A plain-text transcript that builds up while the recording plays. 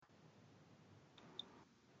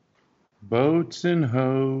Boats and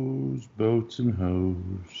hoes, boats and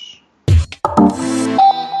hoes.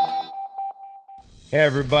 Hey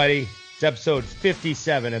everybody, it's episode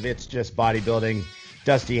 57 of It's Just Bodybuilding.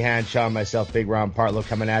 Dusty Hanshaw, myself, Big Ron Partlow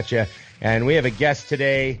coming at you. And we have a guest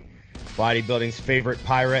today, bodybuilding's favorite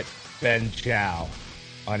pirate, Ben Chow,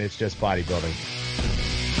 on It's Just Bodybuilding.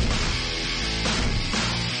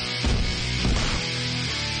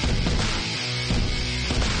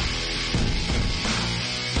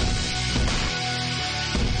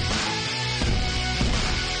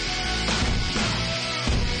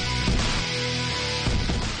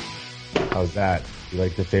 How's that? You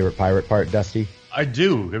like the favorite pirate part, Dusty? I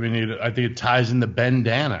do. I mean, I think it ties in the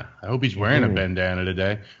bandana. I hope he's wearing a bandana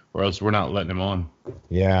today, or else we're not letting him on.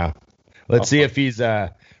 Yeah. Let's see if he's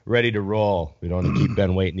ready to roll. We don't want to keep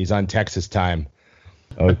Ben waiting. He's on Texas time.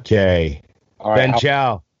 Okay. All right, Ben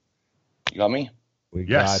Chow. You got me? We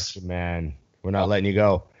Yes. got you, man. We're not letting you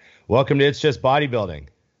go. Welcome to It's Just Bodybuilding.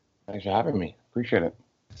 Thanks for having me. Appreciate it.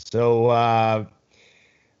 So,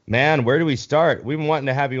 man, where do we start? We've been wanting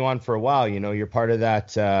to have you on for a while. You know, you're part of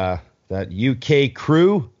that UK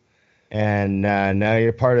crew, and now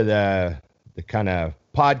you're part of the kind of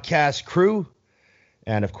podcast crew.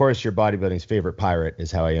 And, of course, you're bodybuilding's favorite pirate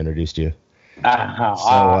is how I introduced you.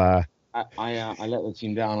 I let the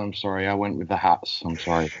team down. I'm sorry. I went with the hats. I'm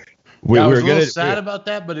sorry. I was a little sad about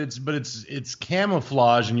that, but it's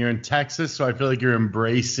camouflage, and you're in Texas, so I feel like you're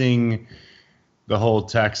embracing the whole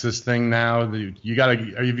Texas thing now. Have you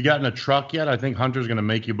gotten a truck yet? I think Hunter's gonna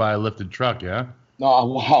make you buy a lifted truck. Yeah. No,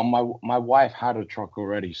 well, my wife had a truck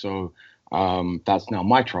already, so that's now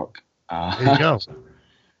my truck. There you go.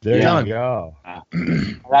 There Yeah. you go. I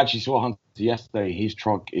actually saw Hunter yesterday. His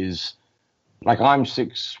truck is like, I'm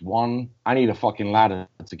 6'1". I need a fucking ladder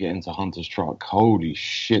to get into Hunter's truck. Holy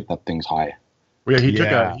shit, that thing's high. Well,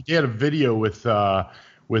 yeah, he had a video with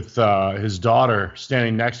his daughter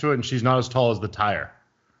standing next to it, and she's not as tall as the tire.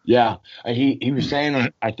 Yeah, and he was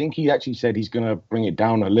saying, I think he actually said he's gonna bring it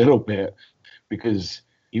down a little bit because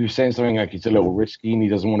he was saying something like it's a little risky and he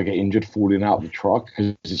doesn't want to get injured falling out of the truck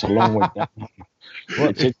because it's a long way down.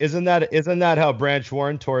 Well, isn't that how Branch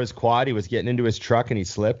Warren tore his quad? He was getting into his truck and he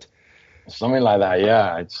slipped. Something like that,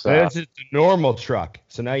 yeah. It's just a normal truck.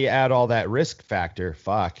 So now you add all that risk factor.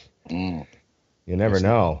 Fuck. You never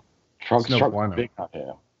know. Trucks are big out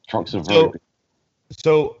here. Trucks are very big.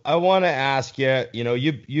 So I want to ask you, you know,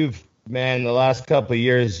 you've man, the last couple of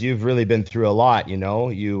years, you've really been through a lot, you know.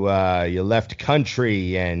 You left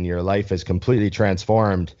country and your life has completely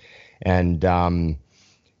transformed. And,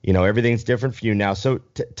 you know, everything's different for you now. So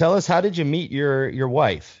tell us, how did you meet your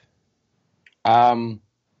wife?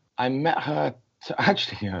 I met her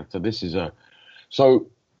so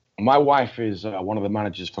my wife is one of the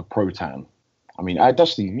managers for Protan. I mean,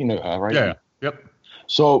 Dusty, you know her, right? Yeah. Yep.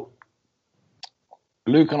 So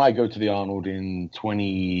Luke and I go to the Arnold in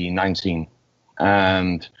 2019,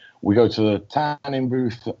 and we go to the tanning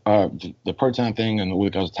booth, the Protan thing, and all the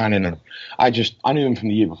girls tanning. And I knew him from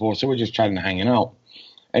the year before, so we're just chatting and hanging out.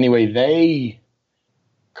 Anyway, they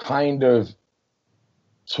kind of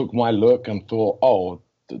took my look and thought, oh,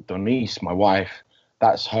 Denise, my wife,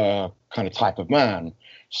 that's her kind of type of man.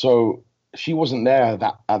 So she wasn't there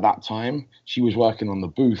at that time. She was working on the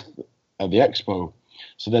booth at the expo.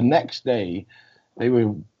 So the next day, they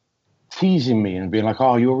were teasing me and being like,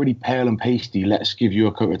 oh, you're already pale and pasty. Let's give you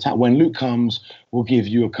a coat of tan. When Luke comes, we'll give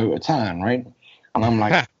you a coat of tan, right? And I'm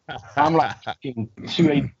like, fucking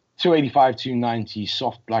 285, 290,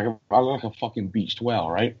 soft, like I look like a fucking beached whale,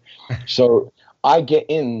 right? So I get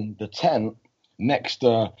in the tent next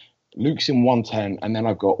to Luke's in 110, and then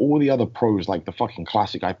I've got all the other pros, like the fucking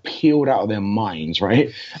classic. I peeled out of their minds,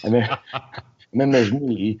 right? And then there's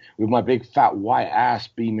me with my big fat white ass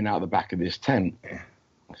beaming out the back of this tent.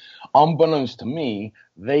 Unbeknownst to me,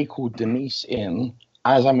 they called Denise in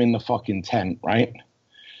as I'm in the fucking tent, right?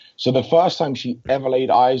 So the first time she ever laid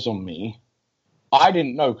eyes on me, I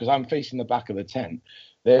didn't know because I'm facing the back of the tent.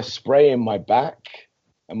 They're spraying my back,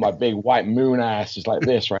 and my big white moon ass is like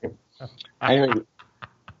this, right? Anyway,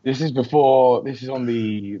 this is on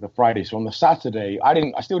the Friday. So on the Saturday,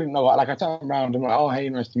 I still didn't know. Like, I turned around and I'm like, oh, hey,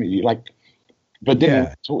 nice to meet you. Like, but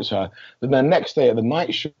didn't talk to her. Then the next day at the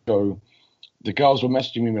night show, the girls were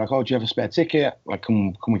messaging me like, oh, do you have a spare ticket? Like,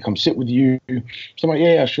 can we come sit with you? So I'm like,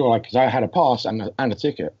 yeah, sure. Like, because I had a pass and a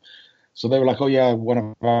ticket. So they were like, oh yeah, one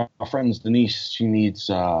of our friends, Denise, she needs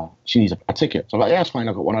a ticket. So I'm like, yeah, that's fine.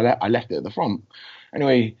 I got one. I left it at the front.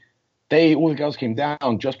 Anyway, all the girls came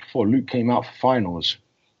down just before Luke came out for finals.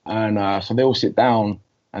 And so they all sit down,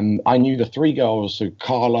 and I knew the three girls, so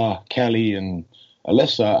Carla, Kelly, and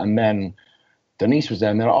Alyssa, and then Denise was there,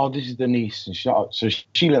 and they're like, "Oh, this is Denise." And so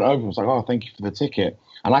she leaned over and was like, "Oh, thank you for the ticket."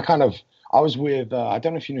 And I was with, I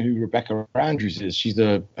don't know if you know who Rebecca Andrews is. She's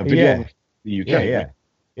a videographer in the UK.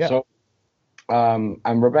 Yeah. So,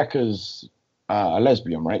 and Rebecca's a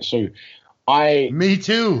lesbian, right? So Me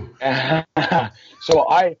too. So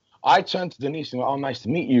I turned to Denise and went, "Oh, nice to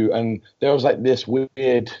meet you." And there was like this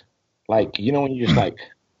weird, like, you know, when you just like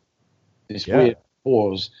this weird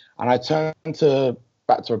pause. And I turned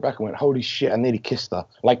back to Rebecca and went, "Holy shit!" I nearly kissed her.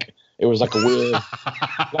 Like it was like a weird,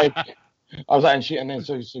 like I was like, and then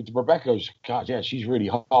so Rebecca goes, "God, yeah, she's really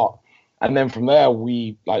hot." And then from there,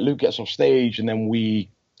 Luke gets off stage, and then we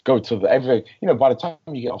go to by the time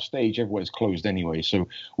you get off stage, everywhere's closed anyway. So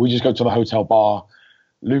we just go to the hotel bar.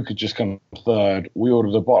 Luke had just come third. We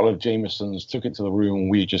ordered a bottle of Jameson's, took it to the room,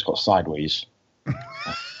 and we just got sideways.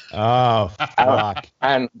 Oh, fuck.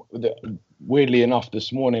 And weirdly enough,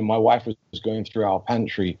 this morning, my wife was going through our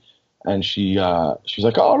pantry, and she was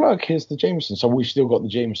like, "Oh, look, here's the Jameson." So we still got the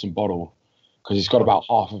Jameson bottle because it's got about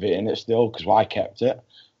half of it in it still because I kept it.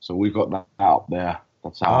 So we've got that out there.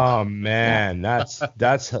 That's how. Oh man, that's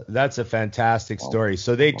a fantastic story.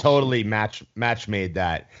 So they totally match made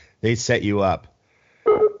that. They set you up.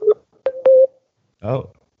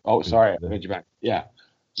 Oh, sorry, I heard you back. Yeah.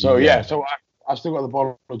 So so I've still got the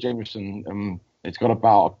bottle of Jameson. It's got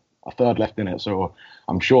about a third left in it. So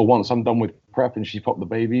I'm sure once I'm done with prep and she popped the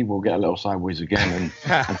baby, we'll get a little sideways again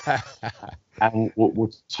and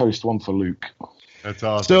we'll toast one for Luke. That's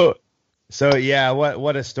awesome. So yeah,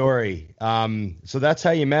 what a story. So that's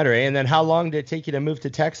how you met her, eh? And then how long did it take you to move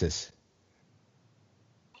to Texas?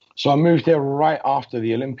 So I moved there right after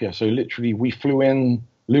the Olympia. So literally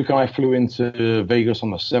Luke and I flew into Vegas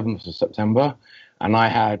on the 7th of September, and I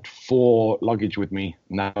had 4 luggage with me,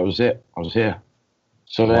 and that was it. I was here.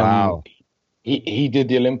 So then he did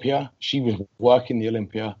the Olympia. She was working the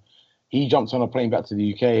Olympia. He jumped on a plane back to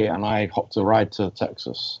the UK, and I hopped a ride to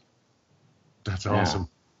Texas. That's awesome.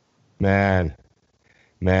 Man.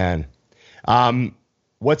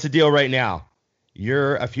 What's the deal right now?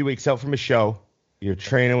 You're a few weeks out from a show. You're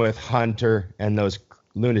training with Hunter and those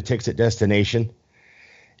lunatics at Destination.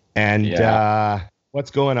 And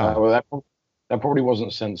what's going on? Well, that probably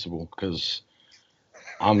wasn't sensible because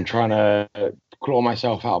I'm trying to claw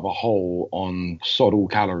myself out of a hole on sod all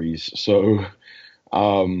calories. So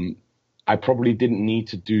I probably didn't need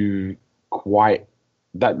to do quite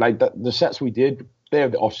that. Like the sets we did, they're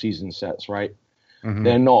the off-season sets, right? Mm-hmm.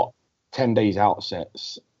 They're not 10 days out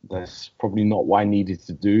sets. That's probably not what I needed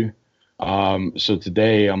to do. So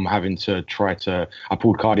today I'm having to I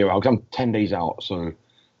pulled cardio out because I'm 10 days out. So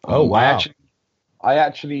wow. I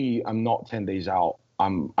actually am not 10 days out. I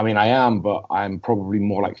am, but I'm probably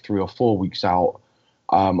more like 3 or 4 weeks out.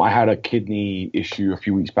 I had a kidney issue a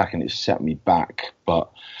few weeks back and it set me back, but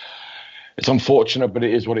it's unfortunate, but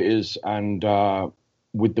it is what it is. And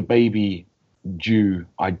with the baby due,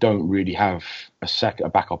 I don't really have a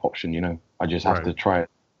backup option, you know. I just have to try it.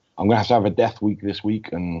 I'm going to have a death week this week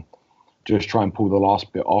and just try and pull the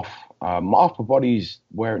last bit off. My upper body's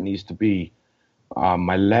where it needs to be.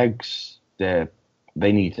 My legs, they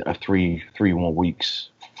need 3 more weeks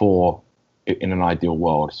in an ideal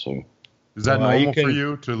world. So is that normal for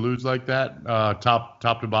you to lose like that, top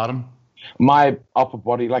to bottom? My upper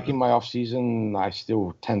body, like in my off season, I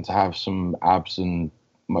still tend to have some abs and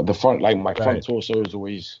the front, like my front torso is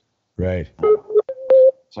always right.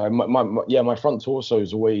 So my front torso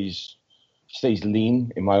is always stays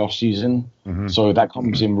lean in my off season. Mm-hmm. So that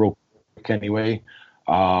comes in real quick anyway.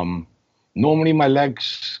 Normally my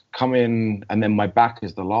legs come in and then my back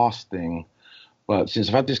is the last thing. But since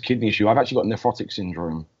I've had this kidney issue, I've actually got nephrotic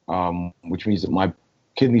syndrome, which means that my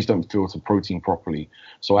kidneys don't filter protein properly.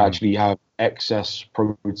 So I actually have excess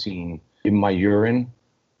protein in my urine,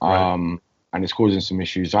 and it's causing some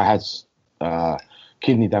issues. I had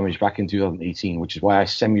kidney damage back in 2018, which is why I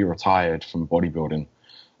semi-retired from bodybuilding.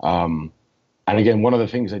 And again, one of the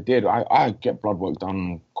things I did, I get blood work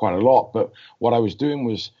done quite a lot, but what I was doing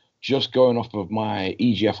was just going off of my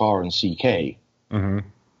EGFR and CK,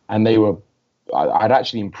 and I'd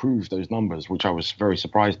actually improved those numbers, which I was very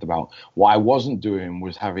surprised about. What I wasn't doing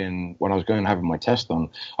was when I was going and having my test done,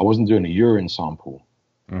 I wasn't doing a urine sample.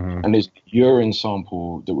 And this urine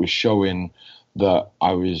sample that was showing that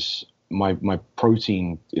my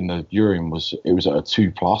protein in the urine was at a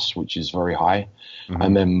 2+, which is very high.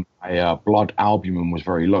 And then my blood albumin was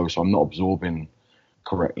very low, so I'm not absorbing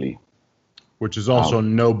correctly. Which is also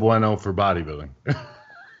no bueno for bodybuilding.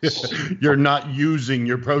 You're not using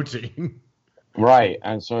your protein. Right,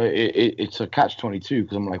 and so it's a catch-22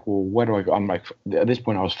 because I'm like, well, where do I go? I'm like, at this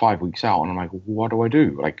point I was 5 weeks out, and I'm like, what do I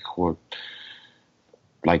do? Like,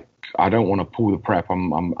 like, I don't want to pull the prep.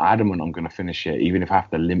 I'm adamant I'm going to finish it, even if I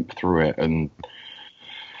have to limp through it. And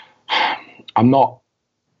I'm not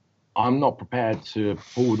prepared to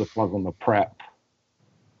pull the plug on the prep.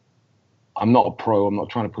 I'm not a pro. I'm not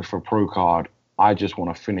trying to push for a pro card. I just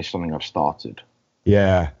want to finish something I've started.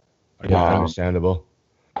 Yeah. Understandable.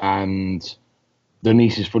 And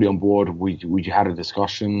Denise is fully on board. We had a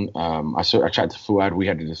discussion. I chatted to Fuad. We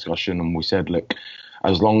had a discussion, and we said, look,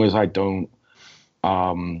 as long as I don't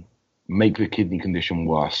make the kidney condition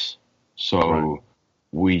worse. So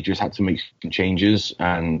we just had to make some changes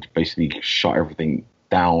and basically shut everything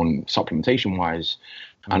down supplementation wise.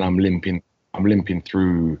 And I'm limping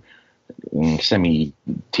through semi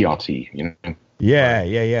TRT, you know. Yeah.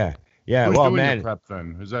 Who's Well, doing man, your prep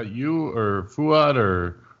then? Is that you or Fuad,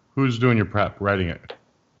 or who's doing your prep, writing it?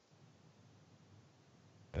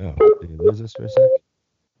 oh, did you lose us for a sec?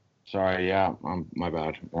 Sorry, yeah, my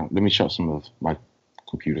bad. Let me shut some of my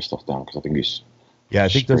computer stuff down because I think it's. Yeah, I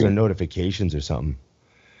think those are notifications or something.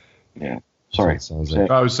 Yeah, sorry. Sounds like.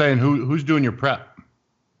 I was saying, who's doing your prep?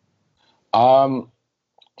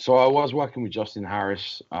 So I was working with Justin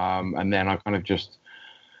Harris, and then I kind of just,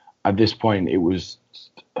 at this point, it was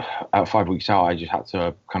at 5 weeks out, I just had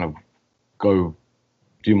to kind of go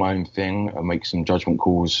do my own thing and make some judgment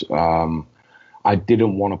calls. I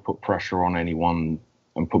didn't want to put pressure on anyone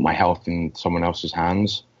and put my health in someone else's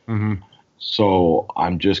hands. Mm-hmm. So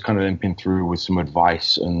I'm just kind of limping through with some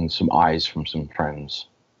advice and some eyes from some friends.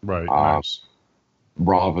 Right. Nice.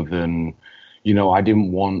 Rather than, you know, I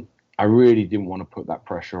really didn't want to put that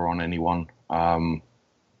pressure on anyone, and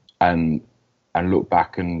look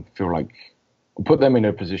back and feel like put them in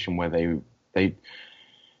a position where they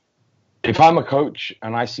if I'm a coach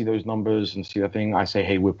and I see those numbers and see the thing, I say,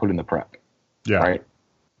 hey, we're pulling the prep. Yeah. Right.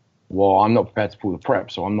 Well, I'm not prepared to pull the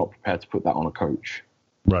prep, so I'm not prepared to put that on a coach.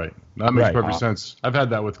 Right. That makes perfect sense. I've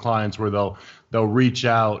had that with clients where they'll reach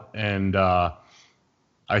out and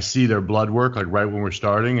I see their blood work like right when we're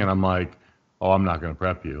starting, and I'm like, oh, I'm not going to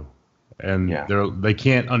prep you. And they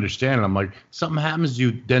can't understand it. I'm like, something happens to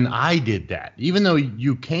you, then I did that. Even though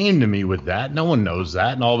you came to me with that, no one knows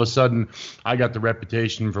that. And all of a sudden, I got the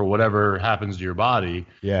reputation for whatever happens to your body.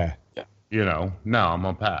 Yeah. You know, no, I'm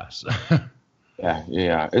going to pass.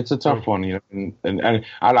 Yeah. It's a tough one, you know. And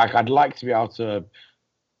I'd like to be able to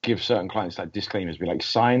give certain clients like disclaimers, be like,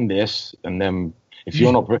 sign this, and then if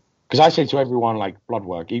you're not, because I say to everyone, like, blood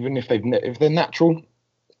work, even if they're natural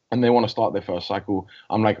and they want to start their first cycle,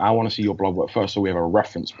 I'm like, I want to see your blood work first, so we have a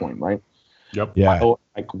reference point, right? Yep. Yeah.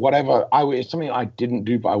 Like whatever, it's something I didn't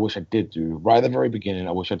do, but I wish I did do right at the very beginning.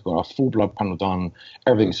 I wish I'd got a full blood panel done,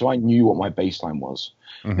 everything, so I knew what my baseline was.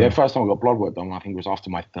 Mm-hmm. The first time I got blood work done, I think it was after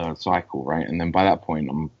my third cycle, right? And then by that point,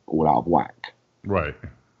 I'm all out of whack. Right.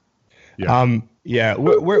 Yeah. Yeah.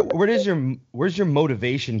 Where's your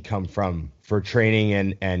motivation come from for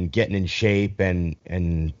training and getting in shape and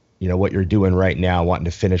you know what you're doing right now, wanting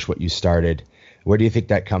to finish what you started? Where do you think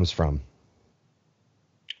that comes from?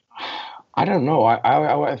 I don't know.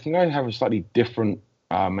 I think I have a slightly different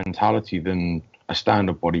mentality than a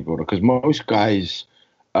stand-up bodybuilder, because most guys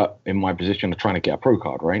in my position are trying to get a pro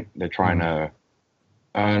card, right? They're trying to,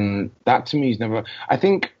 and that to me is never. I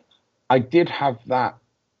think I did have that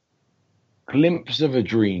glimpse of a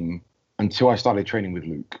dream until I started training with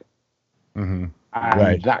Luke, and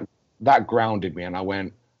that grounded me, and I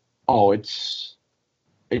went, oh, it's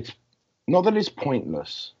not that it's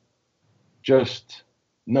pointless, just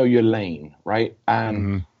know your lane, right?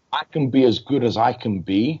 And I can be as good as I can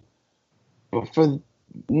be, but for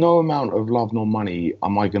no amount of love nor money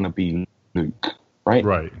am I going to be Luke, right?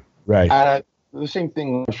 Right. And the same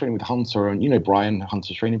thing, I was training with Hunter, and you know Brian,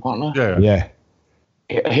 Hunter's training partner? Yeah.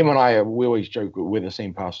 Him and I, we always joke we're the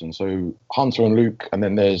same person. So Hunter and Luke, and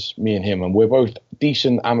then there's me and him, and we're both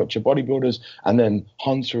decent amateur bodybuilders, and then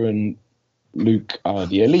Hunter and Luke are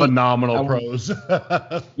the elite. Phenomenal pros.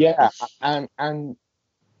 Yeah, and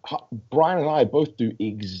Brian and I both do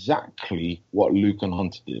exactly what Luke and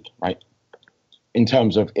Hunter did, right? In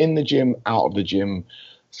terms of in the gym, out of the gym,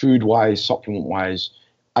 food-wise, supplement-wise,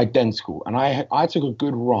 identical. And I took a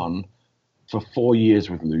good run for 4 years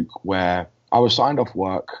with Luke where I was signed off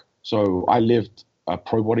work, so I lived a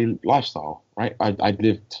pro body lifestyle, right?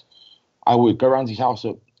 I would go around his house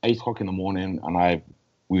at 8 o'clock in the morning, and I'd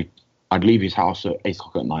leave his house at 8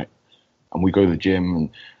 o'clock at night, and we go to the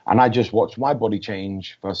gym, and I just watched my body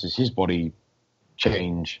change versus his body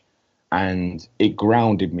change, and it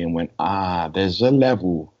grounded me and went, there's a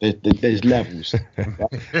level, there's levels.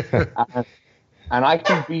 And I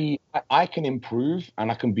can improve,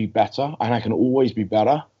 and I can be better, and I can always be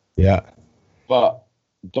better. Yeah. But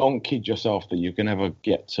don't kid yourself that you can ever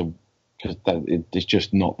get to because it's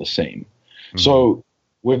just not the same. So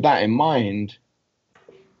with that in mind,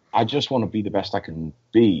 I just want to be the best I can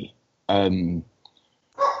be. I'm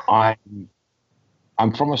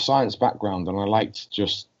from a science background, and I like to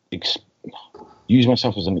just use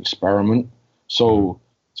myself as an experiment. So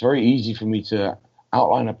it's very easy for me to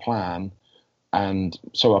outline a plan, and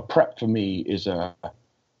so a prep for me is an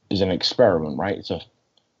experiment, right?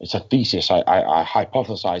 It's a thesis. I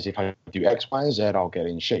hypothesize if I do X, Y, and Z, I'll get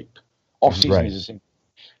in shape. Off season is the same.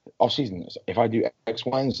 Off season, if I do X,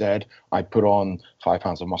 Y, and Z, I put on 5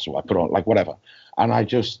 pounds of muscle. I put on like whatever, and I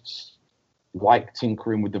just like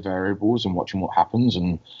tinkering with the variables and watching what happens.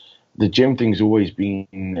 And the gym thing's always been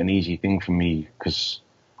an easy thing for me because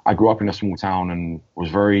I grew up in a small town and was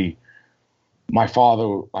very. My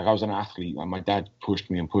father, like I was an athlete, and my dad pushed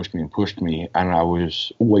me and pushed me and pushed me, and I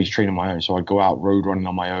was always training my own. So I'd go out road running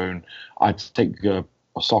on my own. I'd take a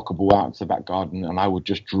soccer ball out into the back garden, and I would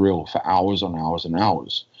just drill for hours and hours and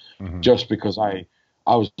hours, just because I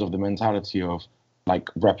was of the mentality of like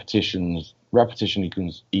repetition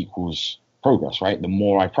equals progress, right? The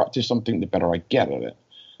more I practice something, the better I get at it,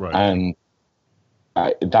 right? And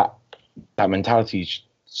that mentality is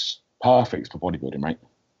perfect for bodybuilding, right?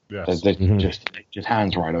 Yes. Just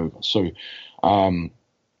hands right over. So,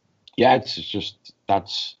 it's just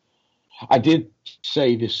that's. I did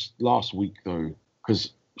say this last week though,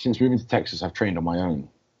 because since moving to Texas, I've trained on my own,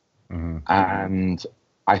 and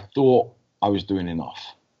I thought I was doing enough,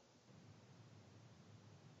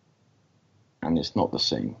 and it's not the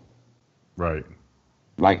same. Right.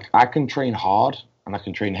 Like I can train hard and I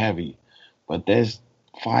can train heavy, but there's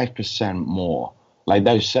 5% more. Like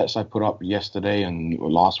those sets I put up yesterday and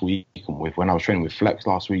last week, and when I was training with Flex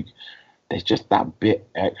last week, there's just that bit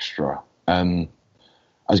extra.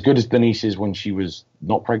 As good as Denise is when she was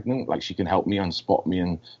not pregnant, like she can help me and spot me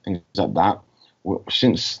and things like that.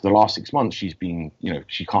 Since the last 6 months, she's been,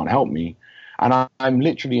 she can't help me, and I'm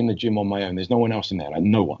literally in the gym on my own. There's no one else in there, like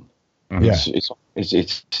no one. Yeah.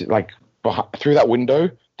 It's like through that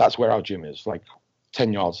window. That's where our gym is, like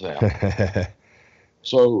 10 yards there.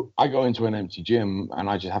 So I go into an empty gym and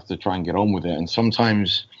I just have to try and get on with it. And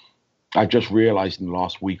sometimes I've just realized in the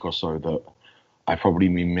last week or so that I've probably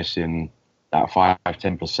been missing that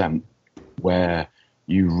 5-10% where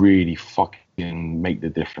you really fucking make the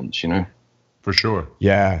difference, For sure.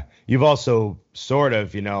 Yeah. You've also sort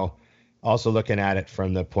of, also looking at it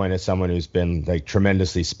from the point of someone who's been like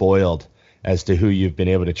tremendously spoiled as to who you've been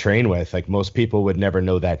able to train with. Like most people would never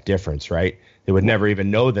know that difference, right? They would never even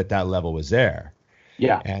know that level was there.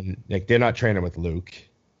 Yeah. And like they're not training with Luke,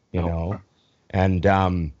 know. And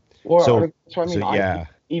that's what I mean. yeah.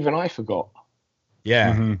 Even I forgot.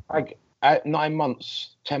 Yeah. Like at 9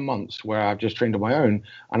 months, 10 months where I've just trained on my own,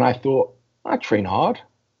 and I thought I train hard.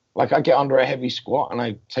 Like I get under a heavy squat and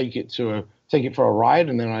I take it for a ride,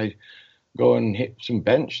 and then I go and hit some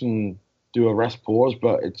bench and do a rest pause,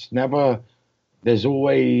 but it's never. There's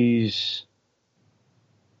always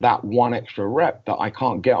that one extra rep that I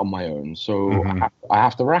can't get on my own. So I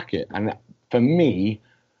have to rack it. And for me,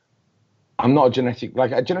 I'm not a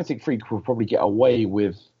genetic freak will probably get away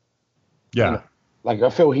with. Yeah. Like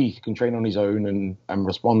Phil Heath can train on his own and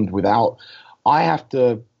respond without. I have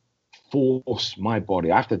to force my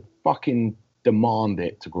body. I have to fucking demand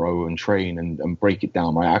it to grow and train and break it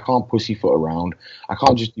down, right? I can't pussyfoot around. I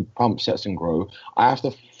can't just do pump sets and grow. I have to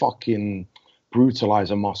fucking brutalize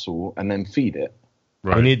a muscle and then feed it.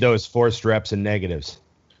 Right. We need those forced reps and negatives.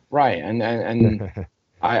 Right. And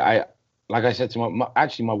I like I said to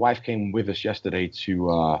my wife came with us yesterday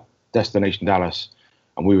to Destination Dallas,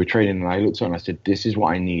 and we were training, and I looked at her and I said, this is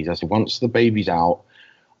what I need. I said, once the baby's out,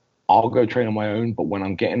 I'll go train on my own, but when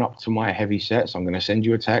I'm getting up to my heavy sets, I'm going to send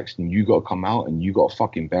you a text and you got to come out and you got to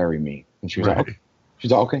fucking bury me. And she was like, okay.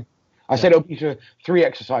 She's like, okay. I said, it'll be for 3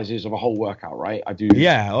 exercises of a whole workout, right? I do.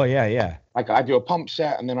 Yeah. Oh, yeah. Like I do a pump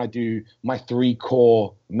set, and then I do my 3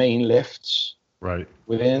 core main lifts. Right.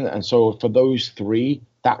 Within. And so for those 3,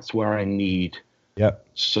 that's where I need. Yep.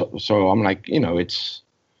 So I'm like, it's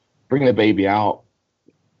bring the baby out.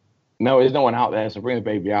 No, there's no one out there. So bring the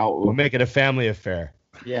baby out. We'll make it a family affair.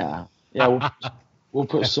 Yeah. We'll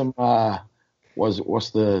put some, what's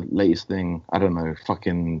the latest thing? I don't know.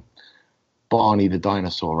 Fucking Barney the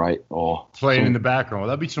dinosaur, right? Or playing in the background. Well,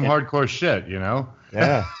 that'd be some hardcore shit,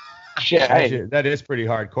 Yeah. Shit. Hey. That is pretty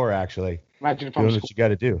hardcore, actually. Imagine if doing what you got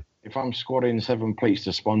to do. If I'm squatting 7 plates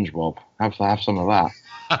to SpongeBob, I have to have some of that.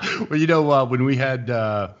 Well, when we had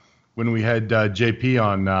JP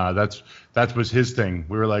on, that was his thing.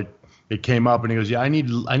 We were like, it came up and he goes, yeah, I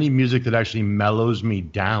need music that actually mellows me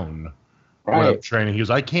down when I'm training. He goes,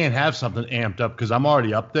 I can't have something amped up because I'm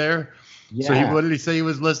already up there. Yeah. So what did he say he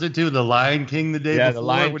was listening to? The Lion King the day before? Yeah, the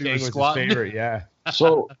Lion when King he was was squatting? his favorite. Yeah.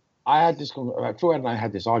 So I had this, Fuad and I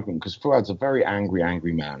had this argument because Fuad's a very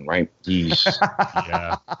angry man, right? He's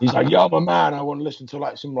like, yo, my man, I want to listen to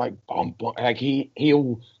like some like bum, like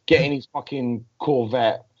he'll get in his fucking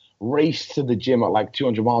Corvette, race to the gym at like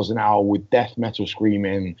 200 miles an hour with death metal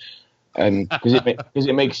screaming, and because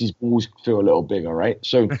it makes his balls feel a little bigger, right?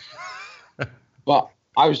 So, but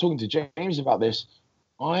I was talking to James about this.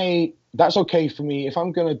 That's okay for me if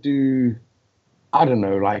I'm gonna do, I don't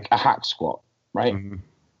know, like a hack squat, right? Mm-hmm.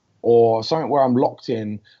 Or something where I'm locked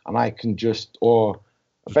in and I can or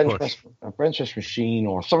a bench press machine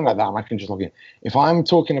or something like that, and I can just log in. If I'm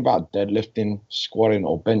talking about deadlifting, squatting,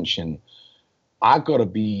 or benching, I gotta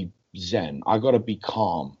be zen. I gotta be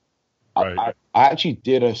calm. Right. I actually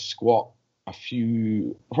did a squat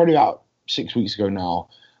probably about 6 weeks ago now,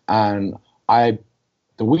 and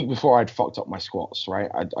the week before I'd fucked up my squats,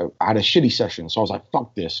 right? I had a shitty session, so I was like,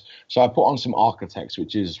 fuck this. So I put on some Architects,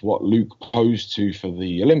 which is what Luke posed to for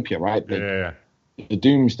the Olympia, right? The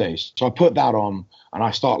Doomsday. So I put that on, and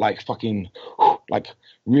I start like fucking, like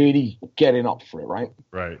really getting up for it, right?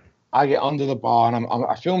 Right. I get under the bar, and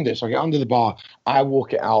I filmed it, so I get under the bar, I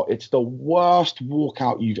walk it out. It's the worst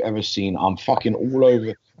walkout you've ever seen. I'm fucking all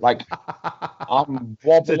over, like, I'm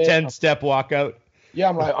wobbling. It's a 10-step walkout. Yeah,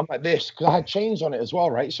 I'm like this because I had chains on it as well,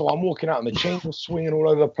 right? So I'm walking out and the chains are swinging all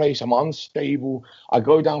over the place. I'm unstable. I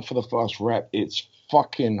go down for the first rep. It's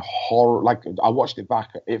fucking horrible. Like, I watched it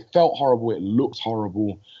back. It felt horrible. It looked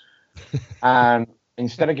horrible. And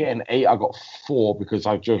instead of getting 8, I got 4 because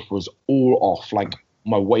I just was all off. Like,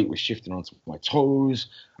 my weight was shifting onto my toes.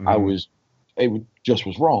 Mm-hmm. It just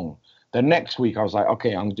was wrong. The next week I was like,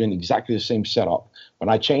 okay, I'm doing exactly the same setup, but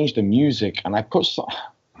I changed the music and I put some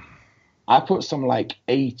like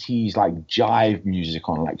 80s like jive music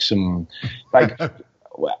on, like some like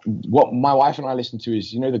what my wife and I listen to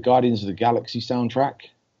is, the Guardians of the Galaxy soundtrack.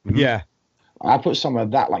 Yeah. I put some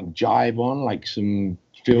of that like jive on, like some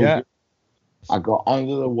feel good. I got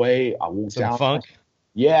under the weight. I walked down. Funk.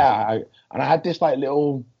 Yeah. And I had this like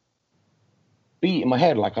little beat in my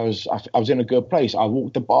head. Like I was in a good place. I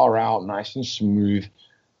walked the bar out nice and smooth.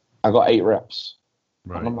 I got 8 reps.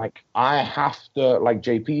 Right. And I'm like, I have to, like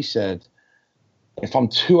JP said, if I'm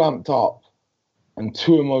too amped up and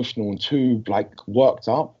too emotional and too like worked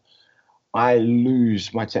up, I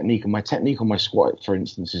lose my technique. And my technique on my squat, for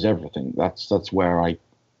instance, is everything. That's where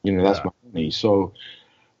that's my money. So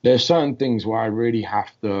there's certain things where I really have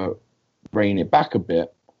to rein it back a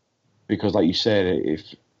bit because, like you said,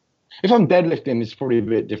 if I'm deadlifting, it's probably a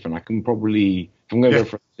bit different. I can probably, if I'm going to go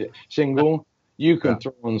for a single, you can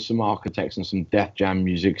throw on some Architects and some Death Jam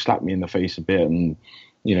music, slap me in the face a bit, and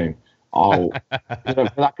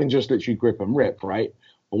I can just literally grip and rip, right?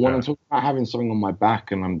 But when I'm talking about having something on my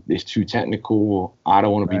back and it's too technical, I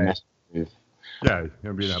don't want to be messed with. Yeah, you're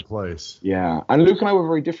gonna be in that place. Yeah, and Luke and I were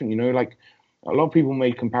very different. Like a lot of people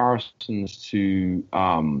made comparisons to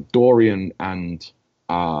Dorian and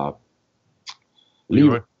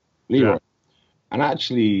Leroy. Yeah. And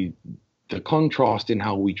actually, the contrast in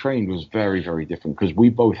how we trained was very, very different because we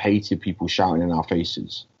both hated people shouting in our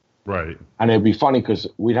faces. Right. And it'd be funny because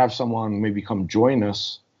we'd have someone maybe come join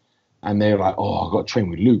us and they're like, oh, I've got to train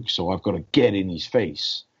with Luke, so I've got to get in his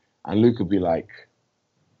face. And Luke would be like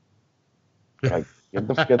get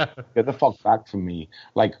the fuck back from me.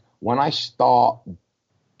 Like when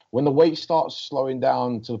the weight starts slowing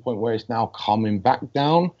down to the point where it's now coming back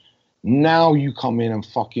down, now you come in and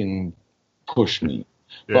fucking push me.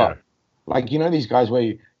 Yeah. But like, these guys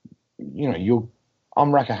where you'll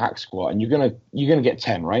unrack a hack squat and you're gonna get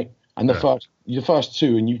 10, right? And the first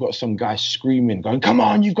 2 and you've got some guy screaming, going, come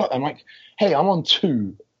on, you've got them. Like, hey, I'm on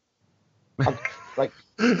 2.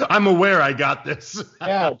 I'm aware I got this.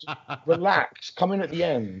 Yeah, just relax. Come in at the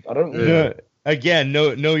end. I don't know. Again,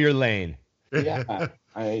 know your lane. Yeah.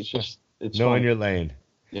 It's knowing your lane.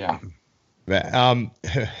 Yeah.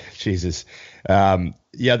 Jesus.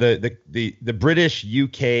 The British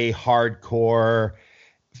UK hardcore,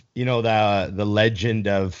 the legend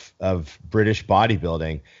of British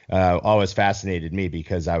bodybuilding always fascinated me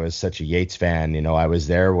because I was such a Yates fan. I was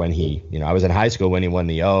there when I was in high school when he won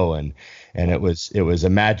the O, and it was a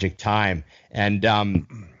magic time. And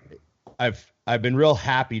I've been real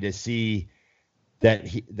happy to see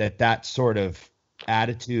that sort of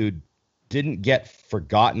attitude didn't get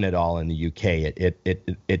forgotten at all in the UK.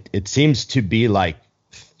 It seems to be like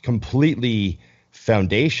completely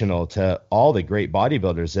foundational to all the great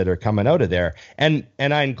bodybuilders that are coming out of there. And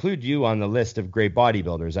I include you on the list of great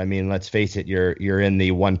bodybuilders. I mean, let's face it, you're in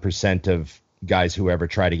the 1% guys who ever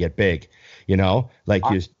try to get big, like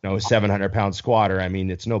 700-pound squatter. I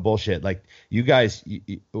mean, it's no bullshit. Like you guys,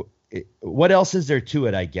 what else is there to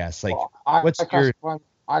it? I guess like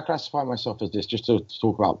I classify myself as this, just to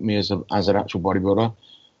talk about me as an actual bodybuilder.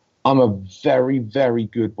 I'm a very, very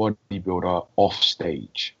good bodybuilder off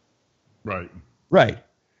stage. Right.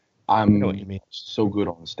 I know what you mean. So good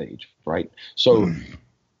on stage, right? So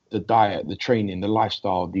the diet, the training, the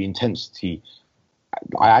lifestyle, the intensity,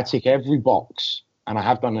 I tick every box, and I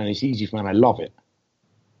have done, and it's easy for me, and I love it.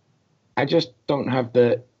 I just don't have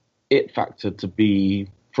the it factor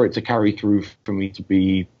for it to carry through for me to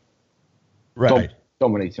be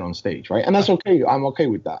dominating on stage, right? And that's okay. I'm okay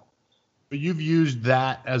with that. But you've used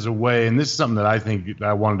that as a way, and this is something that I think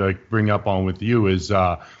I wanted to bring up on with you, is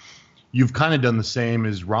you've kind of done the same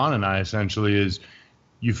as Ron and I, essentially, is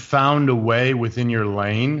you found a way within your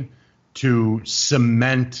lane to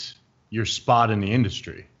cement your spot in the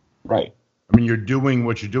industry. Right. I mean, you're doing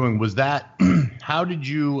what you're doing. Was that, how did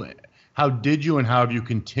you and how have you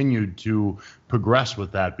continued to progress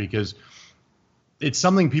with that? Because it's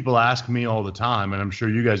something people ask me all the time, and I'm sure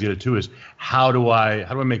you guys get it too, is how do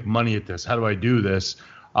I make money at this? How do I do this?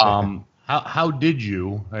 How did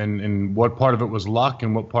you, and what part of it was luck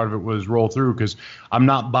and what part of it was roll through? Because I'm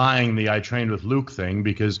not buying the I trained with Luke thing,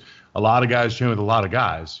 because a lot of guys train with a lot of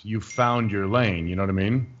guys. You found your lane, you know what I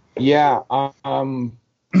mean? Yeah.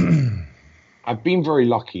 I've been very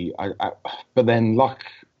lucky, but then luck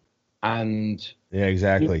and... Yeah,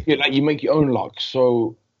 exactly. You make your own luck.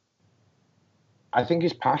 So I think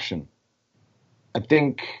it's passion. I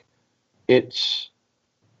think it's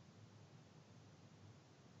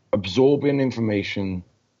absorbing information,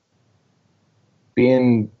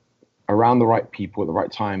 being around the right people at the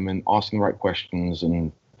right time and asking the right questions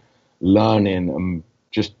and learning and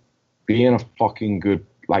just being a fucking good,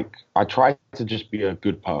 like, I try to just be a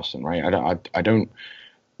good person, right? I don't,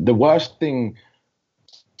 the worst thing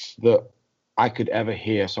that I could ever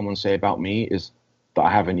hear someone say about me is that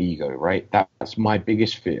I have an ego, right? That's my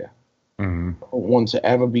biggest fear. Mm-hmm. I don't want to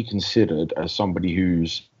ever be considered as somebody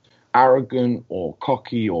who's arrogant or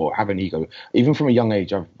cocky or have an ego. Even from a young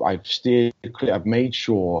age, I've steered clear. I've made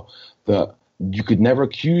sure that you could never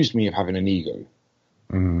accuse me of having an ego.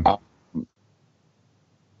 Mm-hmm.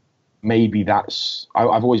 Maybe that's,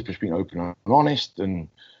 I've always just been open and honest. And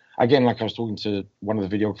again, like I was talking to one of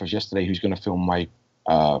the videographers yesterday who's going to film my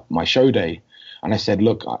show day. And I said,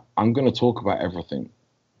 look, I'm going to talk about everything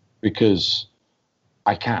because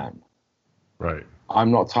I can. Right. I'm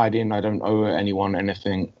not tied in. I don't owe anyone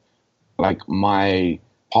anything. Like, my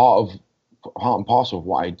part and parcel of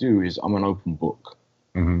what I do is I'm an open book.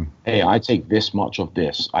 Mm-hmm. Hey, I take this much of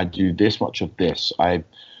this. I do this much of this. I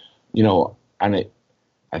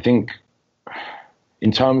think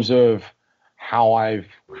in terms of how I've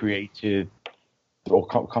created or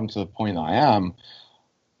come to the point that I am,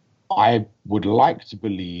 I would like to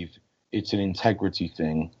believe it's an integrity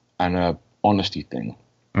thing and a honesty thing.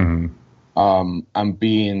 Mm-hmm. And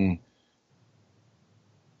being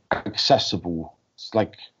accessible. It's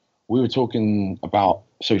like we were talking about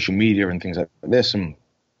social media and things like this, and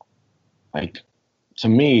like, to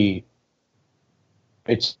me,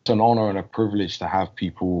 it's an honor and a privilege to have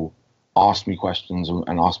people ask me questions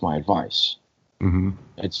and ask my advice. Mm-hmm.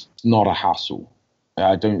 It's not a hassle.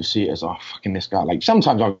 I don't see it as, oh, fucking this guy. Like,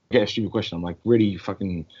 sometimes I'll get a stupid question. I'm like, really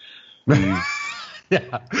fucking...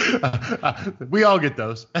 Yeah, we all get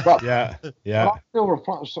those. But, yeah. I'll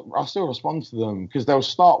still respond to them because they'll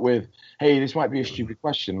start with, "Hey, this might be a stupid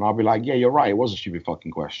question," and I'll be like, "Yeah, you're right. It was a stupid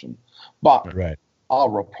fucking question," but right. I'll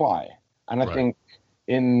reply. And I think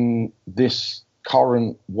in this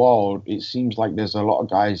current world, it seems like there's a lot of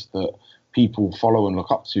guys that people follow and look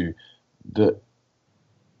up to that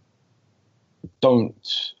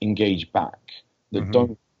don't engage back, that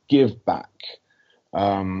don't give back.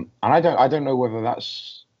 And I don't know whether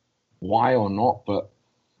that's why or not, but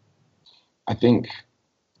I think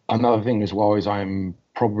another thing as well is I'm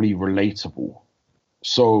probably relatable.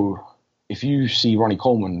 So if you see Ronnie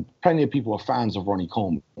Coleman, plenty of people are fans of Ronnie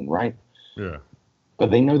Coleman, right? Yeah. But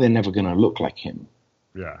they know they're never going to look like him.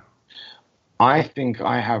 Yeah. I think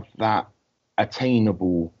I have that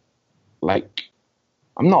attainable, like,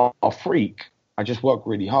 I'm not a freak. I just work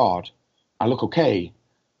really hard. I look okay.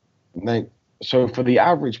 So for the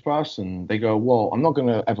average person, they go, well, I'm not going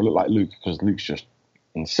to ever look like Luke because Luke's just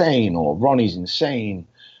insane or Ronnie's insane.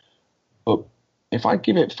 But if I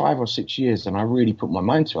give it 5 or 6 years and I really put my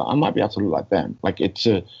mind to it, I might be able to look like them. Like, it's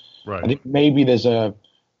a, right. I think maybe there's a,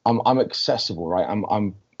 I'm accessible, right?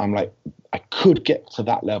 I'm like, I could get to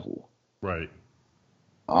that level. Right.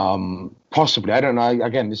 Possibly. I don't know.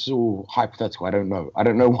 Again, this is all hypothetical. I don't know. I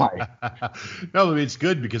don't know why. No, I mean, it's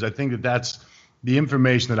good because I think that's the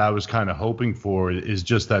information that I was kind of hoping for is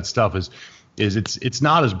just that stuff is it's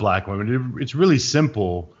not as black and white. It's really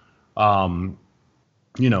simple. When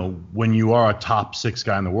you are a top 6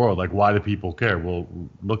 guy in the world, like, why do people care? Well,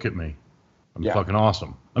 look at me. I'm fucking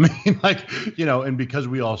awesome. I mean, like, and because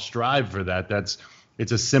we all strive for that,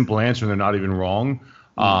 it's a simple answer and they're not even wrong.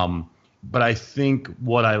 But I think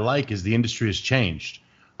what I like is the industry has changed.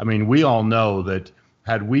 I mean, we all know that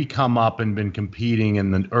had we come up and been competing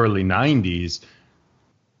in the early 90s,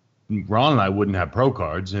 Ron and I wouldn't have pro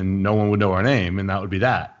cards and no one would know our name, and that would be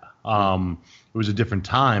that. It was a different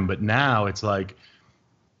time, but now it's like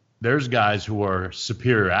there's guys who are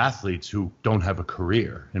superior athletes who don't have a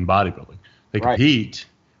career in bodybuilding. They compete,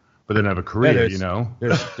 but they don't have a career,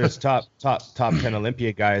 There's top 10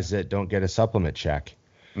 Olympia guys that don't get a supplement check.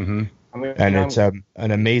 Mm-hmm. And it's an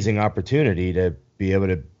amazing opportunity to be able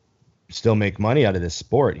to still make money out of this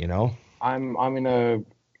sport, I'm in a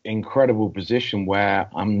incredible position where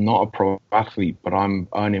I'm not a pro athlete, but I'm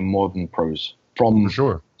earning more than pros from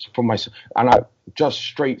myself, and I just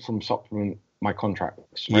straight from supplement my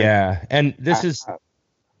contracts. Right? Yeah, and this is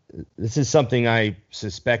something I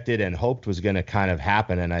suspected and hoped was going to kind of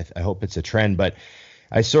happen, and I hope it's a trend. But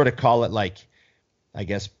I sort of call it like, I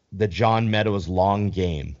guess, the John Meadows long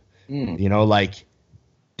game. Like,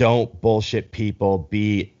 don't bullshit people,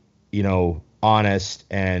 be, honest,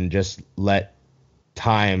 and just let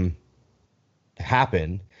time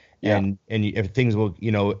happen. Yeah. And if things will,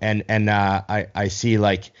 I see,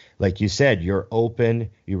 like you said, you're open,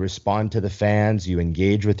 you respond to the fans, you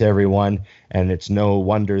engage with everyone. And it's no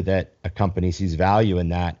wonder that a company sees value in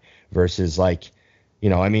that versus like,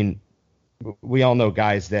 I mean, we all know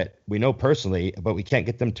guys that we know personally, but we can't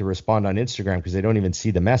get them to respond on Instagram because they don't even see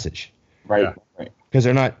the message. Right. Because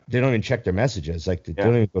they don't even check their messages. Like, they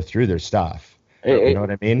don't even go through their stuff. You know what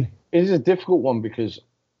I mean? It is a difficult one because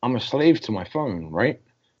I'm a slave to my phone, right?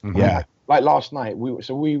 Mm-hmm. Yeah. Like last night, we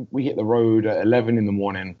hit the road at 11 in the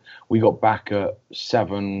morning. We got back at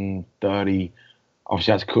 7:30.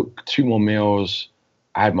 Obviously, I had to cook 2 more meals.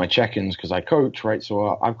 I had my check-ins because I coach, right?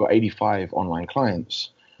 So I've got 85 online clients.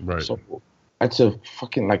 Right. So it's a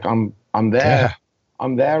fucking, like, I'm there. Yeah.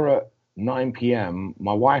 I'm there at 9 p.m.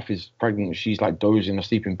 My wife is pregnant. She's like dozing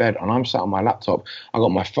asleep in bed, and I'm sat on my laptop. I got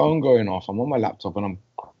my phone going off. I'm on my laptop and I'm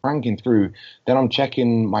cranking through. Then I'm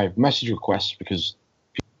checking my message requests because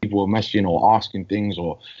people are messaging or asking things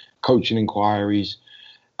or coaching inquiries.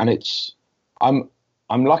 And I'm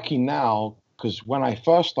lucky now because when I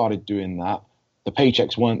first started doing that, the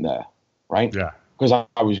paychecks weren't there, right? Yeah. Because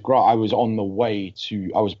I was on the way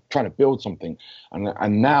to, I was trying to build something,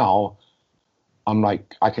 and now I'm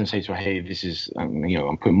like, I can say to her, hey, this is,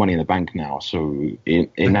 I'm putting money in the bank now. So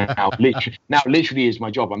now literally is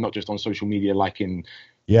my job. I'm not just on social media like in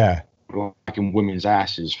women's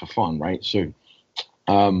asses for fun, right? So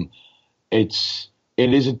it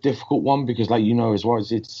is a difficult one because, like, as well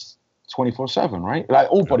as it's 24/7, right?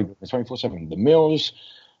 Like all bodybuilding is 24/7. The meals,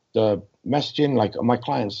 the messaging, like my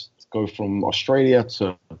clients go from Australia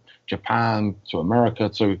to Japan to America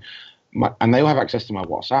and they all have access to my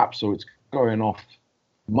WhatsApp, so it's going off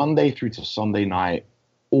Monday through to Sunday night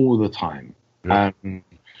all the time. Yeah.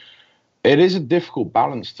 It is a difficult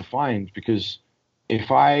balance to find because if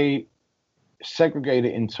I segregate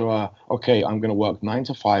it into I'm going to work 9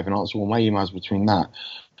 to 5 and answer all my emails between that,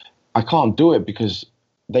 I can't do it because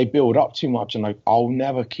they build up too much and I'll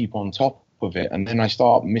never keep on top of it. And then I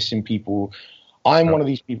start missing people. I'm one of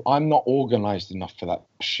these people. I'm not organized enough for that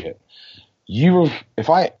shit. If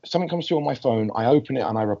something comes through on my phone, I open it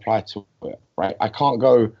and I reply to it, right? I can't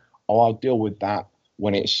go, I'll deal with that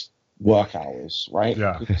when it's work hours, right?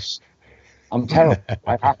 Yeah. I'm terrible.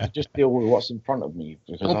 I have to just deal with what's in front of me.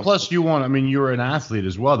 Plus you're an athlete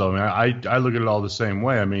as well, though. I mean, I look at it all the same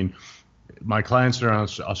way. I mean, my clients are in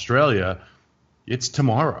Australia. It's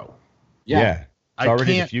tomorrow. Yeah. It's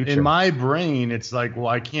already the future. In my brain, it's like, well,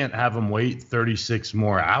 I can't have them wait 36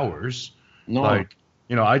 more hours. No. Like,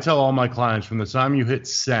 I tell all my clients from the time you hit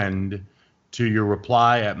send to your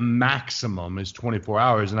reply at maximum is 24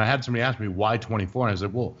 hours. And I had somebody ask me, why 24? And I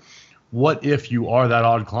said, well, what if you are that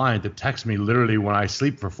odd client that texts me literally when I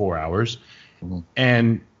sleep for 4 hours? Mm-hmm.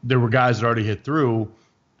 And there were guys that already hit through.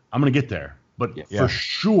 I'm going to get there. But for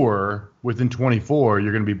sure, within 24,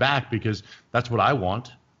 you're going to be back because that's what I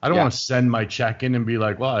want. I don't want to send my check in and be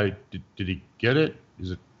like, well, did he get it?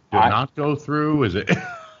 Did it not go through? Is it?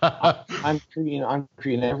 I'm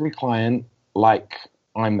treating every client like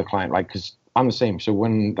I'm the client, like, because I'm the same. So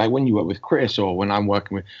when you work with Chris or when I'm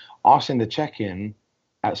working with, I'll send a check in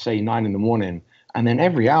at say 9 in the morning, And then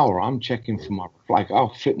every hour I'm checking for my, like,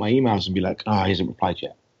 I'll flip my emails and be like, he hasn't replied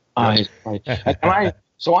yet. He hasn't replied.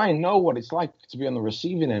 So I know what it's like to be on the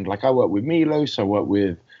receiving end. Like, I work with Milos, I work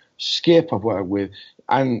with Skip,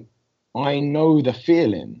 and I know the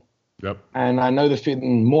feeling. Yep. And I know the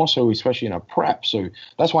feeling more so, especially in a prep. So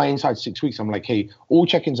that's why inside 6 weeks, I'm like, hey, all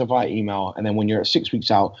check-ins are via email. And then when you're at 6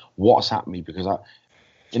 weeks out, WhatsApp me, because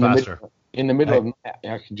in the middle of the night,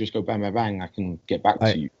 I can just go bang, bang, bang. I can get back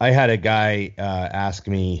to you. I had a guy ask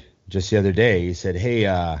me just the other day. He said,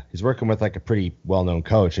 hey, he's working with like a pretty well-known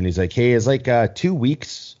coach. And he's like, hey, is like 2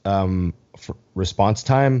 weeks for response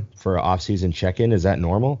time for off-season check-in, is that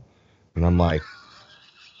normal? And I'm like,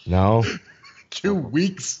 no. 2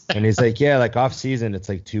 weeks? And he's like, yeah, like off-season, it's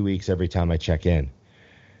like 2 weeks every time I check in.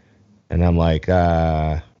 And I'm like,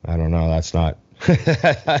 I don't know. That's not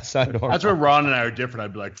normal. That's where Ron and I are different.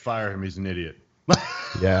 I'd be like, fire him. He's an idiot.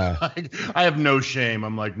 Yeah. I have no shame.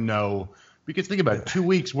 I'm like, no. Because think about it. 2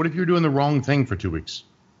 weeks. What if you're doing the wrong thing for 2 weeks?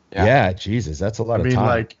 Yeah, Jesus. That's a lot of time. I mean,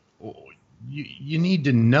 like, you need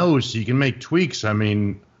to know so you can make tweaks. I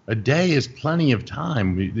mean, a day is plenty of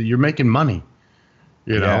time. You're making money.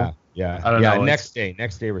 You know? Yeah. I don't know. Next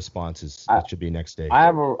day responses. It should be next day. I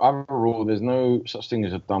have a rule. There's no such thing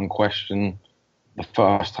as a dumb question the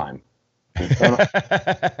first time.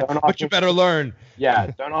 But you better learn. Yeah,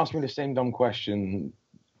 don't ask me the same dumb question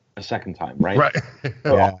a second time, right? Right.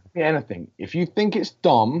 So ask me anything. If you think it's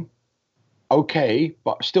dumb, okay,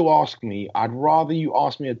 but still ask me. I'd rather you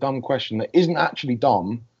ask me a dumb question that isn't actually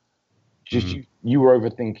dumb. Just you were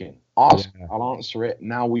overthinking. Ask, I'll answer it.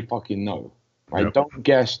 Now we fucking know. Right? Yep. Don't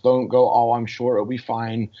guess. Don't go, oh, I'm sure it'll be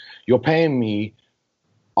fine. You're paying me.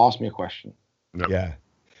 Ask me a question. Yep. Yeah.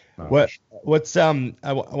 What's I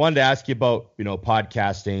wanted to ask you about,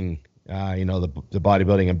 podcasting, the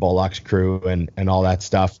bodybuilding and Bullocks crew and all that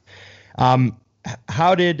stuff.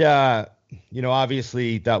 How did,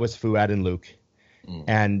 obviously that was Fouad and Luke.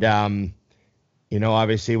 And,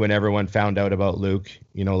 obviously when everyone found out about Luke,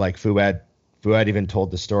 like Fouad even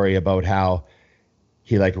told the story about how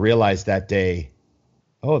he like realized that day,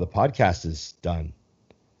 oh, the podcast is done.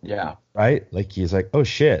 Yeah. Right. Like he's like, oh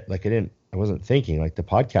shit. Like I wasn't thinking, like the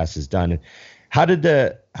podcast is done. And how did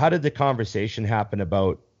the conversation happen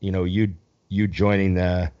about, you joining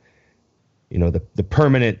the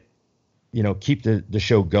permanent, keep the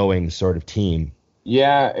show going sort of team?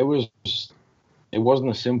 Yeah, it wasn't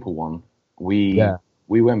a simple one. We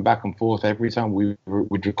went back and forth every time we'd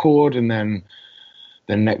record, and then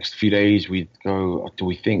the next few days we'd go, do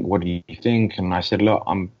we think, what do you think? And I said, look,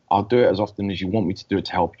 I'll do it as often as you want me to do it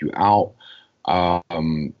to help you out.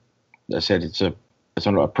 I said it's a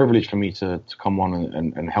privilege for me to come on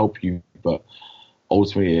and help you, but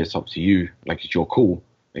ultimately it's up to you. Like, it's your call.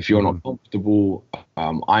 If you're not comfortable,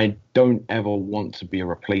 I don't ever want to be a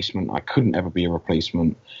replacement. I couldn't ever be a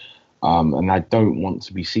replacement. And I don't want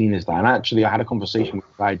to be seen as that. And actually, I had a conversation with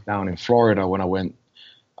a guy down in Florida when I went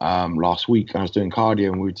last week. I was doing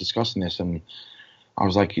cardio and we were discussing this, and I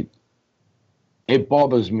was like, it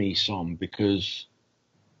bothers me some because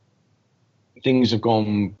things have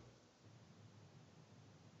gone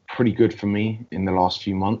pretty good for me in the last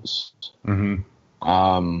few months. And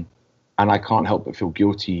I can't help but feel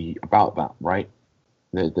guilty about that, right?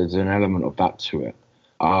 There's an element of that to it.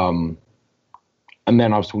 And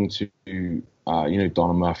then I was talking to,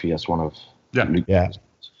 Donna Murphy, that's one of Luke's. Yeah.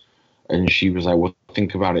 And she was like, well,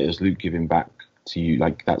 think about it as Luke giving back to you.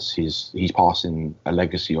 Like, he's passing a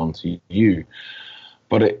legacy on to you.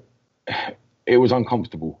 But it was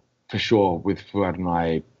uncomfortable for sure with Fouad and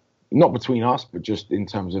I, not between us, but just in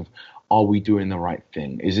terms of, are we doing the right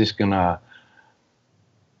thing? Is this gonna,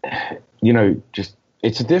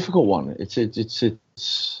 it's a difficult one. It's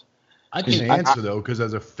I can answer though, because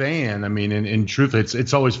as a fan, I mean, in truth,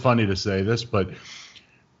 it's always funny to say this, but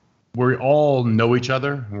we all know each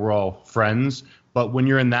other. We're all friends. But when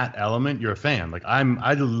you're in that element, you're a fan. Like I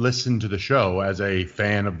listen to the show as a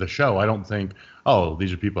fan of the show. I don't think, oh,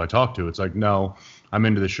 these are people I talk to. It's like, no, I'm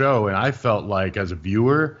into the show. And I felt like as a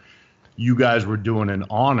viewer, you guys were doing an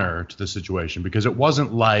honor to the situation, because it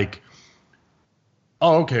wasn't like,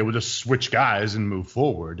 oh, okay, we'll just switch guys and move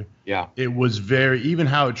forward. Yeah. It was even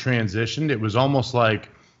how it transitioned, it was almost like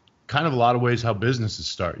kind of a lot of ways how businesses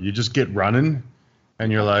start. You just get running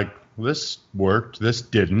and you're like, well, this worked, this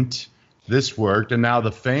didn't, this worked. And now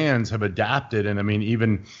the fans have adapted. And I mean,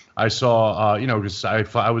 even I saw, because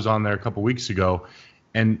I was on there a couple weeks ago,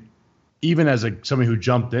 and even as somebody who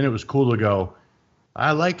jumped in, it was cool to go,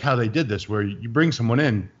 I like how they did this, where you bring someone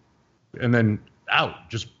in and then out,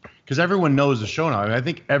 just because everyone knows the show now. I mean, I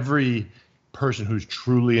think every person who's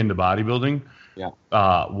truly into bodybuilding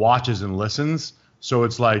watches and listens. So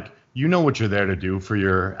it's like you know what you're there to do for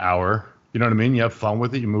your hour. You know what I mean? You have fun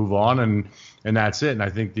with it, you move on, and that's it. And I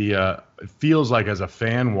think it feels like, as a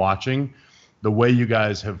fan watching, the way you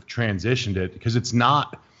guys have transitioned it, because it's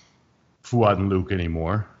not Fouad and Luke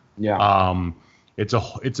anymore. Yeah. It's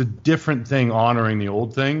a different thing, honoring the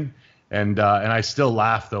old thing. And I still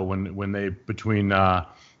laugh though when they, between the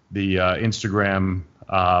Instagram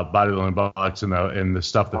bodybuilding bucks and the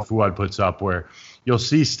stuff that Fouad puts up, where you'll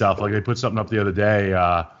see stuff like they put something up the other day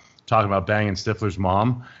talking about banging Stifler's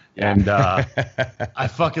mom. Yeah. And I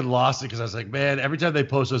fucking lost it because I was like, man, every time they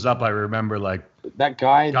post those up, I remember like that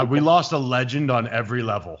guy. God, we lost a legend on every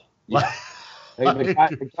level. Yeah.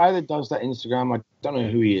 The guy that does that Instagram, I don't know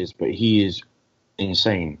who he is, but he is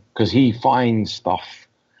insane because he finds stuff.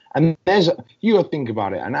 And you got to think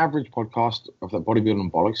about it. An average podcast of the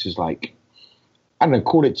bodybuilding bollocks is like, I don't know,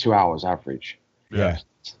 call it 2 hours average. Yeah.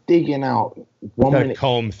 It's digging out 1 minute.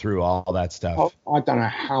 Comb through all that stuff. I don't know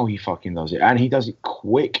how he fucking does it. And he does it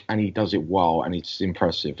quick and he does it well and it's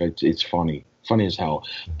impressive. It's funny as hell.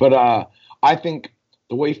 But I think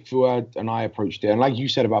the way Fouad and I approached it, and like you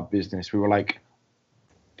said about business, we were like,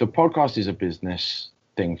 the podcast is a business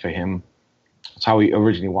thing for him. That's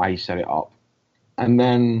why he set it up. And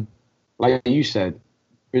then, like you said,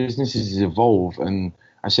 businesses evolve. And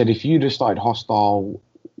I said, if you just started hostile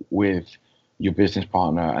with your business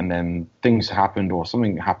partner and then things happened or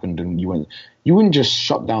something happened and you wouldn't just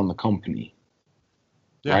shut down the company,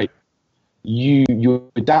 right?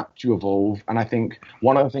 You adapt, you evolve. And I think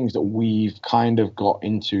one of the things that we've kind of got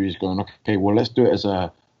into is going, okay, well, let's do it as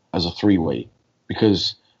a three-way,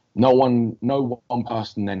 because no one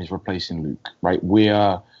person then is replacing Luke, right?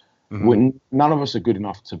 None of us are good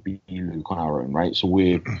enough to be Luke on our own, right? So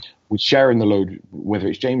we're sharing the load, whether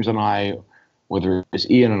it's James and I, whether it's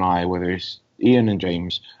Ian and I, whether it's Ian and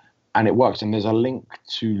James, and it works. And there's a link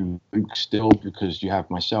to Luke still because you have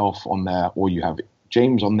myself on there or you have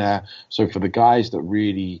James on there. So for the guys that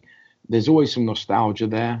really, there's always some nostalgia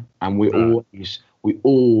there, and we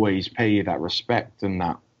always pay that respect and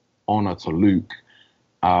that honor to Luke.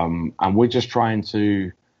 And we're just trying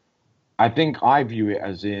to, I think I view it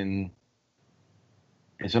as it's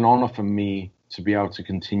an honor for me to be able to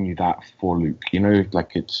continue that for Luke. You know,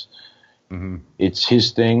 like it's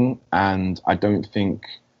his thing, and I don't think,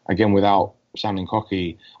 again, without sounding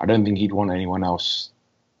cocky, I don't think he'd want anyone else.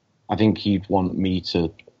 I think he'd want me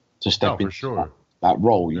to step into that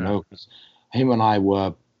role, you know, because him and I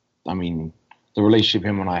were, I mean, the relationship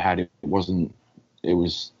him and I had, it was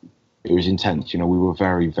intense. You know, we were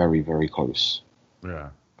very, very, very close.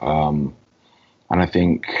 Yeah. And I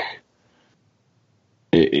think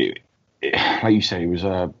it like you say, it was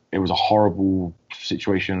a horrible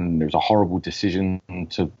situation. It was a horrible decision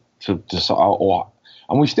to decide,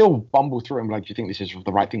 and we still bumble through it. And like, do you think this is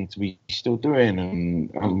the right thing to be still doing?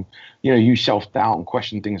 And you know, you self-doubt and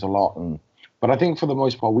question things a lot. But I think for the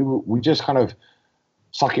most part, we just kind of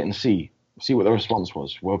suck it and see what the response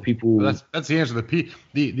was. Well, people. Well, that's the answer.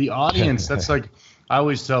 The audience. That's like, I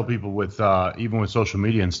always tell people with even with social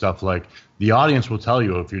media and stuff, like the audience will tell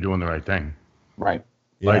you if you're doing the right thing. Right.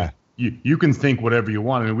 Like you can think whatever you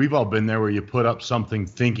want. I mean, we've all been there where you put up something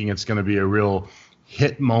thinking it's going to be a real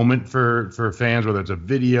hit moment for fans, whether it's a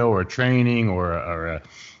video or a training or a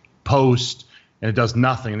post, and it does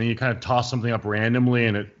nothing. And then you kind of toss something up randomly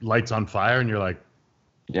and it lights on fire, and you're like,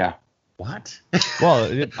 yeah. What?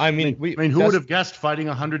 Well, I mean, who would have guessed fighting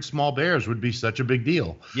 100 small bears would be such a big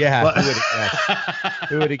deal? Yeah, who would have guessed?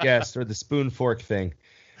 Who would have guessed? Or the spoon fork thing.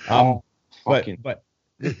 But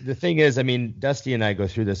the thing is, I mean, Dusty and I go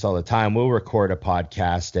through this all the time. We'll record a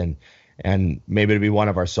podcast and maybe it'll be one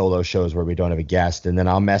of our solo shows where we don't have a guest, and then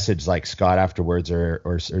I'll message like Scott afterwards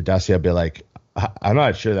or Dusty. I'll be like, I'm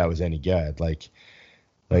not sure that was any good. Like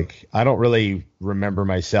I don't really remember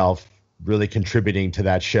myself really contributing to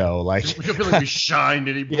that show. Like, I feel like we shined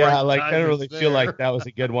any bright. Yeah, like I don't really feel like that was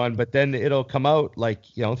a good one. But then it'll come out like,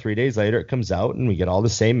 3 days later it comes out and we get all the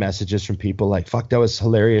same messages from people like, fuck, that was a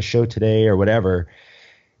hilarious show today or whatever.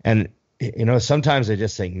 And sometimes I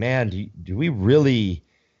just think, man, do we really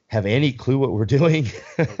have any clue what we're doing?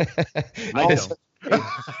 It's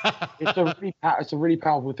a really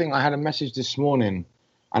powerful thing. I had a message this morning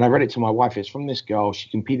and I read it to my wife. It's from this girl. She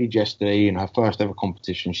competed yesterday in her first ever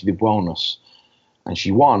competition. She did wellness and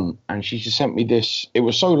she won. And she just sent me this. It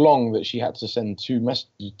was so long that she had to send two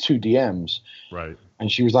DMs. Right. And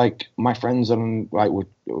she was like, my friends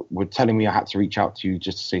were telling me I had to reach out to you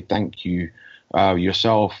just to say thank you.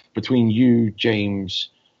 Yourself, between you,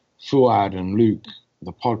 James, Fouad, and Luke,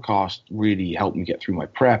 the podcast really helped me get through my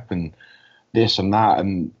prep and this and that.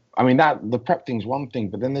 And I mean, the prep thing's one thing,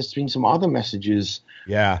 but then there's been some other messages,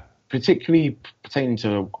 particularly pertaining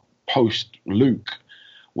to post Luke,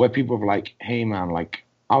 where people are like, hey man, like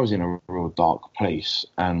I was in a real dark place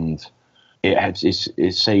and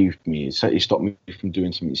it saved me. It stopped me from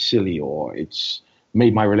doing something silly, or it's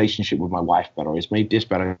made my relationship with my wife better. It's made this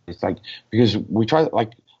better. It's like, because we try,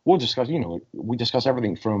 like, we'll discuss, we discuss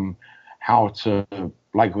everything from how to,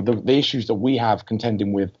 like, the issues that we have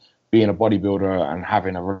contending with being a bodybuilder and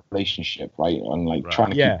having a relationship, right? And like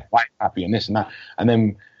trying to keep life happy and this and that. And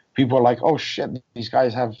then people are like, oh shit, these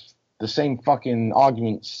guys have the same fucking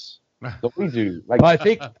arguments that we do. Like, well,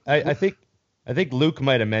 I think Luke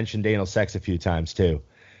might have mentioned anal sex a few times too.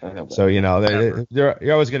 So, you're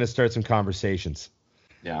always going to start some conversations.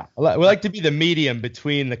 Yeah. We like to be the medium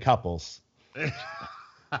between the couples.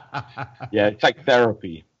 Yeah, it's like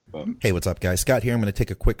therapy. But. Hey, what's up, guys? Scott here. I'm going to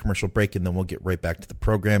take a quick commercial break, and then we'll get right back to the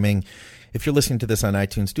programming. If you're listening to this on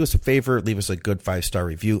iTunes, do us a favor. Leave us a good 5-star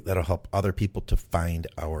review. That'll help other people to find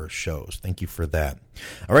our shows. Thank you for that.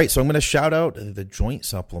 All right, so I'm going to shout out the joint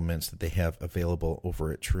supplements that they have available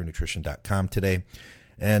over at TrueNutrition.com today.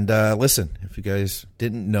 And listen, if you guys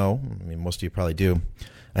didn't know, I mean, most of you probably do,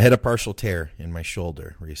 I had a partial tear in my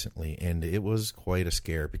shoulder recently, and it was quite a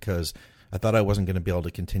scare because I thought I wasn't going to be able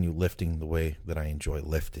to continue lifting the way that I enjoy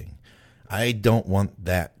lifting. I don't want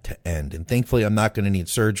that to end, and thankfully I'm not going to need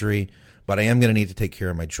surgery, but I am going to need to take care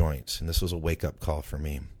of my joints, and this was a wake-up call for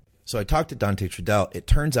me. So I talked to Dante Trudell. It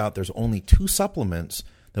turns out there's only 2 supplements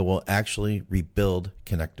that will actually rebuild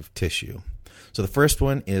connective tissue. So the first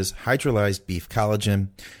one is hydrolyzed beef collagen,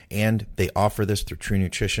 and they offer this through True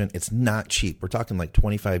Nutrition. It's not cheap. We're talking like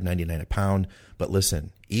 $25.99 a pound. But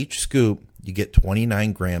listen, each scoop, you get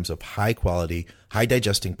 29 grams of high-quality,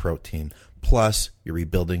 high-digesting protein, plus you're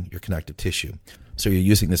rebuilding your connective tissue. So you're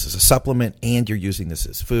using this as a supplement, and you're using this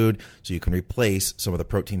as food, so you can replace some of the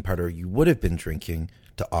protein powder you would have been drinking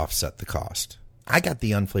to offset the cost. I got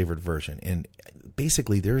the unflavored version, and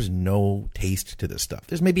basically there's no taste to this stuff.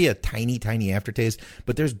 There's maybe a tiny, tiny aftertaste,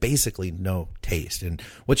 but there's basically no taste. And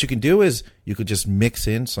what you can do is you could just mix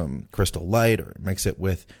in some Crystal Light or mix it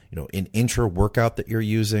with, an intra workout that you're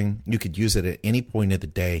using. You could use it at any point of the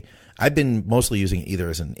day. I've been mostly using it either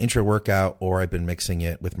as an intra workout or I've been mixing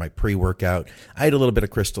it with my pre-workout. I had a little bit of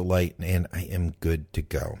Crystal Light and I am good to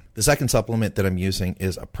go. The second supplement that I'm using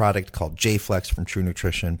is a product called J-Flex from True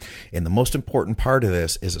Nutrition. And the most important part of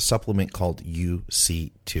this is a supplement called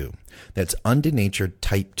UC2. That's undenatured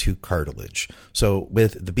type 2 cartilage. So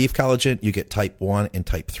with the beef collagen, you get type 1 and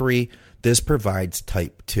type 3. This provides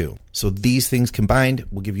type 2. So these things combined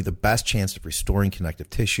will give you the best chance of restoring connective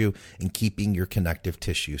tissue and keeping your connective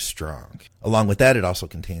tissue strong. Along with that, it also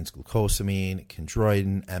contains glucosamine,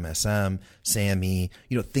 chondroitin, MSM, SAMe,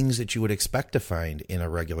 things that you would expect to find in a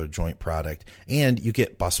regular joint product. And you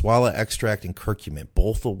get boswellia extract and curcumin,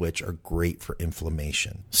 both of which are great for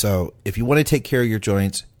inflammation. So if you want to take care of your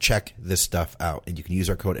joints, check this stuff out. And you can use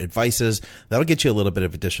our code ADVICES. That'll get you a little bit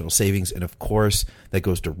of additional savings. And of course, that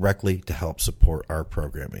goes directly to help support our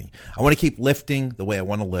programming. I want to keep lifting the way I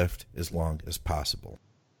want to lift as long as possible.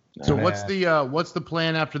 So what's the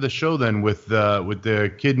plan after the show then with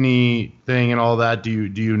the kidney thing and all that? Do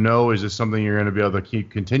you know, is this something you're going to be able to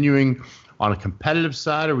keep continuing on a competitive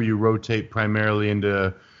side, or will you rotate primarily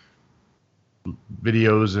into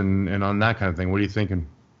videos and on that kind of thing? What are you thinking?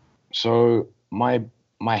 So my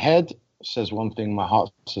head says one thing, my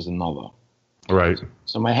heart says another. Right.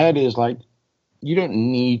 So my head is like, you don't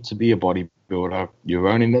need to be a bodybuilder. You're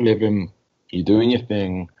earning the living. You're doing your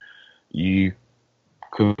thing. You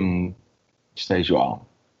can stay as you are.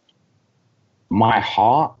 My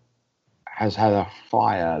heart has had a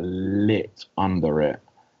fire lit under it.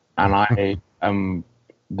 And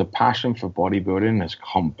the passion for bodybuilding has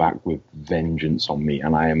come back with vengeance on me.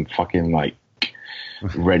 And I am fucking like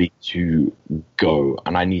ready to go.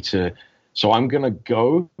 And I need to, so I'm going to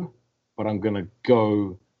go, but I'm going to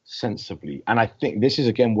go sensibly. And I think this is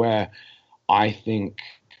again where I think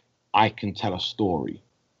I can tell a story,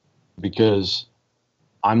 because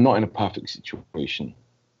I'm not in a perfect situation.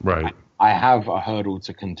 Right. I have a hurdle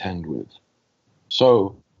to contend with.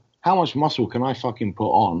 So how much muscle can I fucking put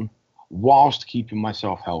on whilst keeping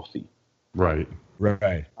myself healthy? Right.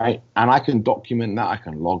 Right. Right. And I can document that. I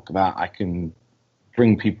can log that. I can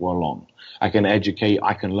bring people along. I can educate.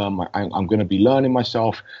 I can learn. I'm going to be learning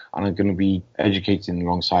myself, and I'm going to be educating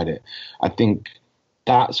alongside it. I think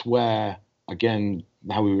that's where, again,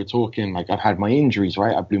 how we were talking, like I've had my injuries,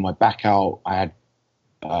 right? I blew my back out. I had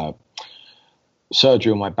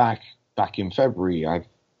surgery on my back in February. I've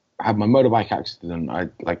had my motorbike accident.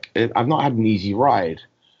 I've not had an easy ride.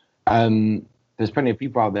 There's plenty of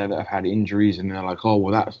people out there that have had injuries and they're like, oh,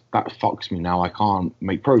 well, that fucks me now. I can't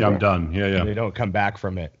make progress. Yeah, I'm done. Yeah. They don't come back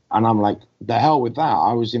from it. And I'm like, the hell with that.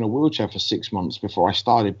 I was in a wheelchair for 6 months before I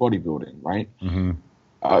started bodybuilding, right? Mm-hmm.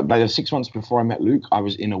 Like 6 months before I met Luke, I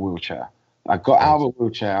was in a wheelchair. I got out of a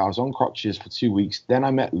wheelchair. I was on crutches for 2 weeks. Then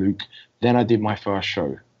I met Luke. Then I did my first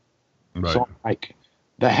show. Right. So I'm like,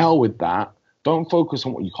 the hell with that. Don't focus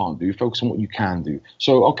on what you can't do. Focus on what you can do.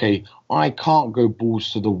 So, okay, I can't go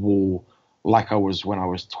balls to the wall like I was when I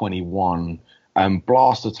was 21 and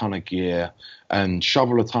blast a ton of gear and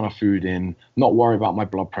shovel a ton of food in, not worry about my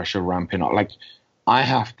blood pressure ramping up. Like, I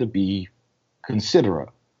have to be considerate.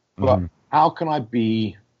 But how can I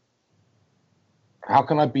be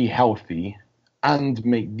healthy and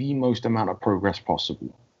make the most amount of progress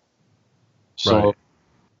possible? So Right.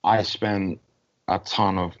 I spent a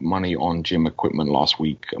ton of money on gym equipment last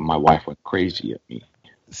week, and my wife went crazy at me.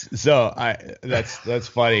 So that's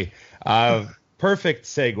funny. Perfect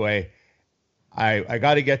segue. I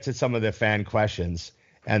got to get to some of the fan questions,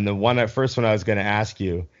 and the first one I was going to ask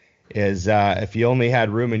you is if you only had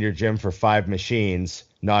room in your gym for 5 machines,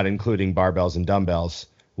 not including barbells and dumbbells,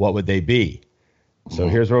 what would they be? So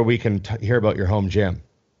here's where we can hear about your home gym.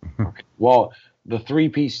 Well, the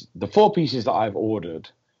 4 pieces that I've ordered,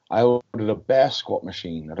 I ordered a bear squat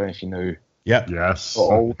machine. I don't know if you know. Yep. Yes.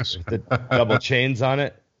 Old. The double chains on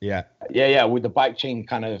it. Yeah. Yeah, with the bike chain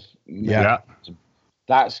kind of. Yeah.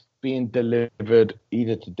 That's being delivered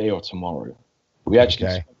either today or tomorrow. We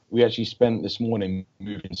actually spent this morning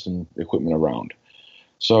moving some equipment around.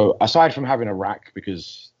 So aside from having a rack,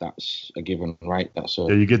 because that's a given, right? Yeah,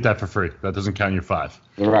 you get that for free. That doesn't count your 5.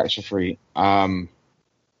 The racks are free. I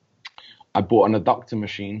bought an adductor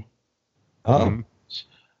machine. Oh.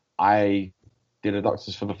 I did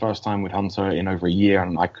adductors for the first time with Hunter in over a year,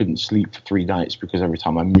 and I couldn't sleep for 3 nights because every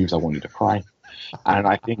time I moved, I wanted to cry. And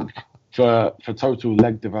I think for total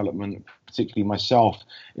leg development, particularly myself,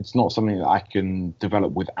 it's not something that I can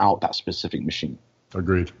develop without that specific machine.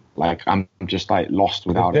 Agreed. Like, I'm just like lost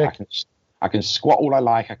without it. I can squat all I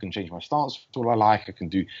like. I can change my stance all I like. I can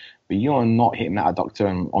do, but you're not hitting that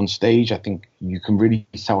adductor on stage. I think you can really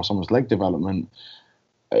tell someone's leg development.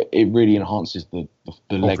 It really enhances the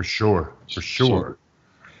leg. For sure.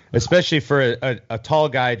 Especially for a tall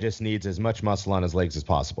guy, just needs as much muscle on his legs as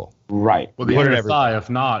possible. Right. Well, the inner thigh, if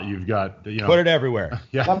not, you've got, put it everywhere.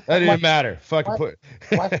 Yeah. That doesn't matter. Fucking put.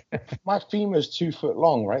 my femur's 2 foot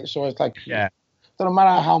long, right? So it's like, yeah. Doesn't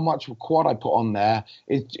matter how much quad I put on there,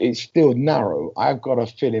 it's still narrow. I've got to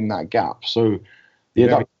fill in that gap. So the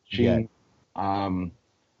adductor machine,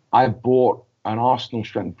 I bought an Arsenal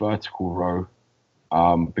strength vertical row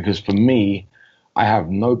because for me, I have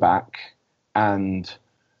no back and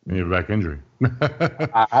you have a back injury.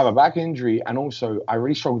 I have a back injury, and also I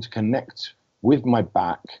really struggle to connect with my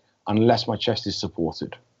back unless my chest is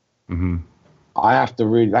supported. Mm-hmm. I have to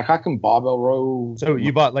really, like, I can barbell row. So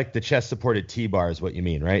you bought like the chest supported T-bar is what you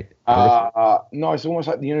mean, right? No, it's almost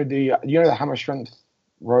like the hammer strength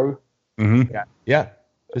row. Mm-hmm. Yeah.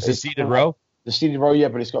 It's a seated row. The seated row, yeah,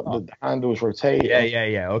 but it's got the handles rotate.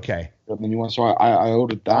 Yeah. Okay. And then so I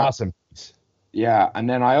ordered that. Awesome. Yeah, and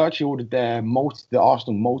then I actually ordered the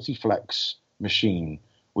Arsenal Multiflex machine,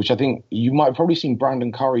 which I think you might have probably seen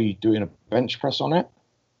Brandon Curry doing a bench press on it.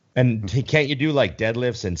 And can't you do like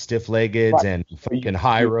deadlifts and stiff-leggeds and fucking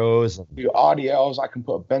high rows? Do RDLs. I can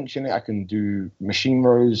put a bench in it. I can do machine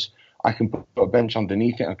rows. I can put a bench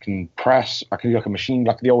underneath it. I can press. I can do like a machine,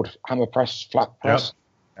 like the old hammer press, flat press.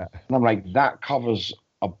 Yep. And I'm like, that covers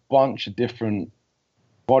a bunch of different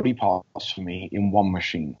body parts for me in one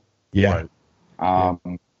machine. Yeah. Right.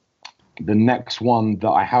 The next one that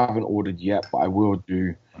I haven't ordered yet, but I will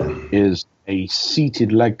do, is a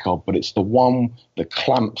seated leg curl, but it's the one that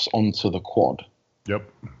clamps onto the quad.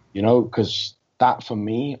 Yep. Because that for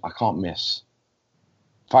me, I can't miss.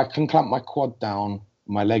 If I can clamp my quad down,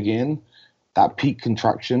 my leg in, that peak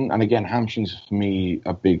contraction, and again, hamstrings for me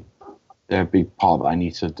they're a big part that I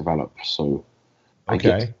need to develop. So,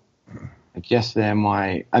 okay. I guess they're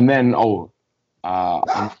my, and then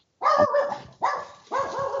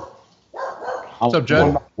What's up,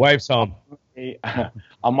 Jen? Wife's home.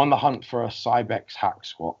 I'm on the hunt for a Cybex hack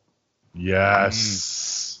squat.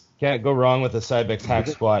 Yes. Can't go wrong with a Cybex hack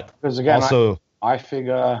squat. Because again, also, I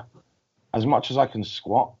figure as much as I can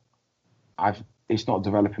squat, it's not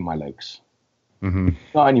developing my legs. Mm-hmm.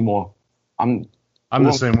 Not anymore. I'm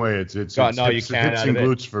the same way. It's hips and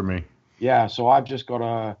glutes for me. Yeah, so I've just got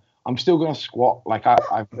to. I'm still going to squat. Like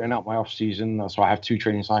I've been out my off season, so I have 2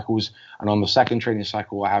 training cycles, and on the second training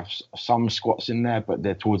cycle, I have some squats in there, but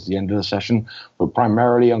they're towards the end of the session. But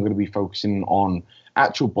primarily, I'm going to be focusing on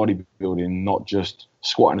actual bodybuilding, not just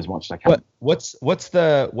squatting as much as I can. What's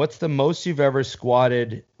the most you've ever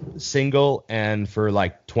squatted single and for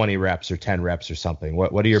like 20 reps or 10 reps or something?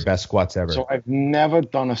 What are your best squats ever? So I've never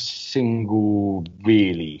done a single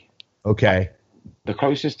really. Okay. The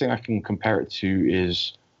closest thing I can compare it to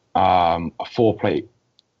is a 4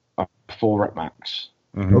 rep max.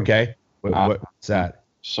 Mm-hmm. Okay. What's that?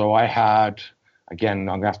 So I had, again,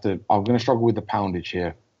 I'm gonna struggle with the poundage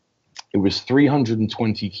here. It was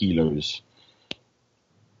 320 kilos.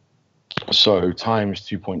 So times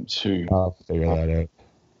 2.2. I'll figure that out.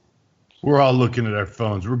 We're all looking at our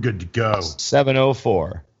phones. We're good to go.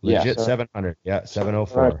 704. Legit Yeah, 700. Yeah,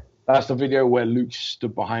 704. That's the video where Luke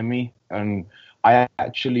stood behind me, and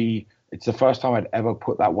it's the first time I'd ever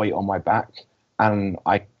put that weight on my back, and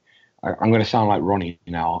I'm going to sound like Ronnie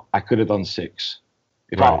now. I could have done 6.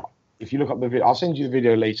 If you look up the video, I'll send you the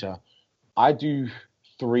video later. I do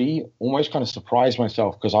 3, almost kind of surprised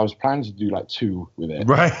myself because I was planning to do like 2 with it.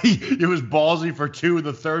 Right. It was ballsy for 2.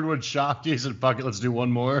 The third one shocked you. Said, fuck it, let's do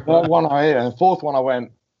one more. Third one I hit, and the fourth one I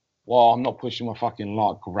went, well, I'm not pushing my fucking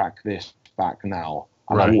luck, rack this back now.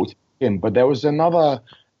 And right. I walked in, but there was a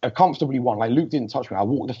comfortably one. Like Luke didn't touch me. I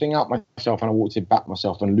walked the thing out myself and I walked it back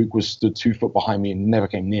myself, and Luke was stood 2 foot behind me and never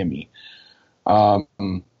came near me.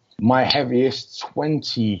 My heaviest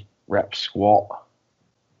 20 rep squat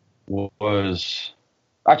was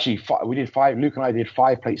actually we did 5. Luke and I did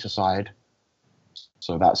 5 plates aside,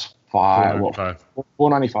 so that's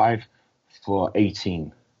 495 for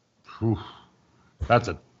 18. Whew. That's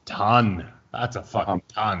a ton. That's a fucking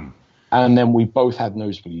ton. And then we both had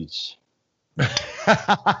nosebleeds.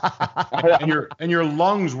 and your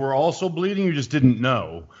lungs were also bleeding. You just didn't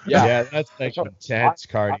know. Yeah, that's like intense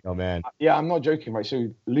cardio, man. Yeah, I'm not joking, right?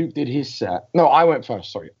 So Luke did his set. No, I went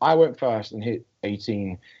first. Sorry, I went first and hit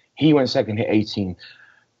 18. He went second, hit 18.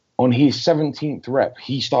 On his 17th rep,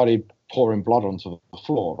 he started pouring blood onto the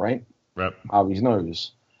floor, right? Rep out of his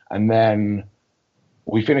nose, and then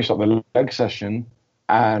we finished up the leg session,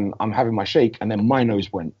 and I'm having my shake, and then my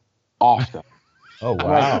nose went after. Oh,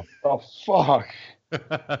 wow. Oh, fuck.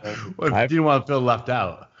 Well, I didn't want to feel left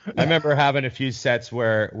out. I remember having a few sets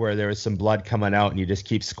where there was some blood coming out, and you just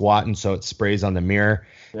keep squatting so it sprays on the mirror,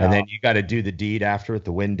 and then you got to do the deed after with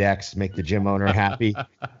the Windex, make the gym owner happy.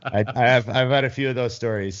 I've had a few of those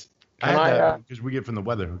stories. Because we get from the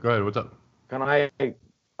weather. Go ahead. What's up? Can I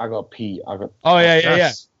got pee. Oh,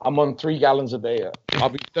 yeah. I'm on 3 gallons a day. I'll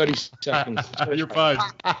be 30 seconds. You're fine.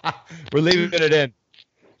 We're leaving it in.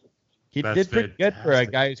 He That's did pretty good for a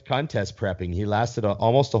guy who's contest prepping. He lasted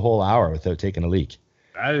almost a whole hour without taking a leak.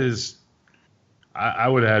 That is, I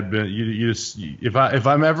would have been. You just if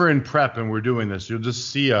I'm ever in prep and we're doing this, you'll just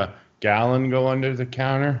see a gallon go under the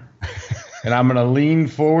counter, and I'm gonna lean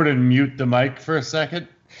forward and mute the mic for a second,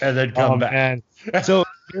 and then come back. Man. So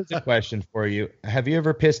here's a question for you: have you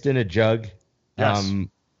ever pissed in a jug? Yes.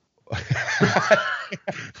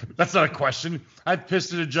 That's not a question. I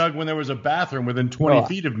pissed in a jug when there was a bathroom within 20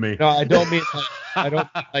 feet of me. No, I don't mean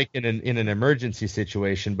like in an emergency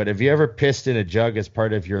situation, but have you ever pissed in a jug as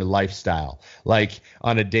part of your lifestyle? Like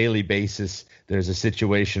on a daily basis, there's a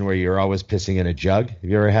situation where you're always pissing in a jug. Have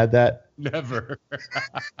you ever had that? Never.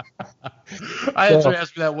 I actually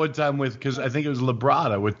asked me that one time because I think it was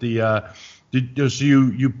Labrada with the so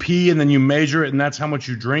you pee and then you measure it and that's how much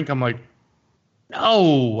you drink. I'm like,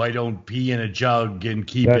 no, I don't pee in a jug and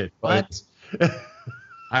keep it. What?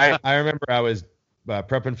 I remember I was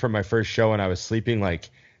prepping for my first show and I was sleeping like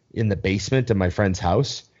in the basement of my friend's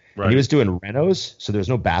house. Right. And he was doing renos, so there was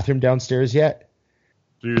no bathroom downstairs yet.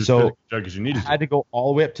 So you just pissed in a jug because you needed I had to go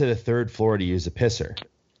all the way up to the 3rd floor to use a pisser.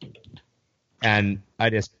 And by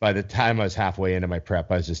the time I was halfway into my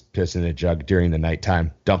prep, I was just pissing in a jug during the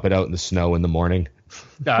nighttime, dump it out in the snow in the morning.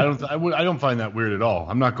 Yeah, I don't find that weird at all.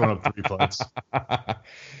 I'm not going up 3 flights.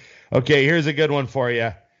 Okay, here's a good one for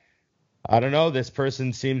you. I don't know. This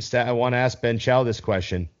person seems to want to ask Ben Chow this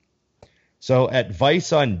question. So,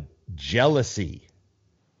 advice on jealousy.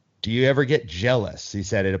 Do you ever get jealous? He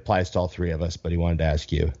said it applies to all 3 of us, but he wanted to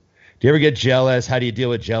ask you. Do you ever get jealous? How do you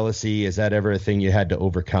deal with jealousy? Is that ever a thing you had to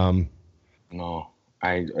overcome? No,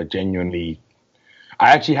 I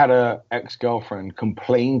actually had a ex-girlfriend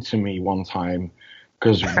complain to me one time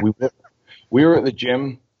because we were at the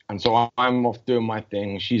gym, and so I'm off doing my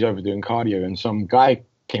thing. She's over doing cardio, and some guy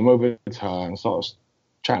came over to her and started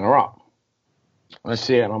chatting her up. And I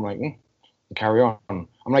see it, and I'm like, carry on. I'm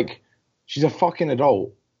like, she's a fucking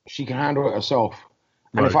adult. She can handle it herself.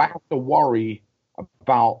 And if I have to worry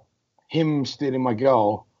about him stealing my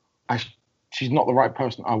girl, she's not the right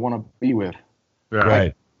person I want to be with.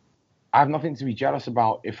 Right. I have nothing to be jealous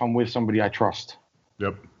about if I'm with somebody I trust.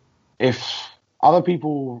 Yep. If Other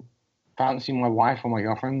people fancy my wife or my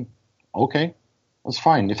girlfriend, okay, that's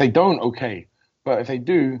fine. If they don't, okay. But if they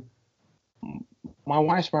do, my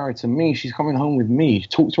wife's married to me. She's coming home with me.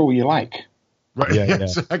 Talk to her all you like. Right. Yeah,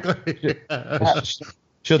 exactly.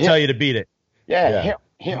 She'll tell you to beat it. Yeah.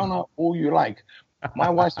 Hit on her all you like. My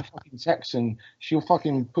wife's a fucking Texan. She'll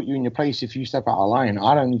fucking put you in your place if you step out of line.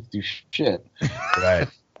 I don't need to do shit. Right.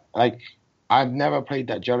 Like, I've never played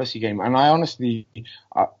that jealousy game. And I honestly,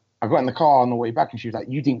 I got in the car on the way back and she was like,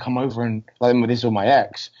 you didn't come over and, like, this was my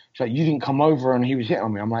ex. She's like, you didn't come over and he was hitting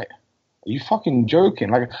on me. I'm like, are you fucking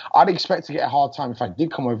joking? Like, I'd expect to get a hard time if I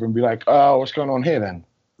did come over and be like, oh, what's going on here then?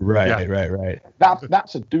 Right.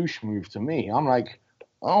 That's a douche move to me. I'm like,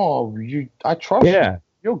 oh, I trust you.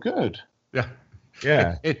 You're good.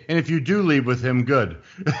 Yeah. And if you do leave with him, good.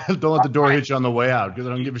 Don't let the door hit you on the way out because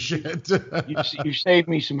I don't give a shit. you saved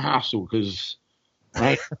me some hassle because,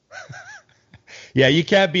 right? Yeah, you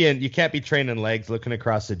can't be training legs, looking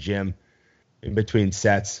across the gym in between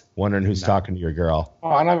sets, wondering who's talking to your girl.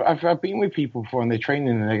 Oh, and I've been with people before, and they're training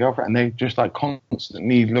and their girlfriend, and they're just like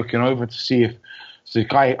constantly looking over to see if the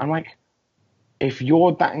guy. I'm like, if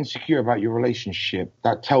you're that insecure about your relationship,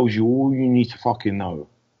 that tells you all you need to fucking know.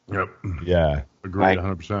 Yep. Yeah. Agreed,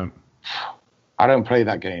 100%. I don't play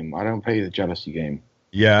that game. I don't play the jealousy game.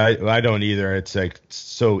 Yeah, I don't either. It's like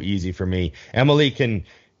so easy for me. Emily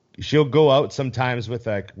she'll go out sometimes with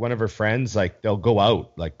like one of her friends. Like they'll go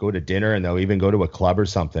out, like go to dinner, and they'll even go to a club or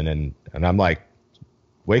something. And I'm like,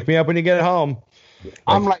 wake me up when you get home.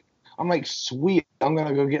 I'm like, sweet. I'm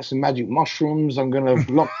gonna go get some magic mushrooms. I'm gonna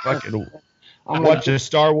lock. Watch a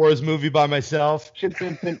Star Wars movie by myself. Shit,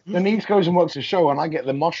 the niece goes and works a show, and I get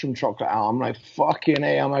the mushroom chocolate out. I'm like, fucking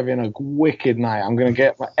A, I'm having a wicked night. I'm going to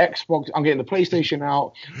get my Xbox. I'm getting the PlayStation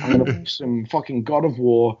out. I'm going to play some fucking God of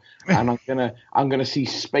War, and I'm gonna see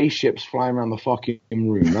spaceships flying around the fucking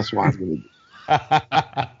room. That's what I'm going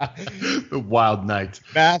to do. The wild night.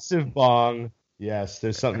 Massive bong. Yes,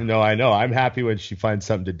 there's something. No, I know. I'm happy when she finds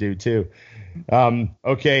something to do, too.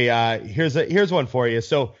 Okay, here's one for you.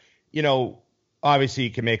 So, obviously, you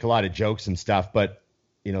can make a lot of jokes and stuff, but,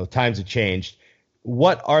 times have changed.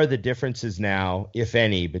 What are the differences now, if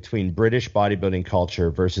any, between British bodybuilding culture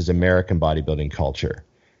versus American bodybuilding culture?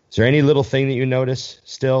 Is there any little thing that you notice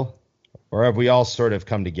still? Or have we all sort of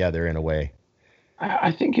come together in a way?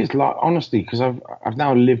 I think it's like, honestly, because I've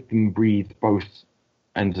now lived and breathed both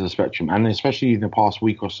ends of the spectrum. And especially in the past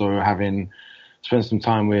week or so, having spent some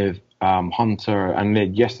time with Hunter, and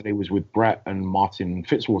then yesterday was with Brett and Martin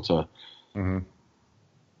Fitzwater. Mm-hmm.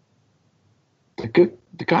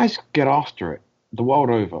 The guys get after it the world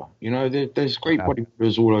over. There's great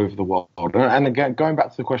bodybuilders all over the world. And again, going back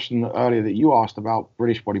to the question earlier that you asked about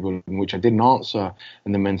British bodybuilding, which I didn't answer,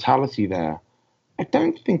 and the mentality there, I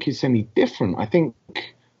don't think it's any different. I think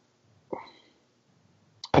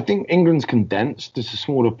England's condensed. It's a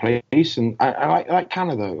smaller place, and I like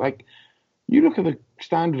Canada. Like, you look at the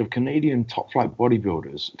standard of Canadian top flight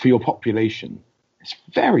bodybuilders for your population, it's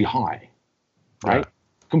very high. Right? Yeah.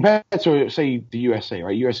 Compared to, say, the USA,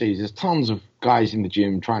 right? USA, there's tons of guys in the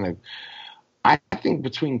gym trying to... I think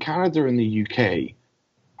between Canada and the UK,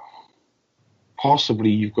 possibly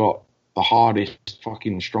you've got the hardest,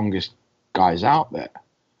 fucking strongest guys out there.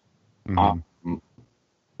 Mm-hmm.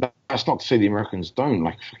 That's not to say the Americans don't.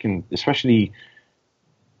 Like, fucking... Especially...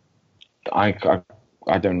 I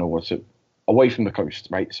don't know what's it... Away from the coast,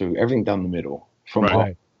 right? So everything down the middle.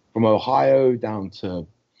 From Ohio down to...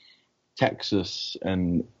 Texas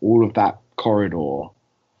and all of that corridor,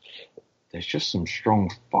 there's just some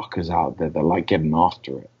strong fuckers out there that like getting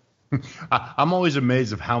after it. I'm always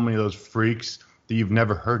amazed of how many of those freaks that you've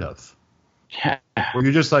never heard of. Yeah. Where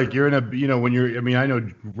you're just like, you're in a, when you're, I know,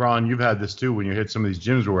 Ron, you've had this too when you hit some of these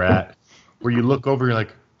gyms we're at, where you look over, you're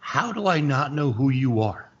like, how do I not know who you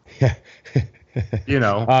are?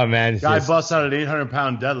 Oh, man. Guy busts out an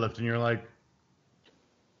 800-pound deadlift, and you're like,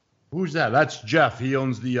 who's that? That's Jeff. He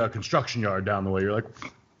owns the construction yard down the way. You're like,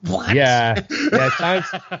 what? Yeah. Times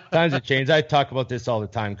have changed. I talk about this all the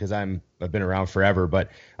time because I've been around forever.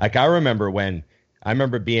 But like, I remember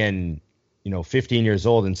being, 15 years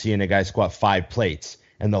old and seeing a guy squat 5 plates,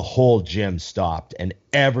 and the whole gym stopped, and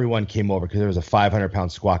everyone came over because there was a 500-pound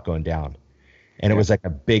squat going down, and it was like a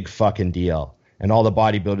big fucking deal. And all the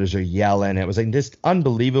bodybuilders are yelling. It was like this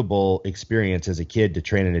unbelievable experience as a kid to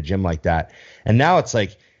train in a gym like that. And now it's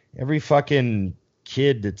like, every fucking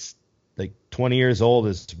kid that's like 20 years old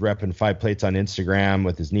is repping 5 plates on Instagram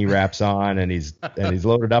with his knee wraps on, and he's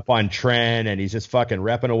loaded up on Tren, and he's just fucking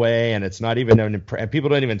repping away, and it's not even and people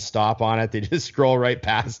don't even stop on it. They just scroll right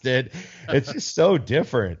past it. It's just so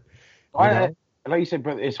different. Like you said,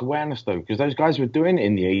 but it's awareness though, because those guys were doing it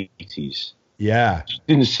in the 80s. Yeah.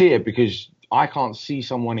 Didn't see it because I can't see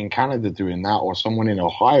someone in Canada doing that or someone in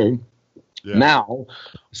Ohio. Yeah. Now,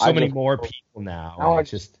 so many more people now. Now I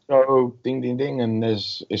just go ding, ding, ding, and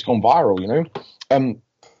it's gone viral, you know?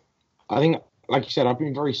 I think, like you said, I've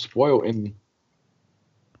been very spoiled in,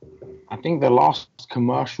 I think the last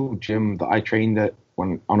commercial gym that I trained at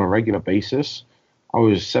on a regular basis, I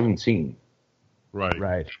was 17.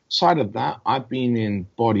 Right. Aside of that, I've been in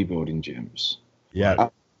bodybuilding gyms. Yeah.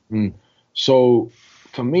 So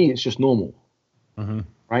for me, it's just normal. Mm-hmm.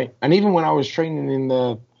 Right. And even when I was training in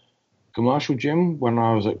the commercial gym when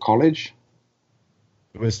I was at college,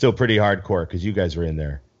 it was still pretty hardcore because you guys were in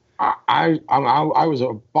there. I was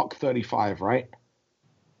a $135, right?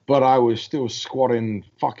 But I was still squatting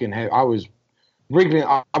fucking heavy. I was wriggling.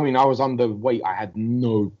 I was underweight. I had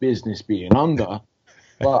no business being under.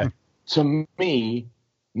 But to me,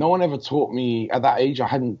 no one ever taught me at that age. I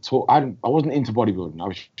wasn't into bodybuilding. I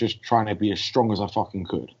was just trying to be as strong as I fucking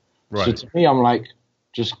could. Right. So to me, I'm like,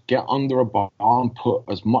 just get under a bar and put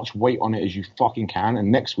as much weight on it as you fucking can,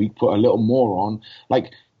 and next week put a little more on.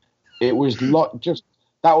 Like, it was just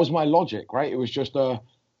that was my logic, right? It was just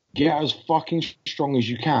get as fucking strong as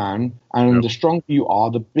you can, and the stronger you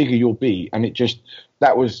are, the bigger you'll be. And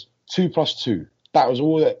that was 2 + 2. That was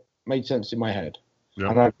all that made sense in my head.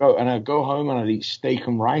 Yep. And I'd go home and I'd eat steak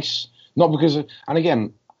and rice. Not because and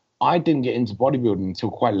again, I didn't get into bodybuilding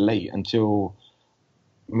until quite late, until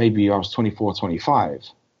maybe I was 24, 25.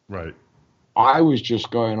 Right. I was just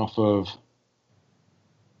going off of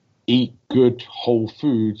eat good whole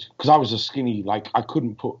food because I was a skinny, like I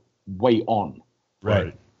couldn't put weight on.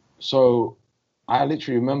 Right. So I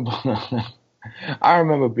literally remember, I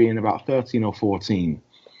remember being about 13 or 14.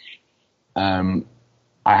 I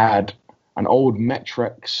had an old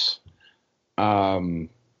Metrex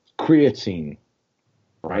creatine,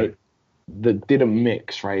 right? That didn't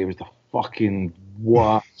mix, right? It was the fucking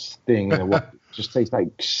worst thing in the world. It just tastes like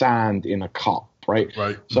sand in a cup, right?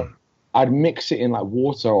 Right. So I'd mix it in like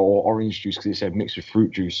water or orange juice because it said mixed with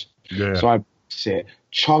fruit juice. Yeah. So I'd mix it,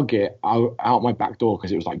 chug it out my back door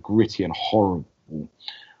because it was like gritty and horrible.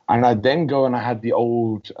 And I'd then go and I had the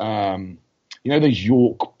old, those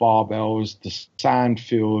York barbells, the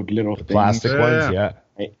sand-filled little things. Plastic ones, yeah.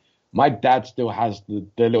 Right? My dad still has the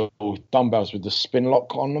little dumbbells with the spin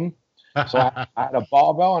lock on them. So I had a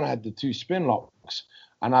barbell and I had the 2 spin locks,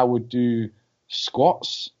 and I would do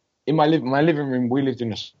squats in my living room. We lived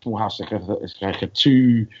in a small house, like a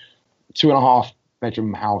 2.5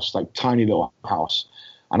 bedroom house, like tiny little house,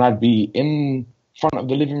 and I'd be in front of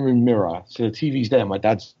the living room mirror. So the TV's there, my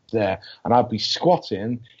dad's there, and I'd be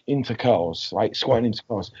squatting into curls, right? Squatting into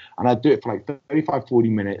curls, and I'd do it for like 35, 40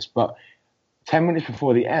 minutes. But 10 minutes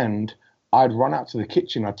before the end, I'd run out to the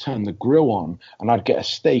kitchen, I'd turn the grill on, and I'd get a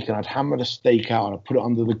steak, and I'd hammer the steak out, and I'd put it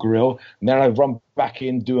under the grill, and then I'd run back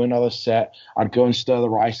in, do another set. I'd go and stir the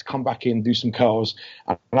rice, come back in, do some curls,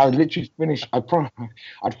 and I'd literally finish. I'd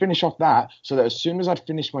finish off that, so that as soon as I'd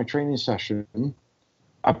finish my training session,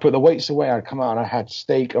 I'd put the weights away, I'd come out, and I had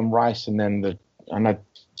steak and rice, and I'd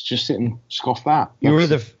just sit and scoff that. You were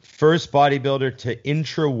the first bodybuilder to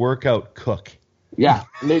intra-workout cook. Yeah,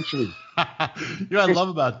 literally. What I love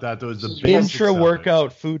about that, though, is the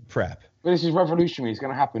intra-workout food prep. But this is revolutionary. It's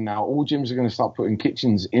going to happen now. All gyms are going to start putting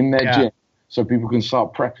kitchens in their gym so people can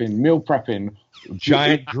start meal prepping.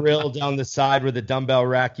 Giant grill down the side where the dumbbell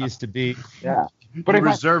rack used to be. Yeah. But you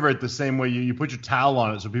reserve it the same way you put your towel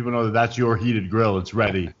on it so people know that that's your heated grill. It's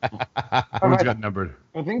ready. Everyone's got numbered.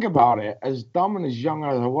 I think about it, as dumb and as young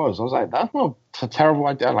as I was like, that's not a terrible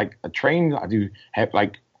idea. Like, I do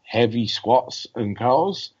heavy squats and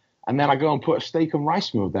curls, and then I go and put a steak and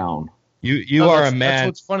rice meal down. You are a man. That's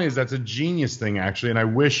what's funny is that's a genius thing, actually. And I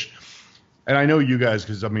wish, and I know you guys,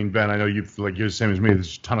 because, Ben, I know you're the same as me.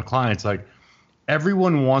 There's a ton of clients. Like,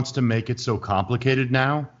 everyone wants to make it so complicated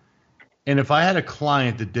now. And if I had a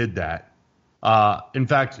client that did that, in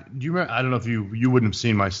fact, do you remember? I don't know if you wouldn't have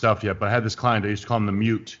seen my stuff yet, but I had this client. I used to call him the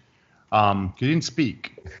mute. He didn't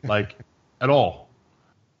speak at all.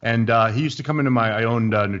 And he used to come into I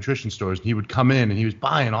owned nutrition stores, and he would come in and he was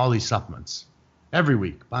buying all these supplements every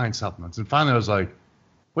week, buying supplements. And finally I was like,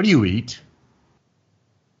 what do you eat?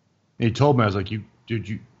 And he told me, I was like,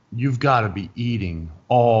 you've got to be eating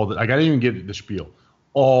all the, I didn't even give the spiel,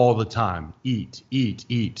 all the time. Eat, eat,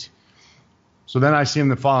 eat. So then I see him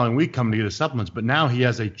the following week coming to get his supplements, but now he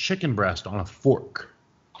has a chicken breast on a fork.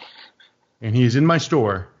 And he's in my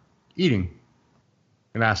store eating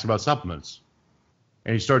and asks about supplements.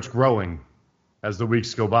 And he starts growing as the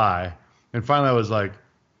weeks go by. And finally I was like,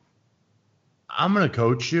 I'm going to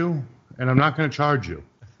coach you, and I'm not going to charge you.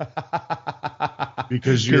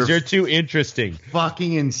 because you're too interesting.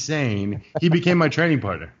 Fucking insane. He became my training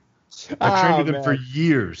partner. I trained with him for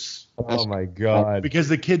years. Oh my God. Because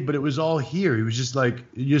the kid, but it was all here. He was just like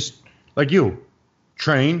you,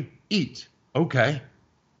 train, eat, okay,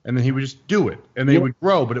 and then he would just do it, and then he would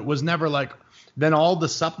grow. But it was never like. Then all the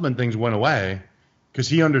supplement things went away because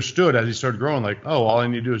he understood as he started growing. Like, oh, all I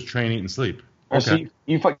need to do is train, eat, and sleep. Okay. So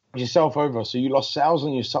you fucked yourself over. So you lost sales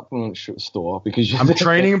on your supplement store because I'm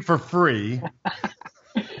training him for free.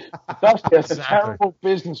 That's a terrible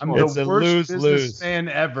business model. I'm the worst businessman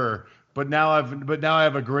ever. But now I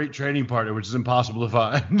have a great training partner, which is impossible to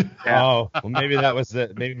find. Oh, well, maybe that's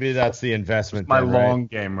the investment. That's my long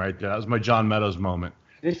game right there. That was my John Meadows moment.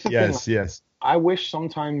 Yes. I wish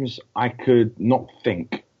sometimes I could not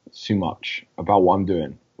think too much about what I'm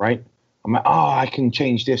doing, right? I'm like, I can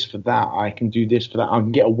change this for that. I can do this for that. I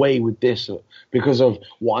can get away with this because of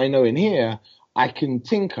what I know in here. I can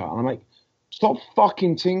tinker. And I'm like, stop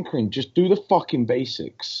fucking tinkering. Just do the fucking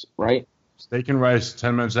basics, right? Steak and rice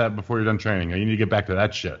 10 minutes out before you're done training. You need to get back to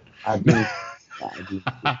that shit. I'm gonna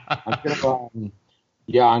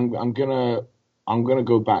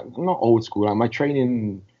go back. Not old school. Like my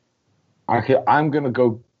training, I'm gonna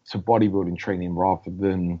go to bodybuilding training rather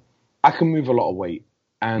than. I can move a lot of weight,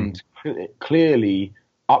 and clearly,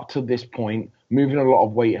 up to this point, moving a lot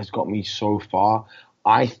of weight has got me so far.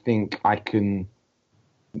 I think I can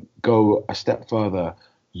go a step further,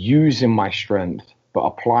 using my strength, but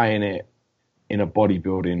applying it in a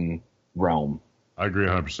bodybuilding realm. I agree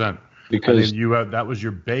 100%. Because that was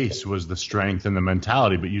your base, was the strength and the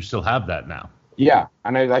mentality, but you still have that now. Yeah,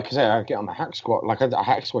 and like I said, I get on the hack squat. Like I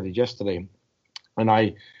hack squatted yesterday, and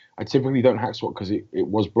I typically don't hack squat because it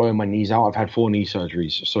was blowing my knees out. I've had 4 knee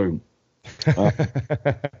surgeries, so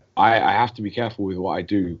I have to be careful with what I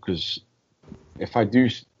do because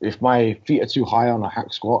if my feet are too high on a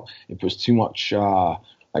hack squat, it puts too much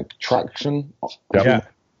like traction. Yeah.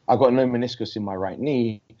 I got no meniscus in my right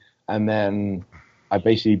knee, and then I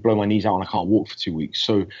basically blow my knees out and I can't walk for 2 weeks.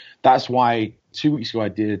 So that's why 2 weeks ago I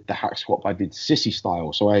did the hack squat, but I did sissy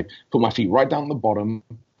style. So I put my feet right down the bottom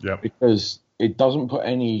because it doesn't put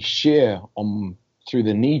any shear on through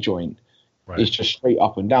the knee joint. Right. It's just straight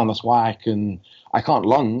up and down. That's why I can't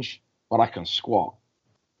lunge, but I can squat.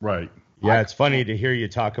 Right. Yeah, it's funny to hear you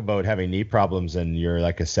talk about having knee problems and you're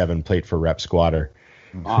like a 7 plate for rep squatter.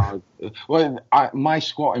 My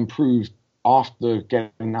squat improved after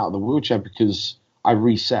getting out of the wheelchair because I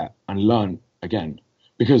reset and learned again.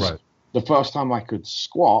 Because the first time I could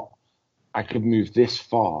squat, I could move this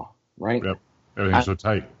far, right? Yep. Everything's so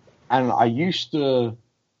tight. And I used to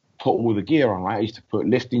put all the gear on, right? I used to put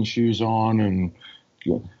lifting shoes on, and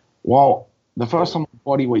the first time I'm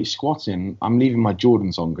bodyweight squatting, I'm leaving my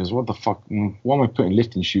Jordans on because what the fuck? What am I putting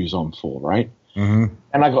lifting shoes on for, right? Mm-hmm.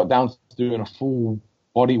 And I got down to doing a full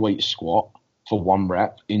bodyweight squat for 1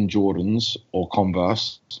 rep in Jordans or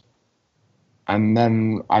Converse, and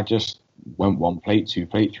then I just went 1 plate, 2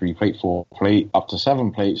 plate, 3 plate, 4 plate, up to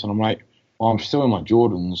 7 plates, and I'm like, well, I'm still in my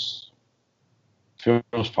Jordans.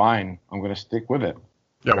 Feels fine. I'm going to stick with it.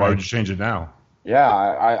 Yeah, why would you change it now? Yeah,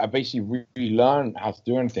 I basically relearned how to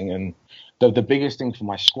do anything, and the biggest thing for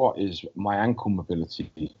my squat is my ankle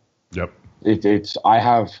mobility. Yep. I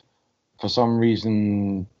have, for some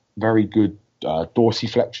reason, very good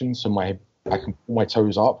dorsiflexion, so I can pull my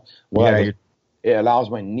toes up. It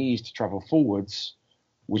allows my knees to travel forwards,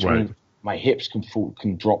 which means my hips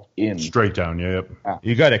can drop in. Straight down, yeah.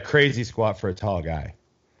 You got a crazy squat for a tall guy.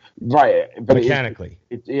 Right, but mechanically.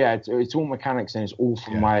 It's all mechanics and it's all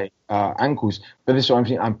from my ankles. But this is what I'm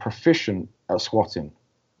saying. I'm proficient at squatting,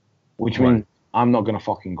 which means I'm not going to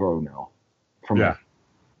fucking grow now.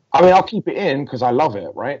 I mean, I'll keep it in because I love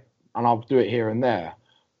it, right? And I'll do it here and there.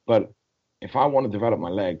 But if I want to develop my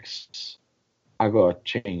legs, I got to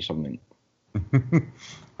change something.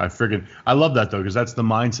 I love that, though, because that's the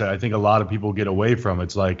mindset I think a lot of people get away from.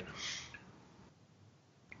 It's like,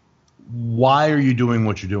 why are you doing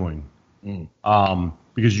what you're doing?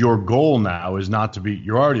 Because your goal now is not to be,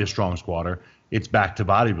 you're already a strong squatter. It's back to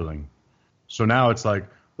bodybuilding. So now it's like,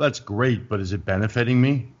 that's great, but is it benefiting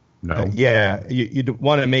me? No. You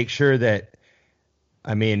want to make sure that,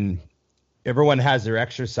 I mean, everyone has their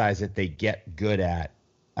exercise that they get good at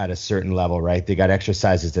a certain level, right? They got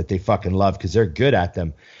exercises that they fucking love because they're good at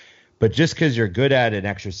them. But just because you're good at an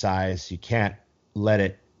exercise, you can't let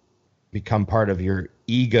it become part of your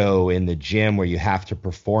ego in the gym where you have to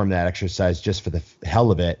perform that exercise just for the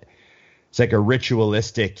hell of it. It's like a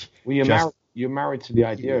ritualistic. Well, you're married to the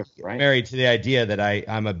idea, right? Married to the idea that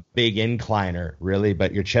I'm a big incliner, really,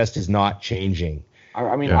 but your chest is not changing.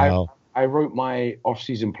 I mean, I wrote my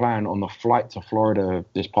off-season plan on the flight to Florida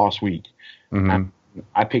this past week. Mm-hmm. And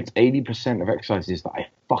I picked 80% of exercises that I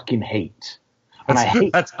fucking hate. And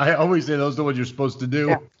I always say those are what you're supposed to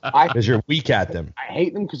do. Because you're weak at them. I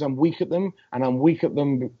hate them because I'm weak at them, and I'm weak at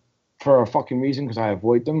them for a fucking reason because I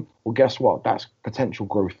avoid them. Well, guess what? That's potential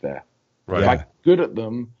growth there. Right. If I'm good at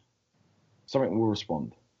them, something will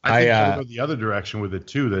respond. I think I'll go the other direction with it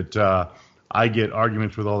too. That I get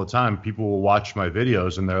arguments with all the time. People will watch my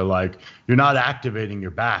videos and they're like, "You're not activating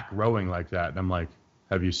your back rowing like that." And I'm like,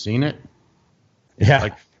 "Have you seen it? Yeah.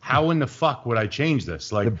 Like, how in the fuck would I change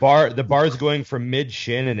this? Like the bar's going from mid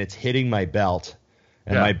shin and it's hitting my belt,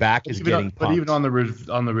 and my back is getting pumped. But even on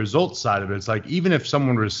the results side of it, it's like even if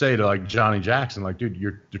someone were to say to like Johnny Jackson, like, dude,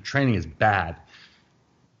 your training is bad,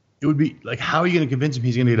 it would be like, how are you going to convince him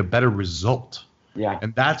he's going to get a better result? Yeah.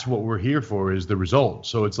 And that's what we're here for, is the result.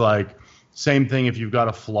 So it's like same thing if you've got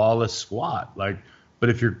a flawless squat, like, but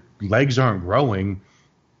if your legs aren't growing,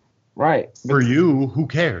 right, for you, who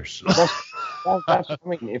cares? That's what I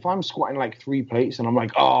mean. If I'm squatting like 3 plates and I'm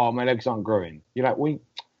like, oh, my legs aren't growing, you're like,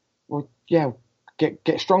 well, yeah,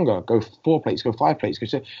 get stronger. Go 4 plates, go 5 plates.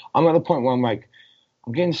 I'm at the point where I'm like,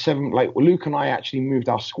 I'm getting 7. Like Luke and I actually moved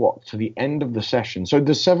our squat to the end of the session. So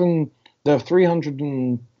the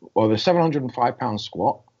 705 pound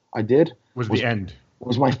squat I did was the end.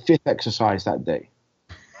 Was my 5th exercise that day.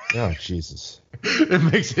 Oh, Jesus. It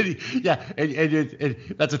makes it, yeah. And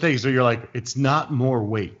that's the thing. So you're like, it's not more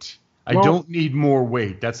weight. I don't need more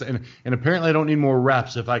weight. And apparently I don't need more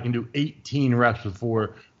reps if I can do 18 reps with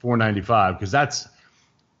 495, because that's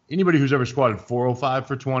anybody who's ever squatted 405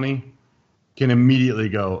 for 20 can immediately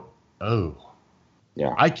go, oh,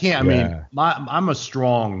 yeah. I can't. I mean, I'm a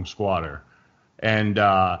strong squatter, and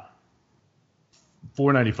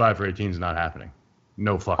 495 for 18 is not happening.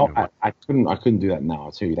 No fucking way. I couldn't do that now.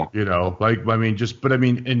 I'll tell you that. You know, like, I mean,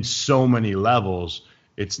 in so many levels,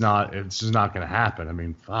 it's just not going to happen. I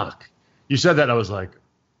mean, fuck. You said that, I was like,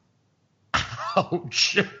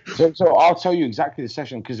 ouch. So I'll tell you exactly the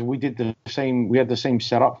session, because we had the same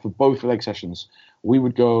setup for both leg sessions. We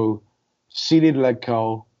would go seated leg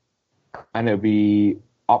curl, and it would be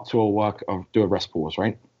up to a work of do a rest pause,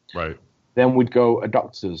 right? Right. Then we'd go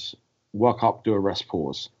adductors, work up, do a rest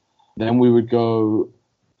pause. Then we would go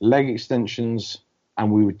leg extensions,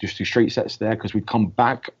 and we would just do straight sets there, because we'd come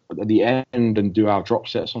back at the end and do our drop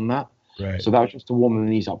sets on that. Right. So that was just to warm the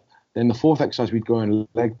knees up. Then the 4th exercise, we'd go in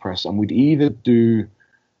leg press, and we'd do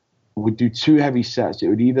 2 heavy sets. It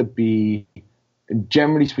would either be,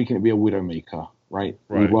 generally speaking, it'd be a Widowmaker, right?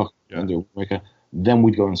 We'd work and do a Widowmaker. Then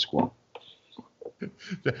we'd go and squat.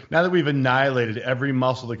 Now that we've annihilated every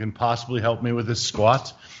muscle that can possibly help me with this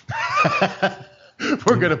squat,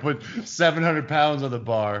 we're going to put 700 pounds on the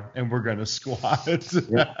bar and we're going to squat.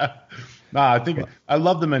 Yeah. I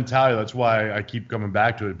love the mentality. That's why I keep coming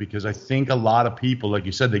back to it, because I think a lot of people, like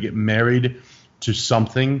you said, they get married to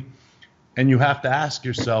something, and you have to ask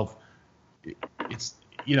yourself, it's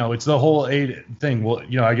the whole thing. Well,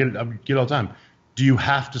 I get it all the time. Do you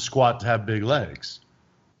have to squat to have big legs?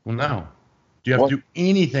 Well, no. Do you have to do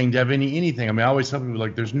anything to have anything? I mean, I always tell people,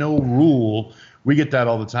 like, there's no rule. We get that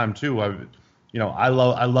all the time too. I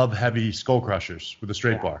love heavy skull crushers with a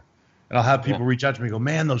straight bar. And I'll have people reach out to me and go,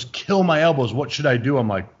 man, those kill my elbows. What should I do? I'm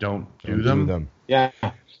like, don't do them. Yeah.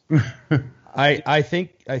 I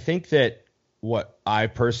think that what I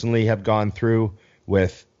personally have gone through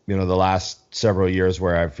with, the last several years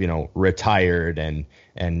where I've, retired and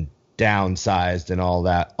downsized and all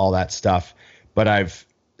that stuff, but I've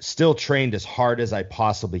still trained as hard as I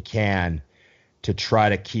possibly can to try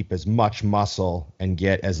to keep as much muscle and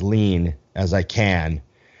get as lean as I can.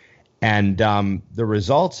 And the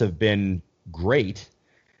results have been great.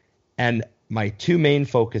 And my 2 main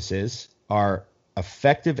focuses are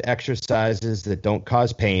effective exercises that don't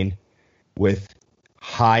cause pain with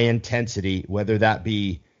high intensity, whether that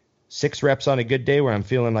be 6 reps on a good day where I'm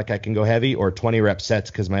feeling like I can go heavy, or 20 rep sets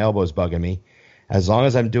because my elbow's bugging me. As long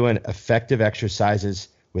as I'm doing effective exercises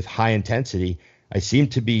with high intensity, I seem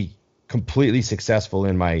to be completely successful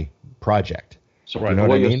in my project. So you know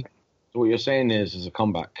what I mean? So what you're saying is a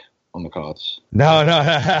comeback on the cards. No.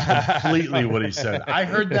 Completely what he said. I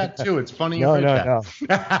heard that too. It's funny. No. No,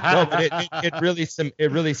 but it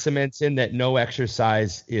really cements in that no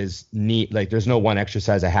exercise is neat. Like, there's no one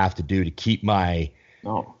exercise I have to do to keep my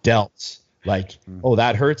delts. Like, oh,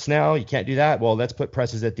 that hurts now. You can't do that. Well, let's put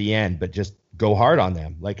presses at the end, but just go hard on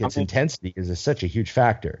them. Like, its intensity is such a huge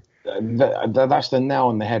factor. That's the nail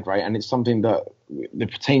on the head, right? And it's something that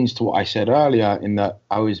pertains to what I said earlier, in that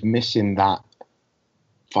I was missing that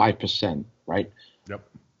 5%, right? Yep.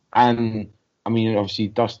 And I mean, obviously,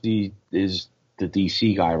 Dusty is the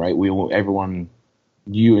DC guy, right?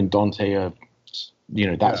 You and Dante are,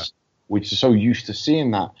 which is so used to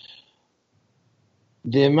seeing that.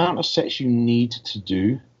 The amount of sets you need to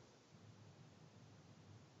do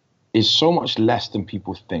is so much less than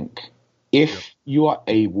people think if you are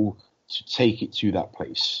able to take it to that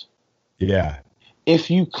place. Yeah.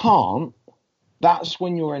 If you can't, that's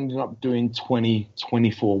when you're ending up doing 20,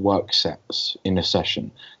 24 work sets in a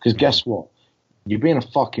session. Because guess what? You're being a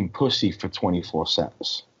fucking pussy for 24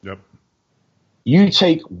 sets. Yep. You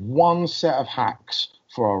take one set of hacks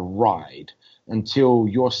for a ride until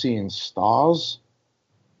you're seeing stars.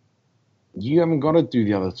 You haven't got to do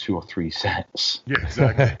the other 2 or 3 sets. Yeah,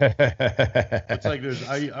 exactly. It's like there's.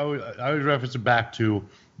 I always reference it back to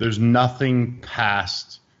there's nothing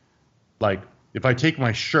past, like, if I take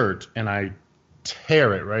my shirt and I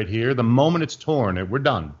tear it right here, the moment it's torn, we're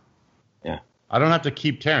done. Yeah. I don't have to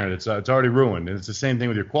keep tearing it. It's already ruined. And it's the same thing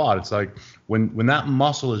with your quad. It's like when that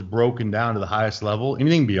muscle is broken down to the highest level,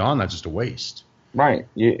 anything beyond that's just a waste. Right.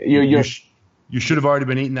 You should have already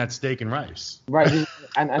been eating that steak and rice. Right.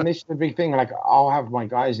 And this is the big thing. Like, I'll have my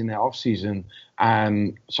guys in their off season,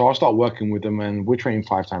 and so I'll start working with them, and we're training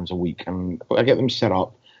 5 times a week, and I get them set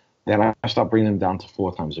up. Then I start bringing them down to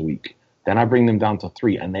 4 times a week. Then I bring them down to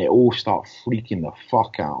 3, and they all start freaking the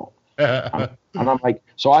fuck out. and I'm like,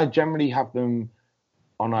 so I generally have them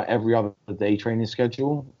on a every other day training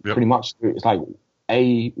schedule. Yep. Pretty much, it's like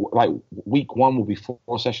week 1 will be 4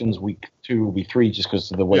 sessions, week 2 will be 3, just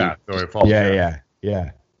because of the way.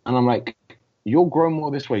 Yeah. And I'm like, you'll grow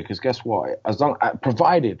more this way, because guess what? As long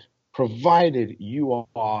provided you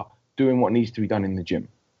are doing what needs to be done in the gym.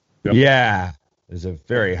 Yep. Yeah, there's a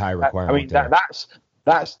very high requirement. I mean,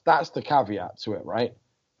 that's the caveat to it, right?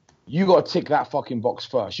 You got to tick that fucking box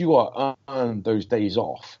first. You got to earn those days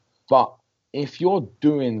off. But if you're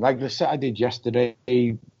doing, like the set I did yesterday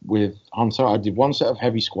with Hunter, I did 1 set of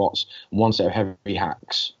heavy squats and 1 set of heavy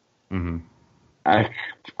hacks. Mm-hmm.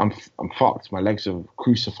 I'm fucked. My legs are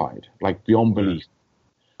crucified, like beyond belief.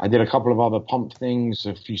 I did a couple of other pump things,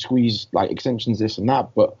 a few squeeze, like extensions, this and that.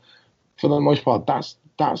 But for the most part, that's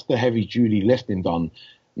the heavy duty lifting done.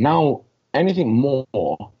 Now, anything more,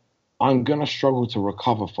 I'm going to struggle to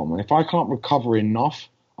recover from. And if I can't recover enough,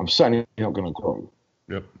 I'm certainly not going to grow.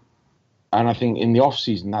 Yep. And I think in the off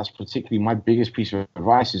season, that's particularly my biggest piece of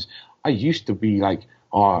advice is I used to be like,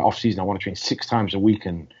 off season, I want to train 6 times a week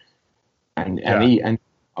and eat. And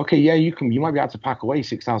okay, yeah, you might be able to pack away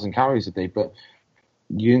 6,000 calories a day, but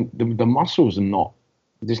the muscles are not.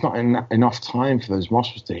 There's not enough time for those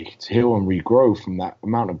muscles to heal and regrow from that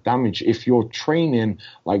amount of damage. If you're training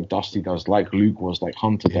like Dusty does, like Luke was, like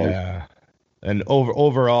Hunter does. Yeah. And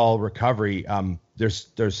overall recovery,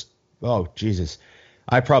 there's oh Jesus,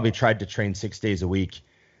 I probably tried to train 6 days a week.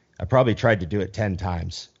 I probably tried to do it 10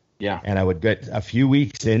 times. Yeah. And I would get a few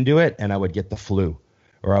weeks into it, and I would get the flu,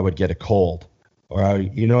 or I would get a cold, or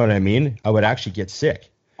you know what I mean? I would actually get sick.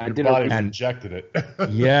 I did and injected it.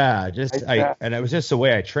 Yeah, and it was just the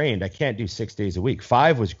way I trained. I can't do 6 days a week.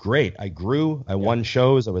 5 was great. I grew. I won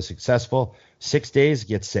shows. I was successful. 6 days,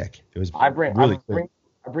 get sick. It was I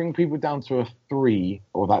bring people down to a 3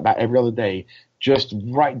 or that every other day, just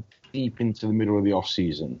right deep into the middle of the off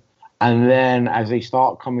season, and then as they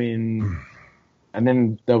start coming, and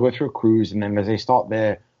then they'll go through a cruise, and then as they start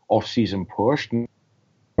their off season push,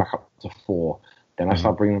 back up to 4. Then I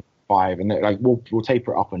start bringing them 5, and like we'll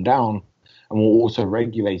taper it up and down, and we'll also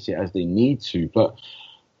regulate it as they need to. But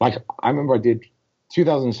like I remember I did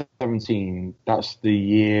 2017. That's the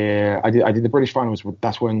year I did the British finals.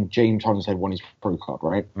 That's when James Hollinshead won his pro card,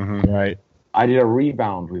 right? Mm-hmm. Right. I did a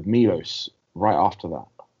rebound with Milos right after that.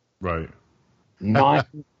 Right.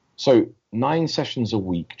 9 sessions a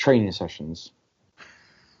week, training sessions,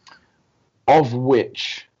 of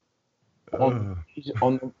which. So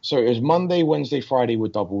it was Monday, Wednesday, Friday were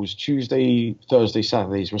doubles. Tuesday, Thursday,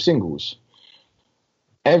 Saturdays were singles.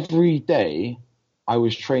 Every day I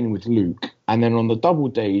was training with Luke, and then on the double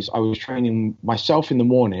days I was training myself in the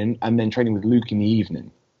morning and then training with Luke in the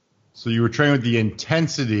evening. So you were training with the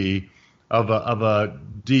intensity of a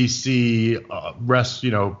DC rest,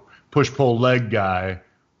 push pull leg guy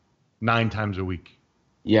 9 times a week.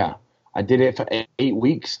 Yeah. I did it for 8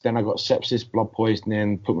 weeks. Then I got sepsis, blood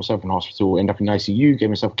poisoning, put myself in hospital, ended up in ICU, gave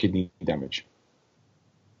myself kidney damage.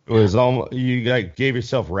 It was almost, you gave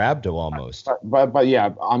yourself rhabdo almost. But yeah,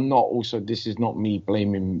 I'm not also, this is not me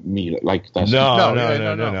blaming me. Like that's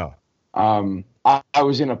No. I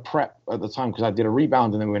was in a prep at the time because I did a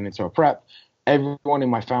rebound and then went into a prep. Everyone in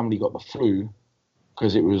my family got the flu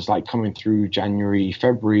because it was like coming through January,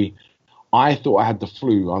 February. I thought I had the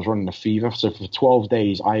flu. I was running a fever. So for 12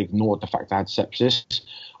 days, I ignored the fact I had sepsis.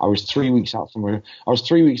 I was 3 weeks out from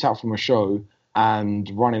a show and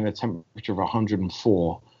running a temperature of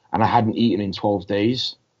 104. and I hadn't eaten in 12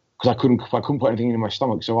 days because I couldn't put anything in my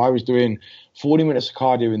stomach. So I was doing 40 minutes of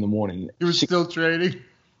cardio in the morning. You were still training?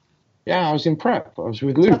 Yeah, I was in prep. I was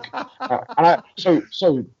with Luke. So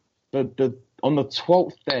on the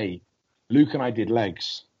 12th day, Luke and I did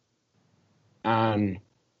legs. And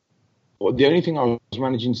the only thing I was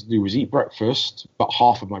managing to do was eat breakfast, but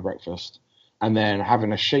half of my breakfast, and then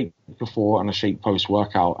having a shake before and a shake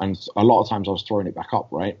post-workout. And a lot of times I was throwing it back up,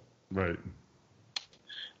 right? Right.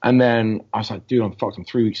 And then I was like, dude, I'm fucked. I'm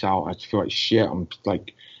 3 weeks out. I feel like shit. I'm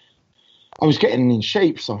like, I was getting in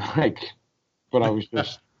shape. So I'm like, but I was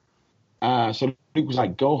just, so Luke was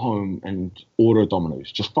like, go home and order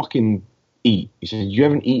Domino's. Just fucking eat. He said, you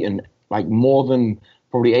haven't eaten like more than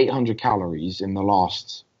probably 800 calories in the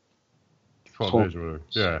last 12 days or whatever.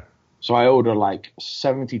 Yeah. So I ordered like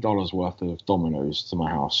 $70 worth of Domino's to my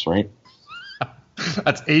house, right?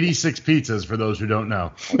 That's 86 pizzas for those who don't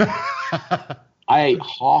know. I ate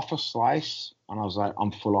half a slice and I was like,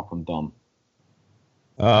 I'm full up and done.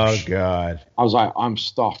 Oh God! I was like, I'm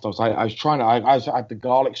stuffed. I had the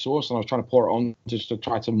garlic sauce and I was trying to pour it on just to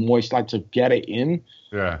try to to get it in.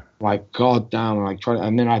 Yeah. Like, God damn,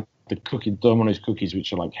 and then I had the Domino's cookies,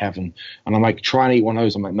 which are like heaven. And I'm like, trying to eat one of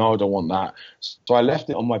those. I'm like, no, I don't want that. So I left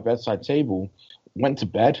it on my bedside table, went to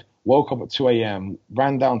bed, woke up at 2 a.m.,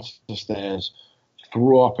 ran down the stairs,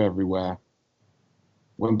 threw up everywhere,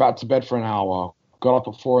 went back to bed for an hour, got up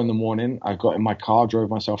at 4 a.m. I got in my car, drove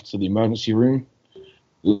myself to the emergency room,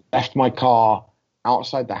 left my car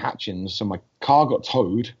outside the Hatchins, so my car got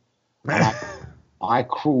towed. And I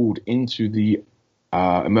crawled into the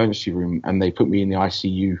emergency room, and they put me in the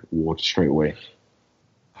ICU ward straight away.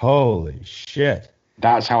 Holy shit!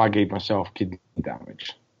 That's how I gave myself kidney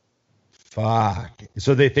damage. Fuck.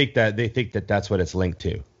 So they think that that's what it's linked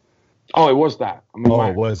to. Oh, it was that. I mean,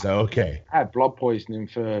 it was okay. I had blood poisoning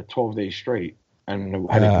for 12 days straight, and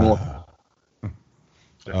I had ignored.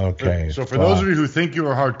 Okay. So for those of you who think you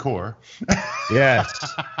are hardcore,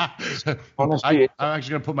 yes. Honestly, I'm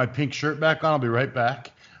actually gonna put my pink shirt back on. I'll be right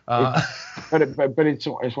back. But it's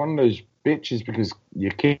one of those bitches because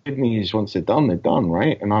your kidneys, once they're done,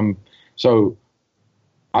 right? And I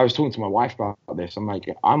was talking to my wife about this. I'm like,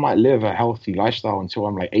 I might live a healthy lifestyle until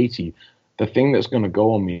I'm like 80. The thing that's going to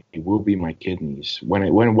go on me will be my kidneys.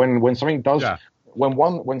 When something does, yeah.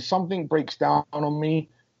 when something breaks down on me,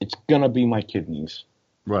 it's going to be my kidneys.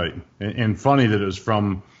 Right. And funny that it was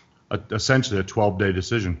from essentially a 12-day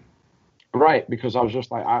decision. Right, because I was just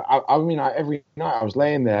like, every night I was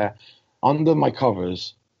laying there under my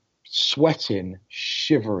covers, sweating,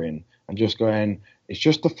 shivering, and just going, it's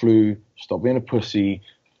just the flu, stop being a pussy,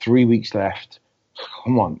 3 weeks left,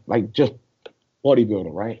 come on, like just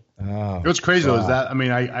bodybuilder, right? Oh, what's crazy though is that, I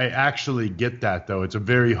mean, I actually get that though. It's a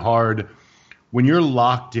very hard, when you're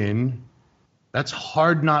locked in, that's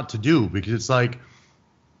hard not to do because it's like,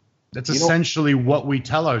 that's essentially what we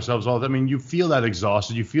tell ourselves all the time. I mean, you feel that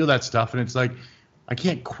exhausted, you feel that stuff, and it's like, I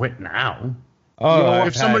can't quit now. Oh,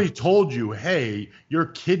 if somebody told you, hey, your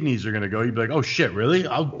kidneys are going to go, you'd be like, oh, shit, really?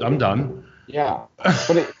 I'm done. Yeah.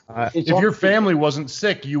 But if your family wasn't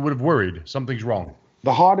sick, you would have worried. Something's wrong.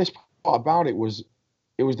 The hardest part about it was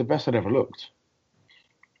the best I'd ever looked.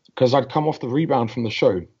 Because I'd come off the rebound from the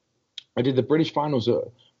show. I did the British finals at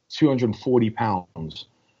 240 pounds.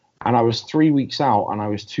 And I was 3 weeks out, and I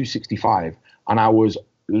was 265, and I was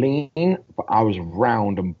lean, but I was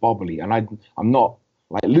round and bubbly. And I'm not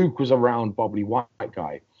like Luke was a round, bubbly white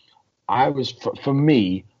guy. I was, for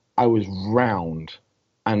me, I was round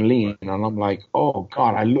and lean, and I'm like, oh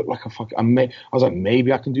God, I look like a fucking. I was like,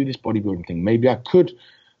 maybe I can do this bodybuilding thing. Maybe I could.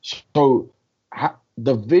 So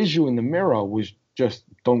the visual in the mirror was just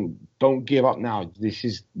don't give up now.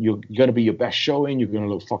 You're gonna be your best showing. You're gonna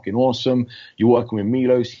look fucking awesome. You're working with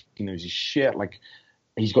Milos. He knows his shit. Like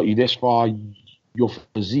he's got you this far. Your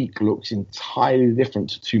physique looks entirely different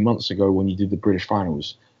to 2 months ago when you did the British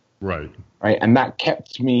finals. Right. Right. And that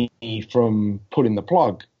kept me from pulling the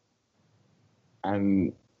plug.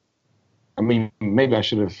 And I mean, maybe I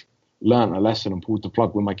should have learned a lesson and pulled the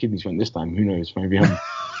plug when my kidneys went this time. Who knows? Maybe I'm.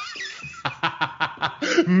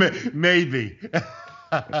 Maybe.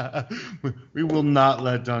 We will not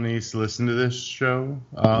let Donis listen to this show.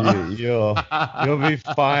 You'll be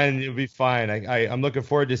fine. You'll be fine. I'm looking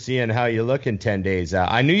forward to seeing how you look in 10 days.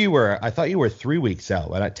 I thought you were 3 weeks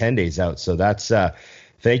out, not 10 days out. So that's,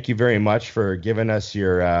 thank you very much for giving us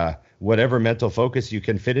your, whatever mental focus you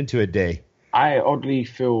can fit into a day. I oddly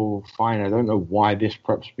feel fine. I don't know why this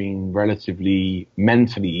prep's been relatively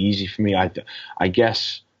mentally easy for me. I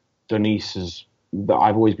guess Donis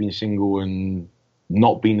I've always been single and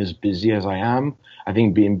not been as busy as I am. I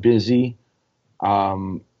think being busy,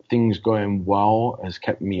 things going well has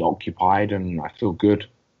kept me occupied, and I feel good.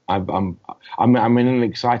 I'm in an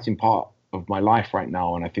exciting part of my life right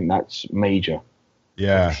now, and I think that's major.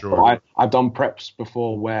 Yeah, for sure. I've done preps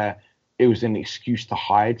before where it was an excuse to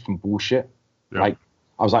hide from bullshit. Yep. Like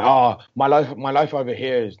I was like, oh, my life over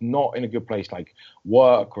here is not in a good place. Like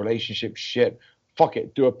work, relationship, shit. Fuck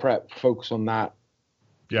it, do a prep, focus on that.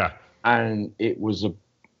 Yeah. And it was a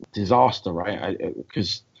disaster, right?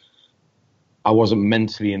 Because I wasn't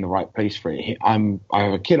mentally in the right place for it. I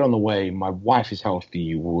have a kid on the way. My wife is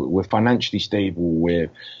healthy. We're financially stable.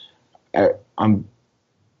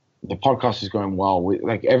 The podcast is going well.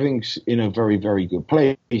 Like everything's in a very, very good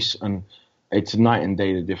place, and it's night and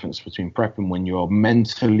day the difference between prepping when you're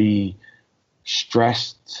mentally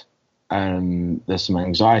stressed and there's some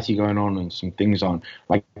anxiety going on and some things on.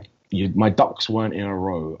 Like my ducks weren't in a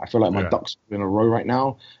row. I feel like my ducks are in a row right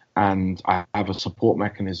now, and I have a support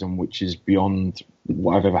mechanism which is beyond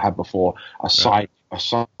what I've ever had before. Aside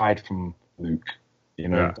from Luke,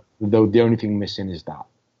 the only thing missing is that.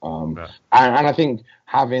 And I think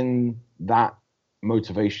having that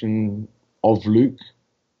motivation of Luke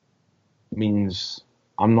means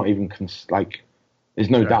I'm not even there's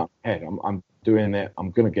no doubt in my head. I'm doing it. I'm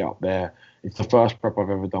gonna get up there. It's the first prep I've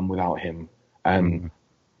ever done without him, and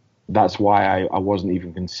that's why I wasn't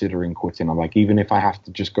even considering quitting. I'm like, even if I have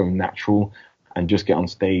to just go natural and just get on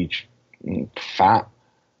stage fat,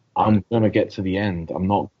 I'm gonna get to the end. I'm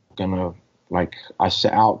not gonna. Like I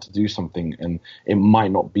set out to do something, and it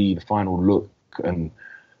might not be the final look. And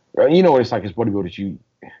you know what it's like as bodybuilders,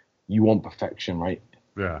 you want perfection, right?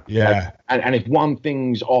 Yeah. Yeah. Like, and if one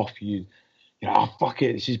thing's off, you know, oh, fuck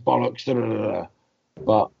it, this is bollocks. Da, da, da, da.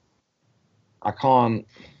 But I can't.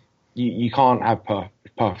 You can't have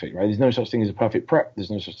perfect, right? There's no such thing as a perfect prep.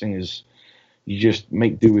 There's no such thing as you just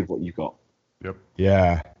make do with what you've got. Yep.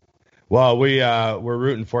 Yeah. Well, we're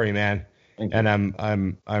rooting for you, man. And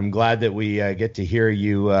I'm glad that we get to hear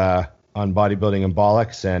you on Bodybuilding and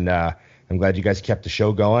Bollocks, and I'm glad you guys kept the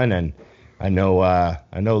show going. And I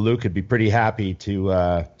know Luke would be pretty happy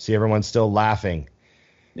to see everyone still laughing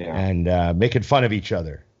and making fun of each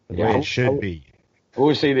other the way it should be. I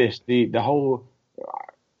always say this: the whole.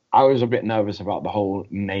 I was a bit nervous about the whole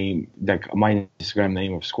name, like my Instagram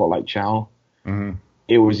name of Squat Like Chow. Mm-hmm.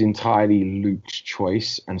 It was entirely Luke's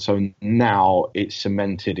choice, and so now it's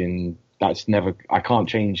cemented in. I can't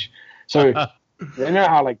change. So you know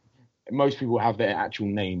how like most people have their actual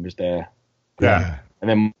name as their and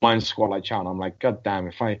then mine's Squat Like Chow, and I'm like, God damn,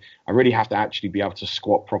 if I really have to actually be able to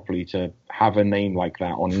squat properly to have a name like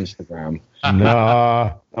that on Instagram.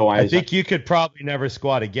 No, I think you could probably never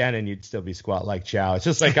squat again and you'd still be Squat Like Chow. It's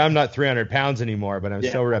just like I'm not 300 pounds anymore, but I'm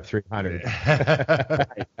still rep 300.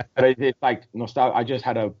 But it's like nostalgia. I just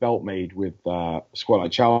had a belt made with Squat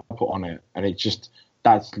Like Chow put on it, and it just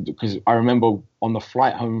that's because I remember on the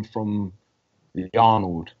flight home from the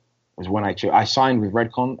Arnold was when I signed with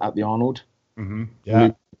Redcon at the Arnold. Mm-hmm. Yeah.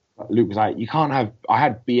 Luke was like, you can't have. I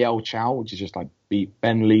had BL Chow, which is just like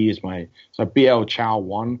Ben Lee is so BL Chow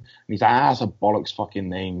 1. And he's like, that's a bollocks fucking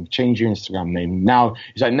name. Change your Instagram name now.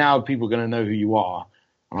 He's like, now people are gonna know who you are.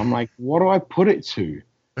 And I'm like, what do I put it to?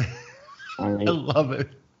 I love it.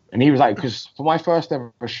 And he was like, because for my first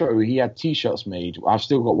ever show, he had T-shirts made. I've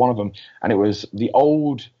still got one of them, and it was the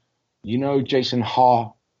old, Jason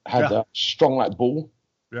Ha had a Strong Like Bull.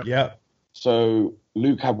 Yep. Yeah. So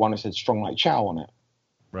Luke had one that said Strong Like Chow on it.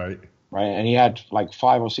 Right. And he had like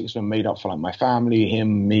 5 or 6 of them made up for like my family,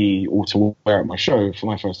 him, me, all to wear at my show for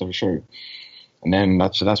my first ever show. And then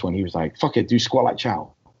that's when he was like, fuck it, do Squat Like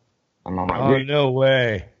Chow. And I'm like, really? No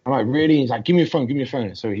way. I'm like, really? He's like, give me a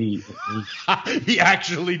phone. So he he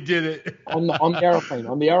actually did it on the airplane.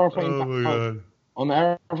 On the airplane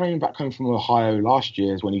back home from Ohio last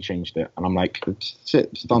year is when he changed it. And I'm like, that's it,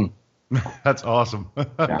 it's done. That's awesome.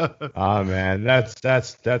 Oh man, that's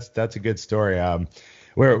a good story.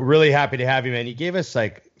 We're really happy to have you, man. You gave us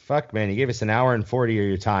you gave us an hour and 40 of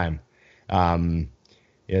your time.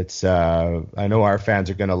 It's I know our fans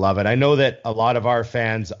are going to love it. I know that a lot of our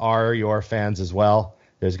fans are your fans as well.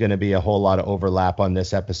 There's going to be a whole lot of overlap on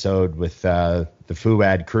this episode with the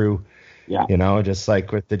Fouad crew. Yeah. Just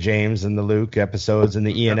like with the James and the Luke episodes and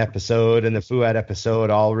the Ian episode and the Fouad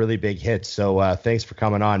episode, all really big hits. So thanks for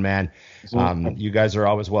coming on, man. You guys are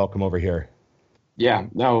always welcome over here. Yeah.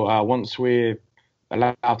 No, once we're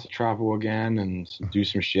allowed to travel again and do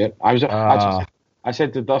some shit. I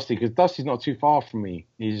said to Dusty, because Dusty's not too far from me.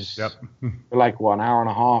 He's like, an hour and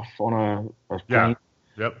a half on a plane. Yeah.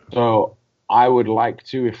 Yep. So I would like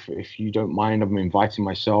to, if you don't mind, I'm inviting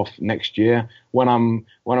myself next year when I'm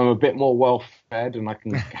a bit more well fed and I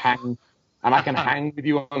can hang and I can hang with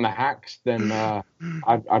you on the hacks, then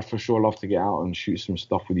I'd for sure love to get out and shoot some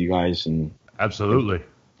stuff with you guys. And absolutely,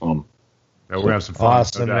 yeah, we're gonna have some fun.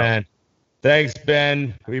 Awesome, man. Thanks,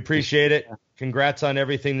 Ben. We appreciate it. Congrats on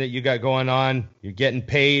everything that you got going on. You're getting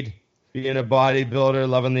paid, being a bodybuilder,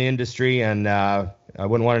 loving the industry, and I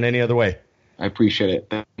wouldn't want it any other way. I appreciate it.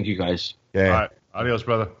 Thank you, guys. Okay. All right, adios,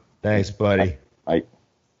 brother. Thanks, buddy. Bye.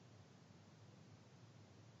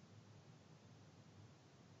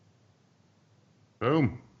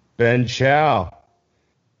 Boom. Ben Chow.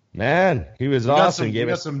 Man, he was awesome. We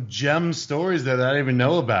got some gem stories there that I didn't even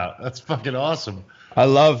know about. That's fucking awesome. I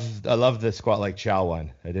love the Squat Like Chow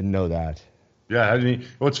one. I didn't know that. Yeah, I mean,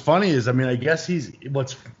 what's funny is, I mean, I guess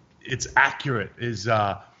it's accurate is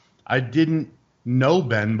I didn't know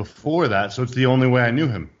Ben before that, so it's the only way I knew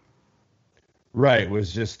him. Right, it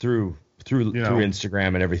was just through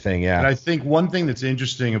Instagram and everything. Yeah, and I think one thing that's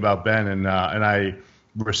interesting about Ben, and I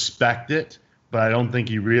respect it, but I don't think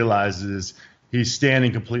he realizes he's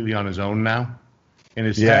standing completely on his own now. In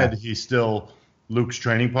his head, he's still Luke's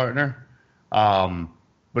training partner, but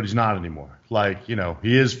he's not anymore. Like, you know,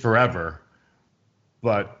 he is forever,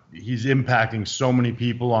 but he's impacting so many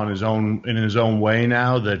people in his own way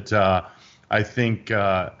now that I think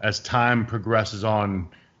as time progresses on,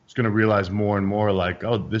 he's going to realize more and more like,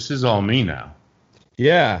 oh, this is all me now.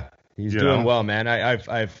 Yeah, he's doing well, man.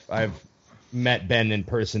 I've met Ben in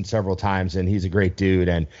person several times, and he's a great dude.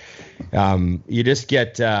 And you just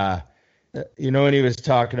get, when he was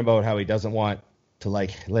talking about how he doesn't want to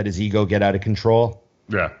like let his ego get out of control.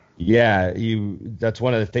 Yeah. That's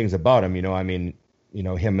one of the things about him. I mean,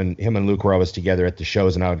 him and Luke were always together at the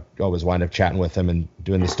shows, and I would always wind up chatting with him and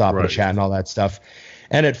doing the stop and chat and all that stuff.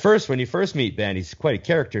 And at first, when you first meet Ben, he's quite a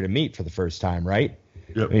character to meet for the first time, right?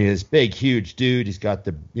 Yep. I mean, he's big, huge dude. He's got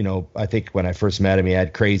the, I think when I first met him, he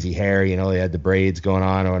had crazy hair. He had the braids going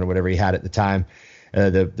on or whatever he had at the time.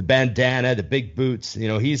 The bandana, the big boots.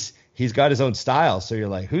 He's got his own style. So you're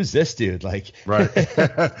like, who's this dude? Like, right.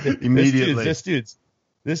 Immediately,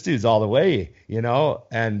 this dude's all the way.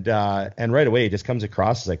 And right away he just comes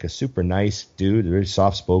across as like a super nice dude, very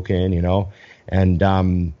soft spoken. And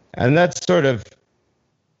that's sort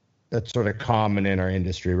of common in our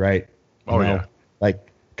industry, right? Yeah.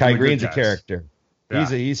 Like Kai Green's a character. Yeah.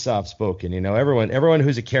 He's soft spoken. Everyone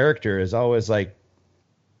who's a character is always like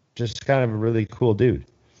just kind of a really cool dude.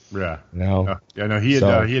 Yeah. No. He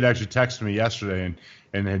had actually texted me yesterday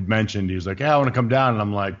and had mentioned, he was like, yeah, I want to come down, and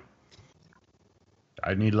I'm like,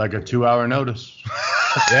 I need like a 2-hour notice.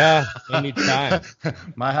 Yeah, I need time.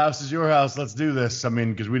 My house is your house. Let's do this. I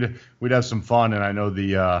mean, because we'd have some fun, and I know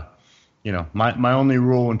my only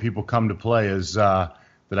rule when people come to play is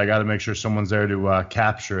that I got to make sure someone's there to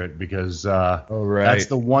capture it, because that's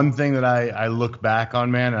the one thing that I look back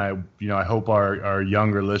on, man. And I hope our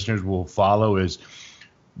younger listeners will follow is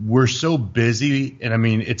we're so busy, and I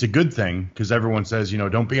mean it's a good thing because everyone says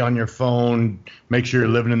don't be on your phone, make sure you're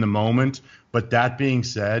living in the moment. But that being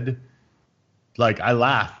said, like I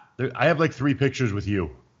laugh. I have like 3 pictures with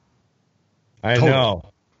you. I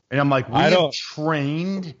know. And I'm like, we have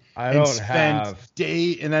trained and spent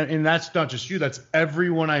day, and that's not just you, that's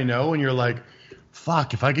everyone I know. And you're like,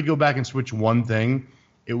 fuck, if I could go back and switch one thing,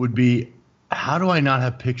 it would be, how do I not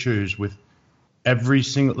have pictures with every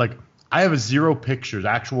single, like, I have 0 pictures,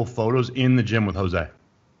 actual photos in the gym with Jose.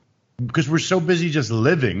 Because we're so busy just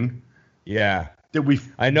living. Yeah. That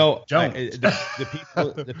I know. Don't.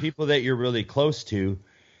 The people that you're really close to,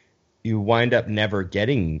 you wind up never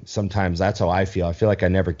getting. Sometimes that's how I feel. I feel like I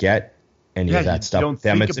never get any of that stuff with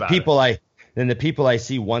them. It's the people the people I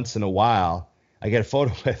see once in a while, I get a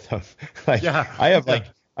photo with them. I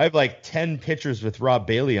have like 10 pictures with Rob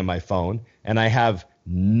Bailey on my phone, and I have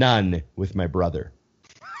none with my brother.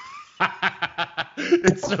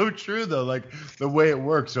 It's so true though, like the way it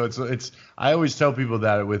works. So it's I always tell people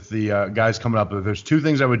that with the guys coming up, if there's 2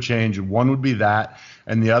 things I would change, one would be that,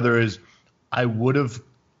 and the other is I would have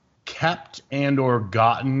kept and or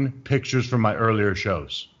gotten pictures from my earlier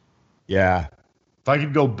shows. Yeah. If I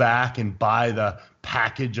could go back and buy the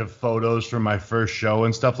package of photos from my first show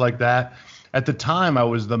and stuff like that. At the time,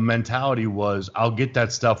 the mentality was I'll get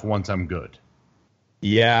that stuff once I'm good.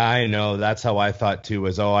 Yeah, I know. That's how I thought too,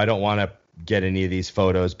 was, I don't want to get any of these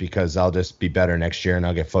photos because I'll just be better next year and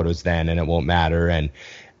I'll get photos then and it won't matter.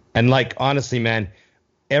 And like, honestly, man,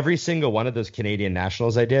 every single one of those Canadian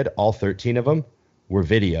Nationals I did, all 13 of them were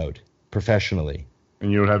videoed professionally.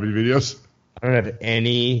 And you don't have any videos? I don't have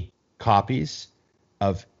any copies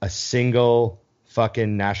of a single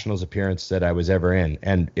fucking Nationals appearance that I was ever in.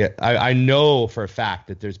 And I know for a fact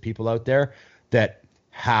that there's people out there that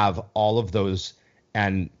have all of those.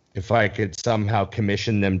 And if I could somehow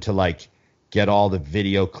commission them to like get all the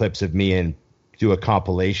video clips of me and do a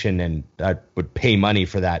compilation, and I would pay money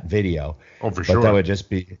for that video. Oh, for but sure. That would just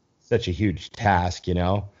be such a huge task, you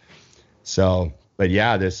know? So, but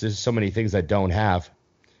yeah, there's so many things I don't have.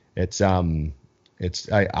 I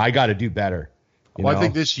got to do better. Well, I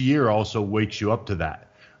think this year also wakes you up to that.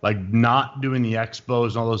 Like not doing the expos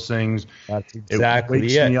and all those things. That's exactly it.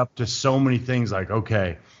 Wakes me up to so many things like,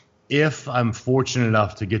 okay, if I'm fortunate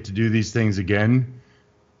enough to get to do these things again,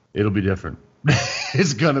 it'll be different.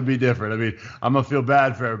 It's going to be different. I mean, I'm going to feel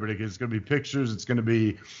bad for everybody because it's going to be pictures. It's going to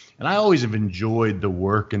be, and I always have enjoyed the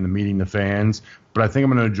work and the meeting the fans, but I think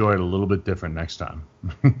I'm going to enjoy it a little bit different next time.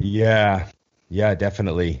 Yeah,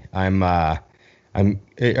 definitely. Are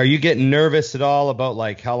you getting nervous at all about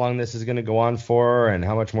like how long this is going to go on for and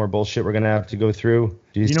how much more bullshit we're going to have to go through?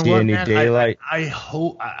 Do you see any daylight? I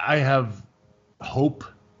have hope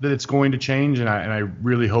that it's going to change, and I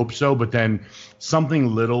really hope so. But then something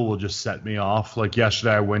little will just set me off. Like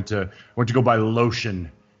yesterday, I went to go buy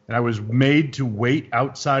lotion, and I was made to wait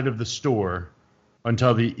outside of the store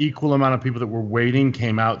until the equal amount of people that were waiting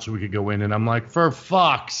came out so we could go in. And I'm like, for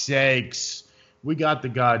fuck's sakes, we got the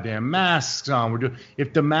goddamn masks on.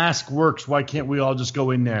 If the mask works, why can't we all just go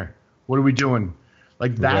in there? What are we doing?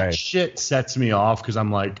 Like that shit sets me off because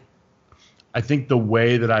I'm like, I think the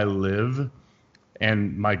way that I live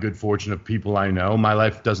and my good fortune of people I know, my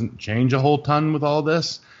life doesn't change a whole ton with all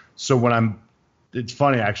this. So it's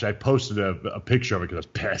funny actually, I posted a picture of it because I was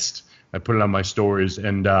pissed. I put it on my stories,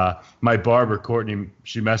 and my barber, Courtney,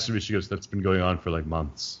 she messaged me. She goes, that's been going on for like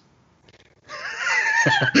months.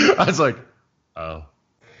 I was like, oh,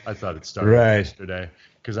 I thought it started yesterday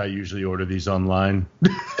because I usually order these online.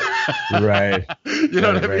 Right. You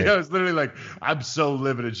know what I mean? I was literally like, I'm so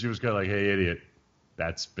livid. And she was kind of like, hey, idiot,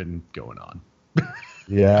 that's been going on.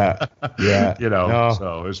 Yeah. You know, no,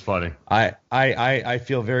 so it was funny. I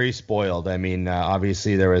feel very spoiled. I mean,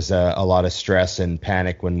 obviously there was a lot of stress and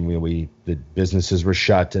panic when the businesses were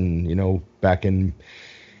shut and, you know, back in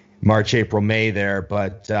March, April, May there.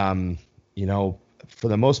 But, you know, for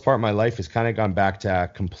the most part, my life has kind of gone back to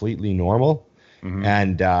completely normal. Mm-hmm.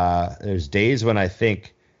 And there's days when I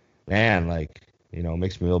think, man, like, you know, it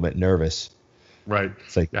makes me a little bit nervous. Right.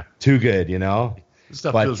 It's like too good, you know? This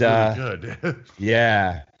stuff feels really good.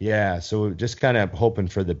 Yeah. So just kind of hoping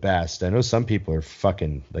for the best. I know some people are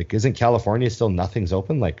fucking, like, isn't California still nothing's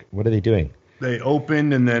open? Like, what are they doing? They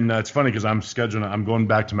opened, and then it's funny because I'm going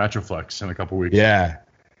back to Metroflex in a couple weeks. Yeah.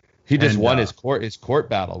 He just won his court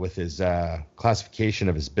battle with his classification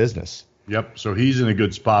of his business. Yep. So he's in a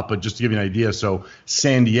good spot. But just to give you an idea, so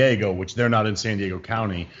San Diego, which they're not in San Diego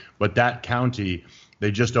County, but that county,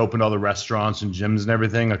 they just opened all the restaurants and gyms and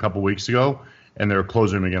everything a couple weeks ago, and they're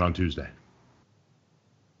closing them again on Tuesday.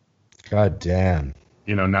 God damn.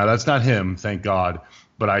 You know, now that's not him, thank God.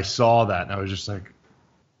 But I saw that, and I was just like,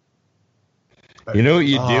 you know what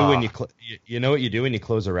you do when you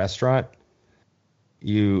close a restaurant?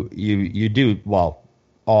 You do, well,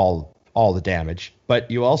 all the damage, but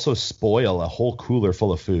you also spoil a whole cooler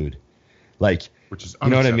full of food. Like, which is you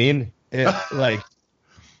know what I mean?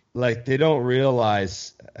 Like they don't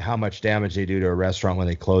realize how much damage they do to a restaurant when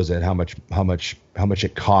they close it, how much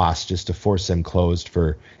it costs just to force them closed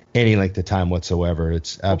for any length of time whatsoever.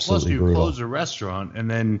 It's absolutely brutal. Plus you close a restaurant, and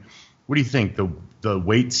then what do you think? The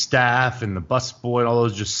wait staff and the busboy and all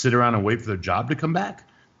those just sit around and wait for their job to come back?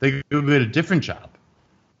 They go get a different job.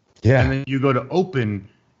 Yeah. And then you go to open,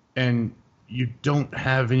 and you don't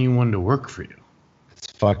have anyone to work for you.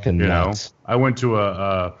 It's fucking nuts. I went to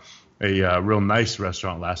a real nice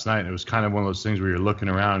restaurant last night, and it was kind of one of those things where you're looking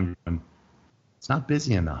around and it's not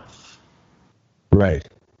busy enough. Right.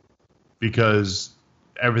 Because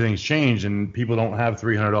everything's changed, and people don't have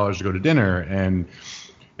 $300 to go to dinner, and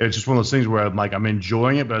it's just one of those things where I'm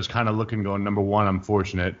enjoying it, but I was kind of looking, going, number one, I'm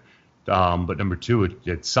fortunate, but number two,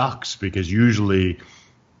 it sucks because usually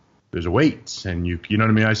there's a wait, and you know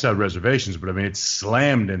what I mean? I said reservations, but I mean, it's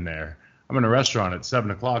slammed in there. I'm in a restaurant at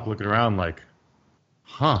 7:00 looking around like,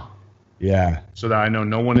 huh. Yeah. So that I know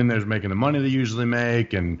no one in there is making the money they usually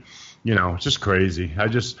make, and, you know, it's just crazy.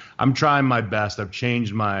 I'm trying my best. I've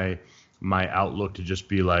changed my outlook to just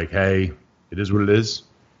be like, hey, it is what it is,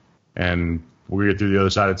 and we'll get through the other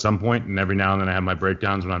side at some point, and every now and then I have my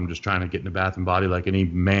breakdowns when I'm just trying to get in the Bath and Body like any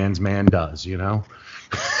man's man does, you know?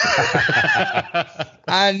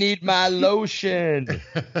 I need my lotion.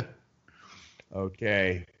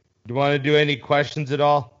 Okay. Do you want to do any questions at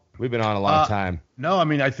all? We've been on a long time. No, I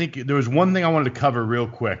mean, I think there was one thing I wanted to cover real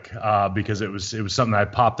quick because it was something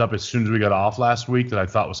that popped up as soon as we got off last week that I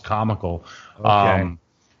thought was comical. Okay.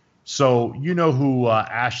 So you know who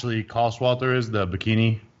Ashley Coswalter is, the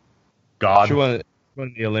bikini god?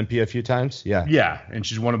 won the Olympia a few times. Yeah. Yeah, and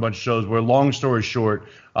she's won a bunch of shows. Where, long story short,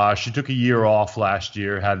 she took a year off last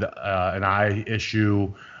year, had an eye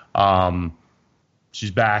issue.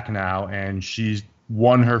 She's back now, and she's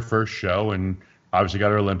won her first show, and obviously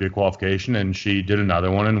got her Olympia qualification, and she did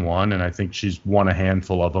another one and won, and I think she's won a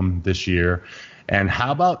handful of them this year. And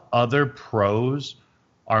how about other pros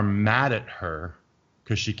are mad at her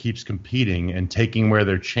because she keeps competing and taking away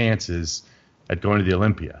their chances at going to the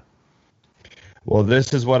Olympia? Well,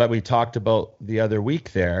 this is what we talked about the other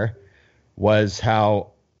week there, was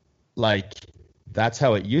how, like, that's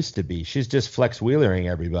how it used to be. She's just Flex Wheelering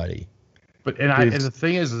everybody. But and the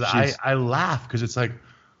thing is I laugh because it's like,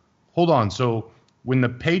 hold on, so when the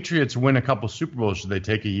Patriots win a couple Super Bowls, should they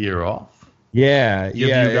take a year off? Yeah, Give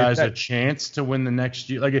you guys a chance to win the next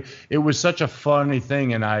year. Like it was such a funny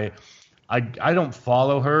thing, and I don't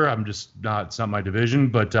follow her. I'm just not. It's not my division.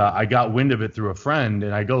 But I got wind of it through a friend,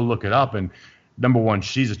 and I go look it up. And number one,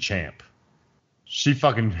 she's a champ. She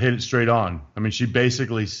fucking hit it straight on. I mean, she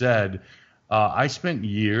basically said, I spent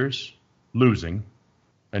years losing,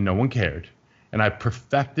 and no one cared, and I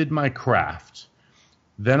perfected my craft.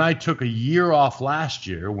 Then I took a year off last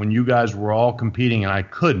year when you guys were all competing and I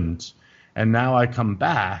couldn't. And now I come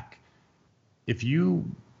back. If you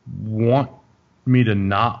want me to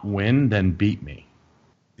not win, then beat me.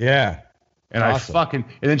 Yeah. And awesome. And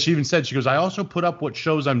then she even said, she goes, I also put up what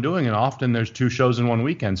shows I'm doing. And often there's 2 shows in one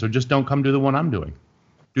weekend. So just don't come do the one I'm doing.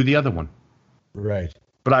 Do the other one. Right.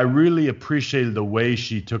 But I really appreciated the way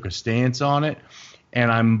she took a stance on it.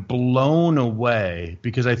 And I'm blown away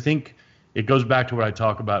because I think it goes back to what I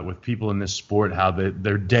talk about with people in this sport, how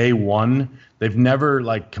they're day one. They've never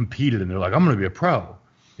like competed and they're like, I'm going to be a pro.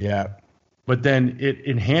 Yeah. But then it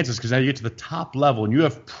enhances because now you get to the top level and you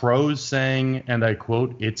have pros saying, and I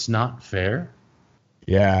quote, it's not fair.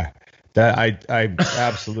 Yeah, that I'm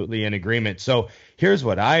absolutely in agreement. So here's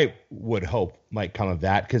what I would hope might come of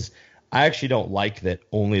that, because I actually don't like that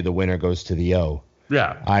only the winner goes to the O.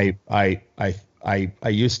 Yeah. I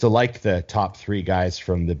used to like the top 3 guys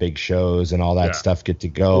from the big shows and all that stuff get to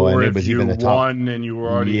go. Or and it was even the top one and you were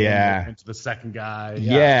already into the second guy.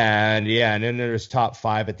 And then there's top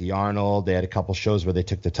 5 at the Arnold. They had a couple shows where they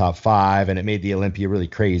took the top 5 and it made the Olympia really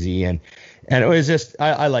crazy. And it was just,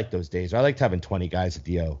 I like those days. I liked having 20 guys at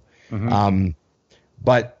the O. Mm-hmm.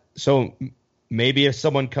 But so maybe if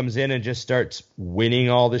someone comes in and just starts winning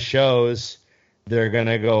all the shows, they're going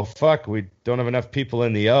to go, fuck, we don't have enough people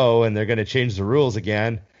in the O, and they're going to change the rules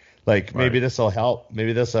again. Like, maybe this will help.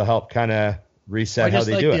 Maybe this will help kind of reset how they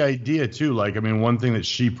do it. I just like the idea, too. Like, I mean, one thing that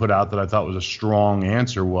she put out that I thought was a strong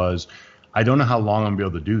answer was, I don't know how long I'm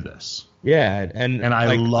going to be able to do this. Yeah, and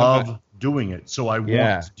I love doing it, so I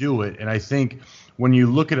want to do it. And I think when you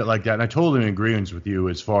look at it like that, and I totally agree with you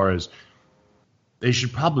as far as they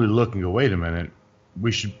should probably look and go, wait a minute,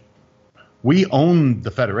 we own the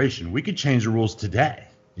federation. We could change the rules today.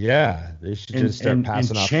 Yeah, they should just start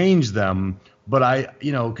passing off. Change them. But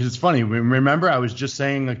because it's funny. Remember, I was just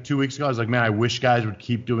saying like 2 weeks ago, I was like, man, I wish guys would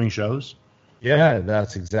keep doing shows. Yeah,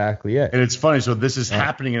 that's exactly it. And it's funny. So this is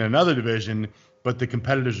happening in another division, but the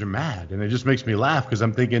competitors are mad. And it just makes me laugh because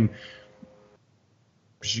I'm thinking,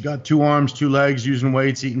 she got 2 arms, 2 legs, using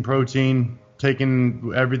weights, eating protein,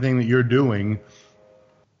 taking everything that you're doing.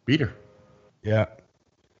 Beat her. Yeah.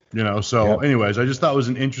 Anyways, I just thought it was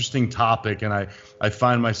an interesting topic, and I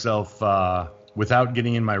find myself, without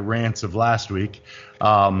getting in my rants of last week,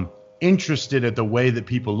 interested at the way that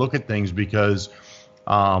people look at things because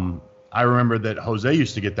I remember that Jose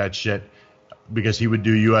used to get that shit because he would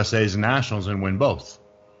do USAs and Nationals and win both.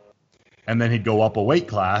 And then he'd go up a weight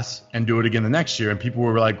class and do it again the next year, and people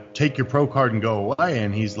were like, take your pro card and go away,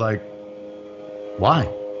 and he's like,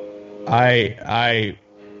 why?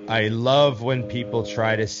 I love when people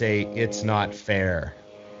try to say it's not fair.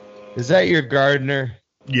 Is that your gardener?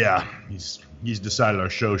 Yeah, he's decided our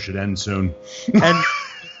show should end soon. And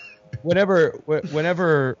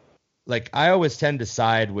whenever, like, I always tend to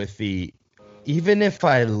side with the even if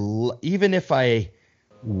I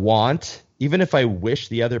wish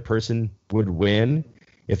the other person would win,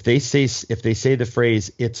 if they say the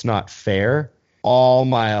phrase "it's not fair," all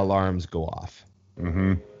my alarms go off.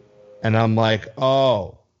 Mm-hmm. And I'm like,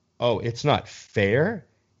 oh, it's not fair?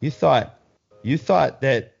 You thought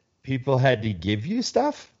that people had to give you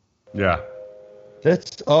stuff? Yeah.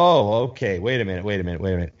 Okay. Wait a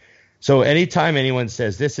minute. So anytime anyone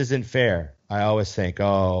says this isn't fair, I always think,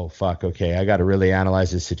 oh, fuck, okay, I got to really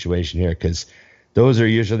analyze this situation here, because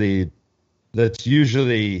that's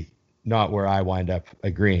usually not where I wind up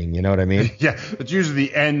agreeing. You know what I mean? Yeah, it's usually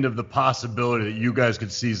the end of the possibility that you guys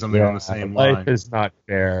could see something on the same line. Life is not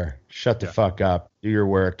fair. Shut the fuck up. Do your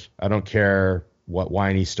work. I don't care what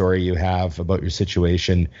whiny story you have about your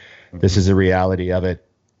situation. This is a reality of it,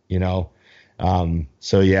 you know?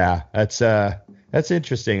 So yeah, that's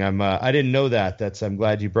interesting. I didn't know that. I'm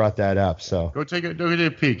glad you brought that up. So go take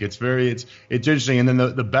a peek. It's interesting. And then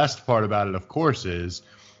the best part about it, of course, is,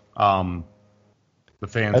 the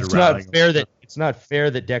fans That's are rallying. It's not fair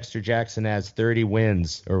that Dexter Jackson has 30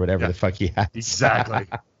 wins or whatever the fuck he has. Exactly.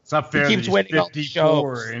 It's not fair. He keeps winning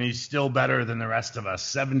 54 and he's still better than the rest of us.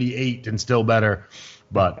 78 and still better.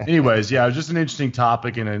 But anyways, yeah, it was just an interesting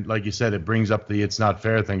topic, and like you said, it brings up the "it's not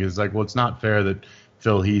fair" thing. It's like, well, it's not fair that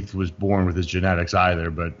Phil Heath was born with his genetics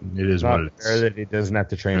either, but it is what it is. Fair that he doesn't have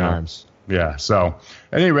to train arms. Yeah. So,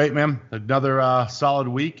 at any rate, man, another solid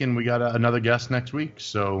week, and we got another guest next week.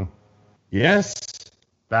 So, yes,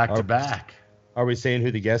 back to back. Are we saying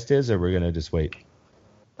who the guest is, or we're gonna just wait?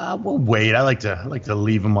 We'll wait. I like to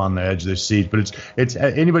leave them on the edge of their seat, but it's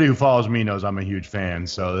anybody who follows me knows I'm a huge fan.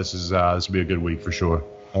 So this will be a good week for sure.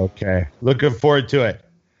 Okay, looking forward to it.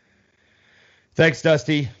 Thanks,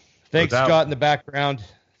 Dusty. Thanks, Scott, in the background.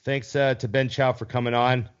 Thanks to Ben Chow for coming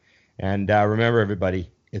on. And remember, everybody,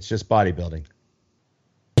 it's just bodybuilding.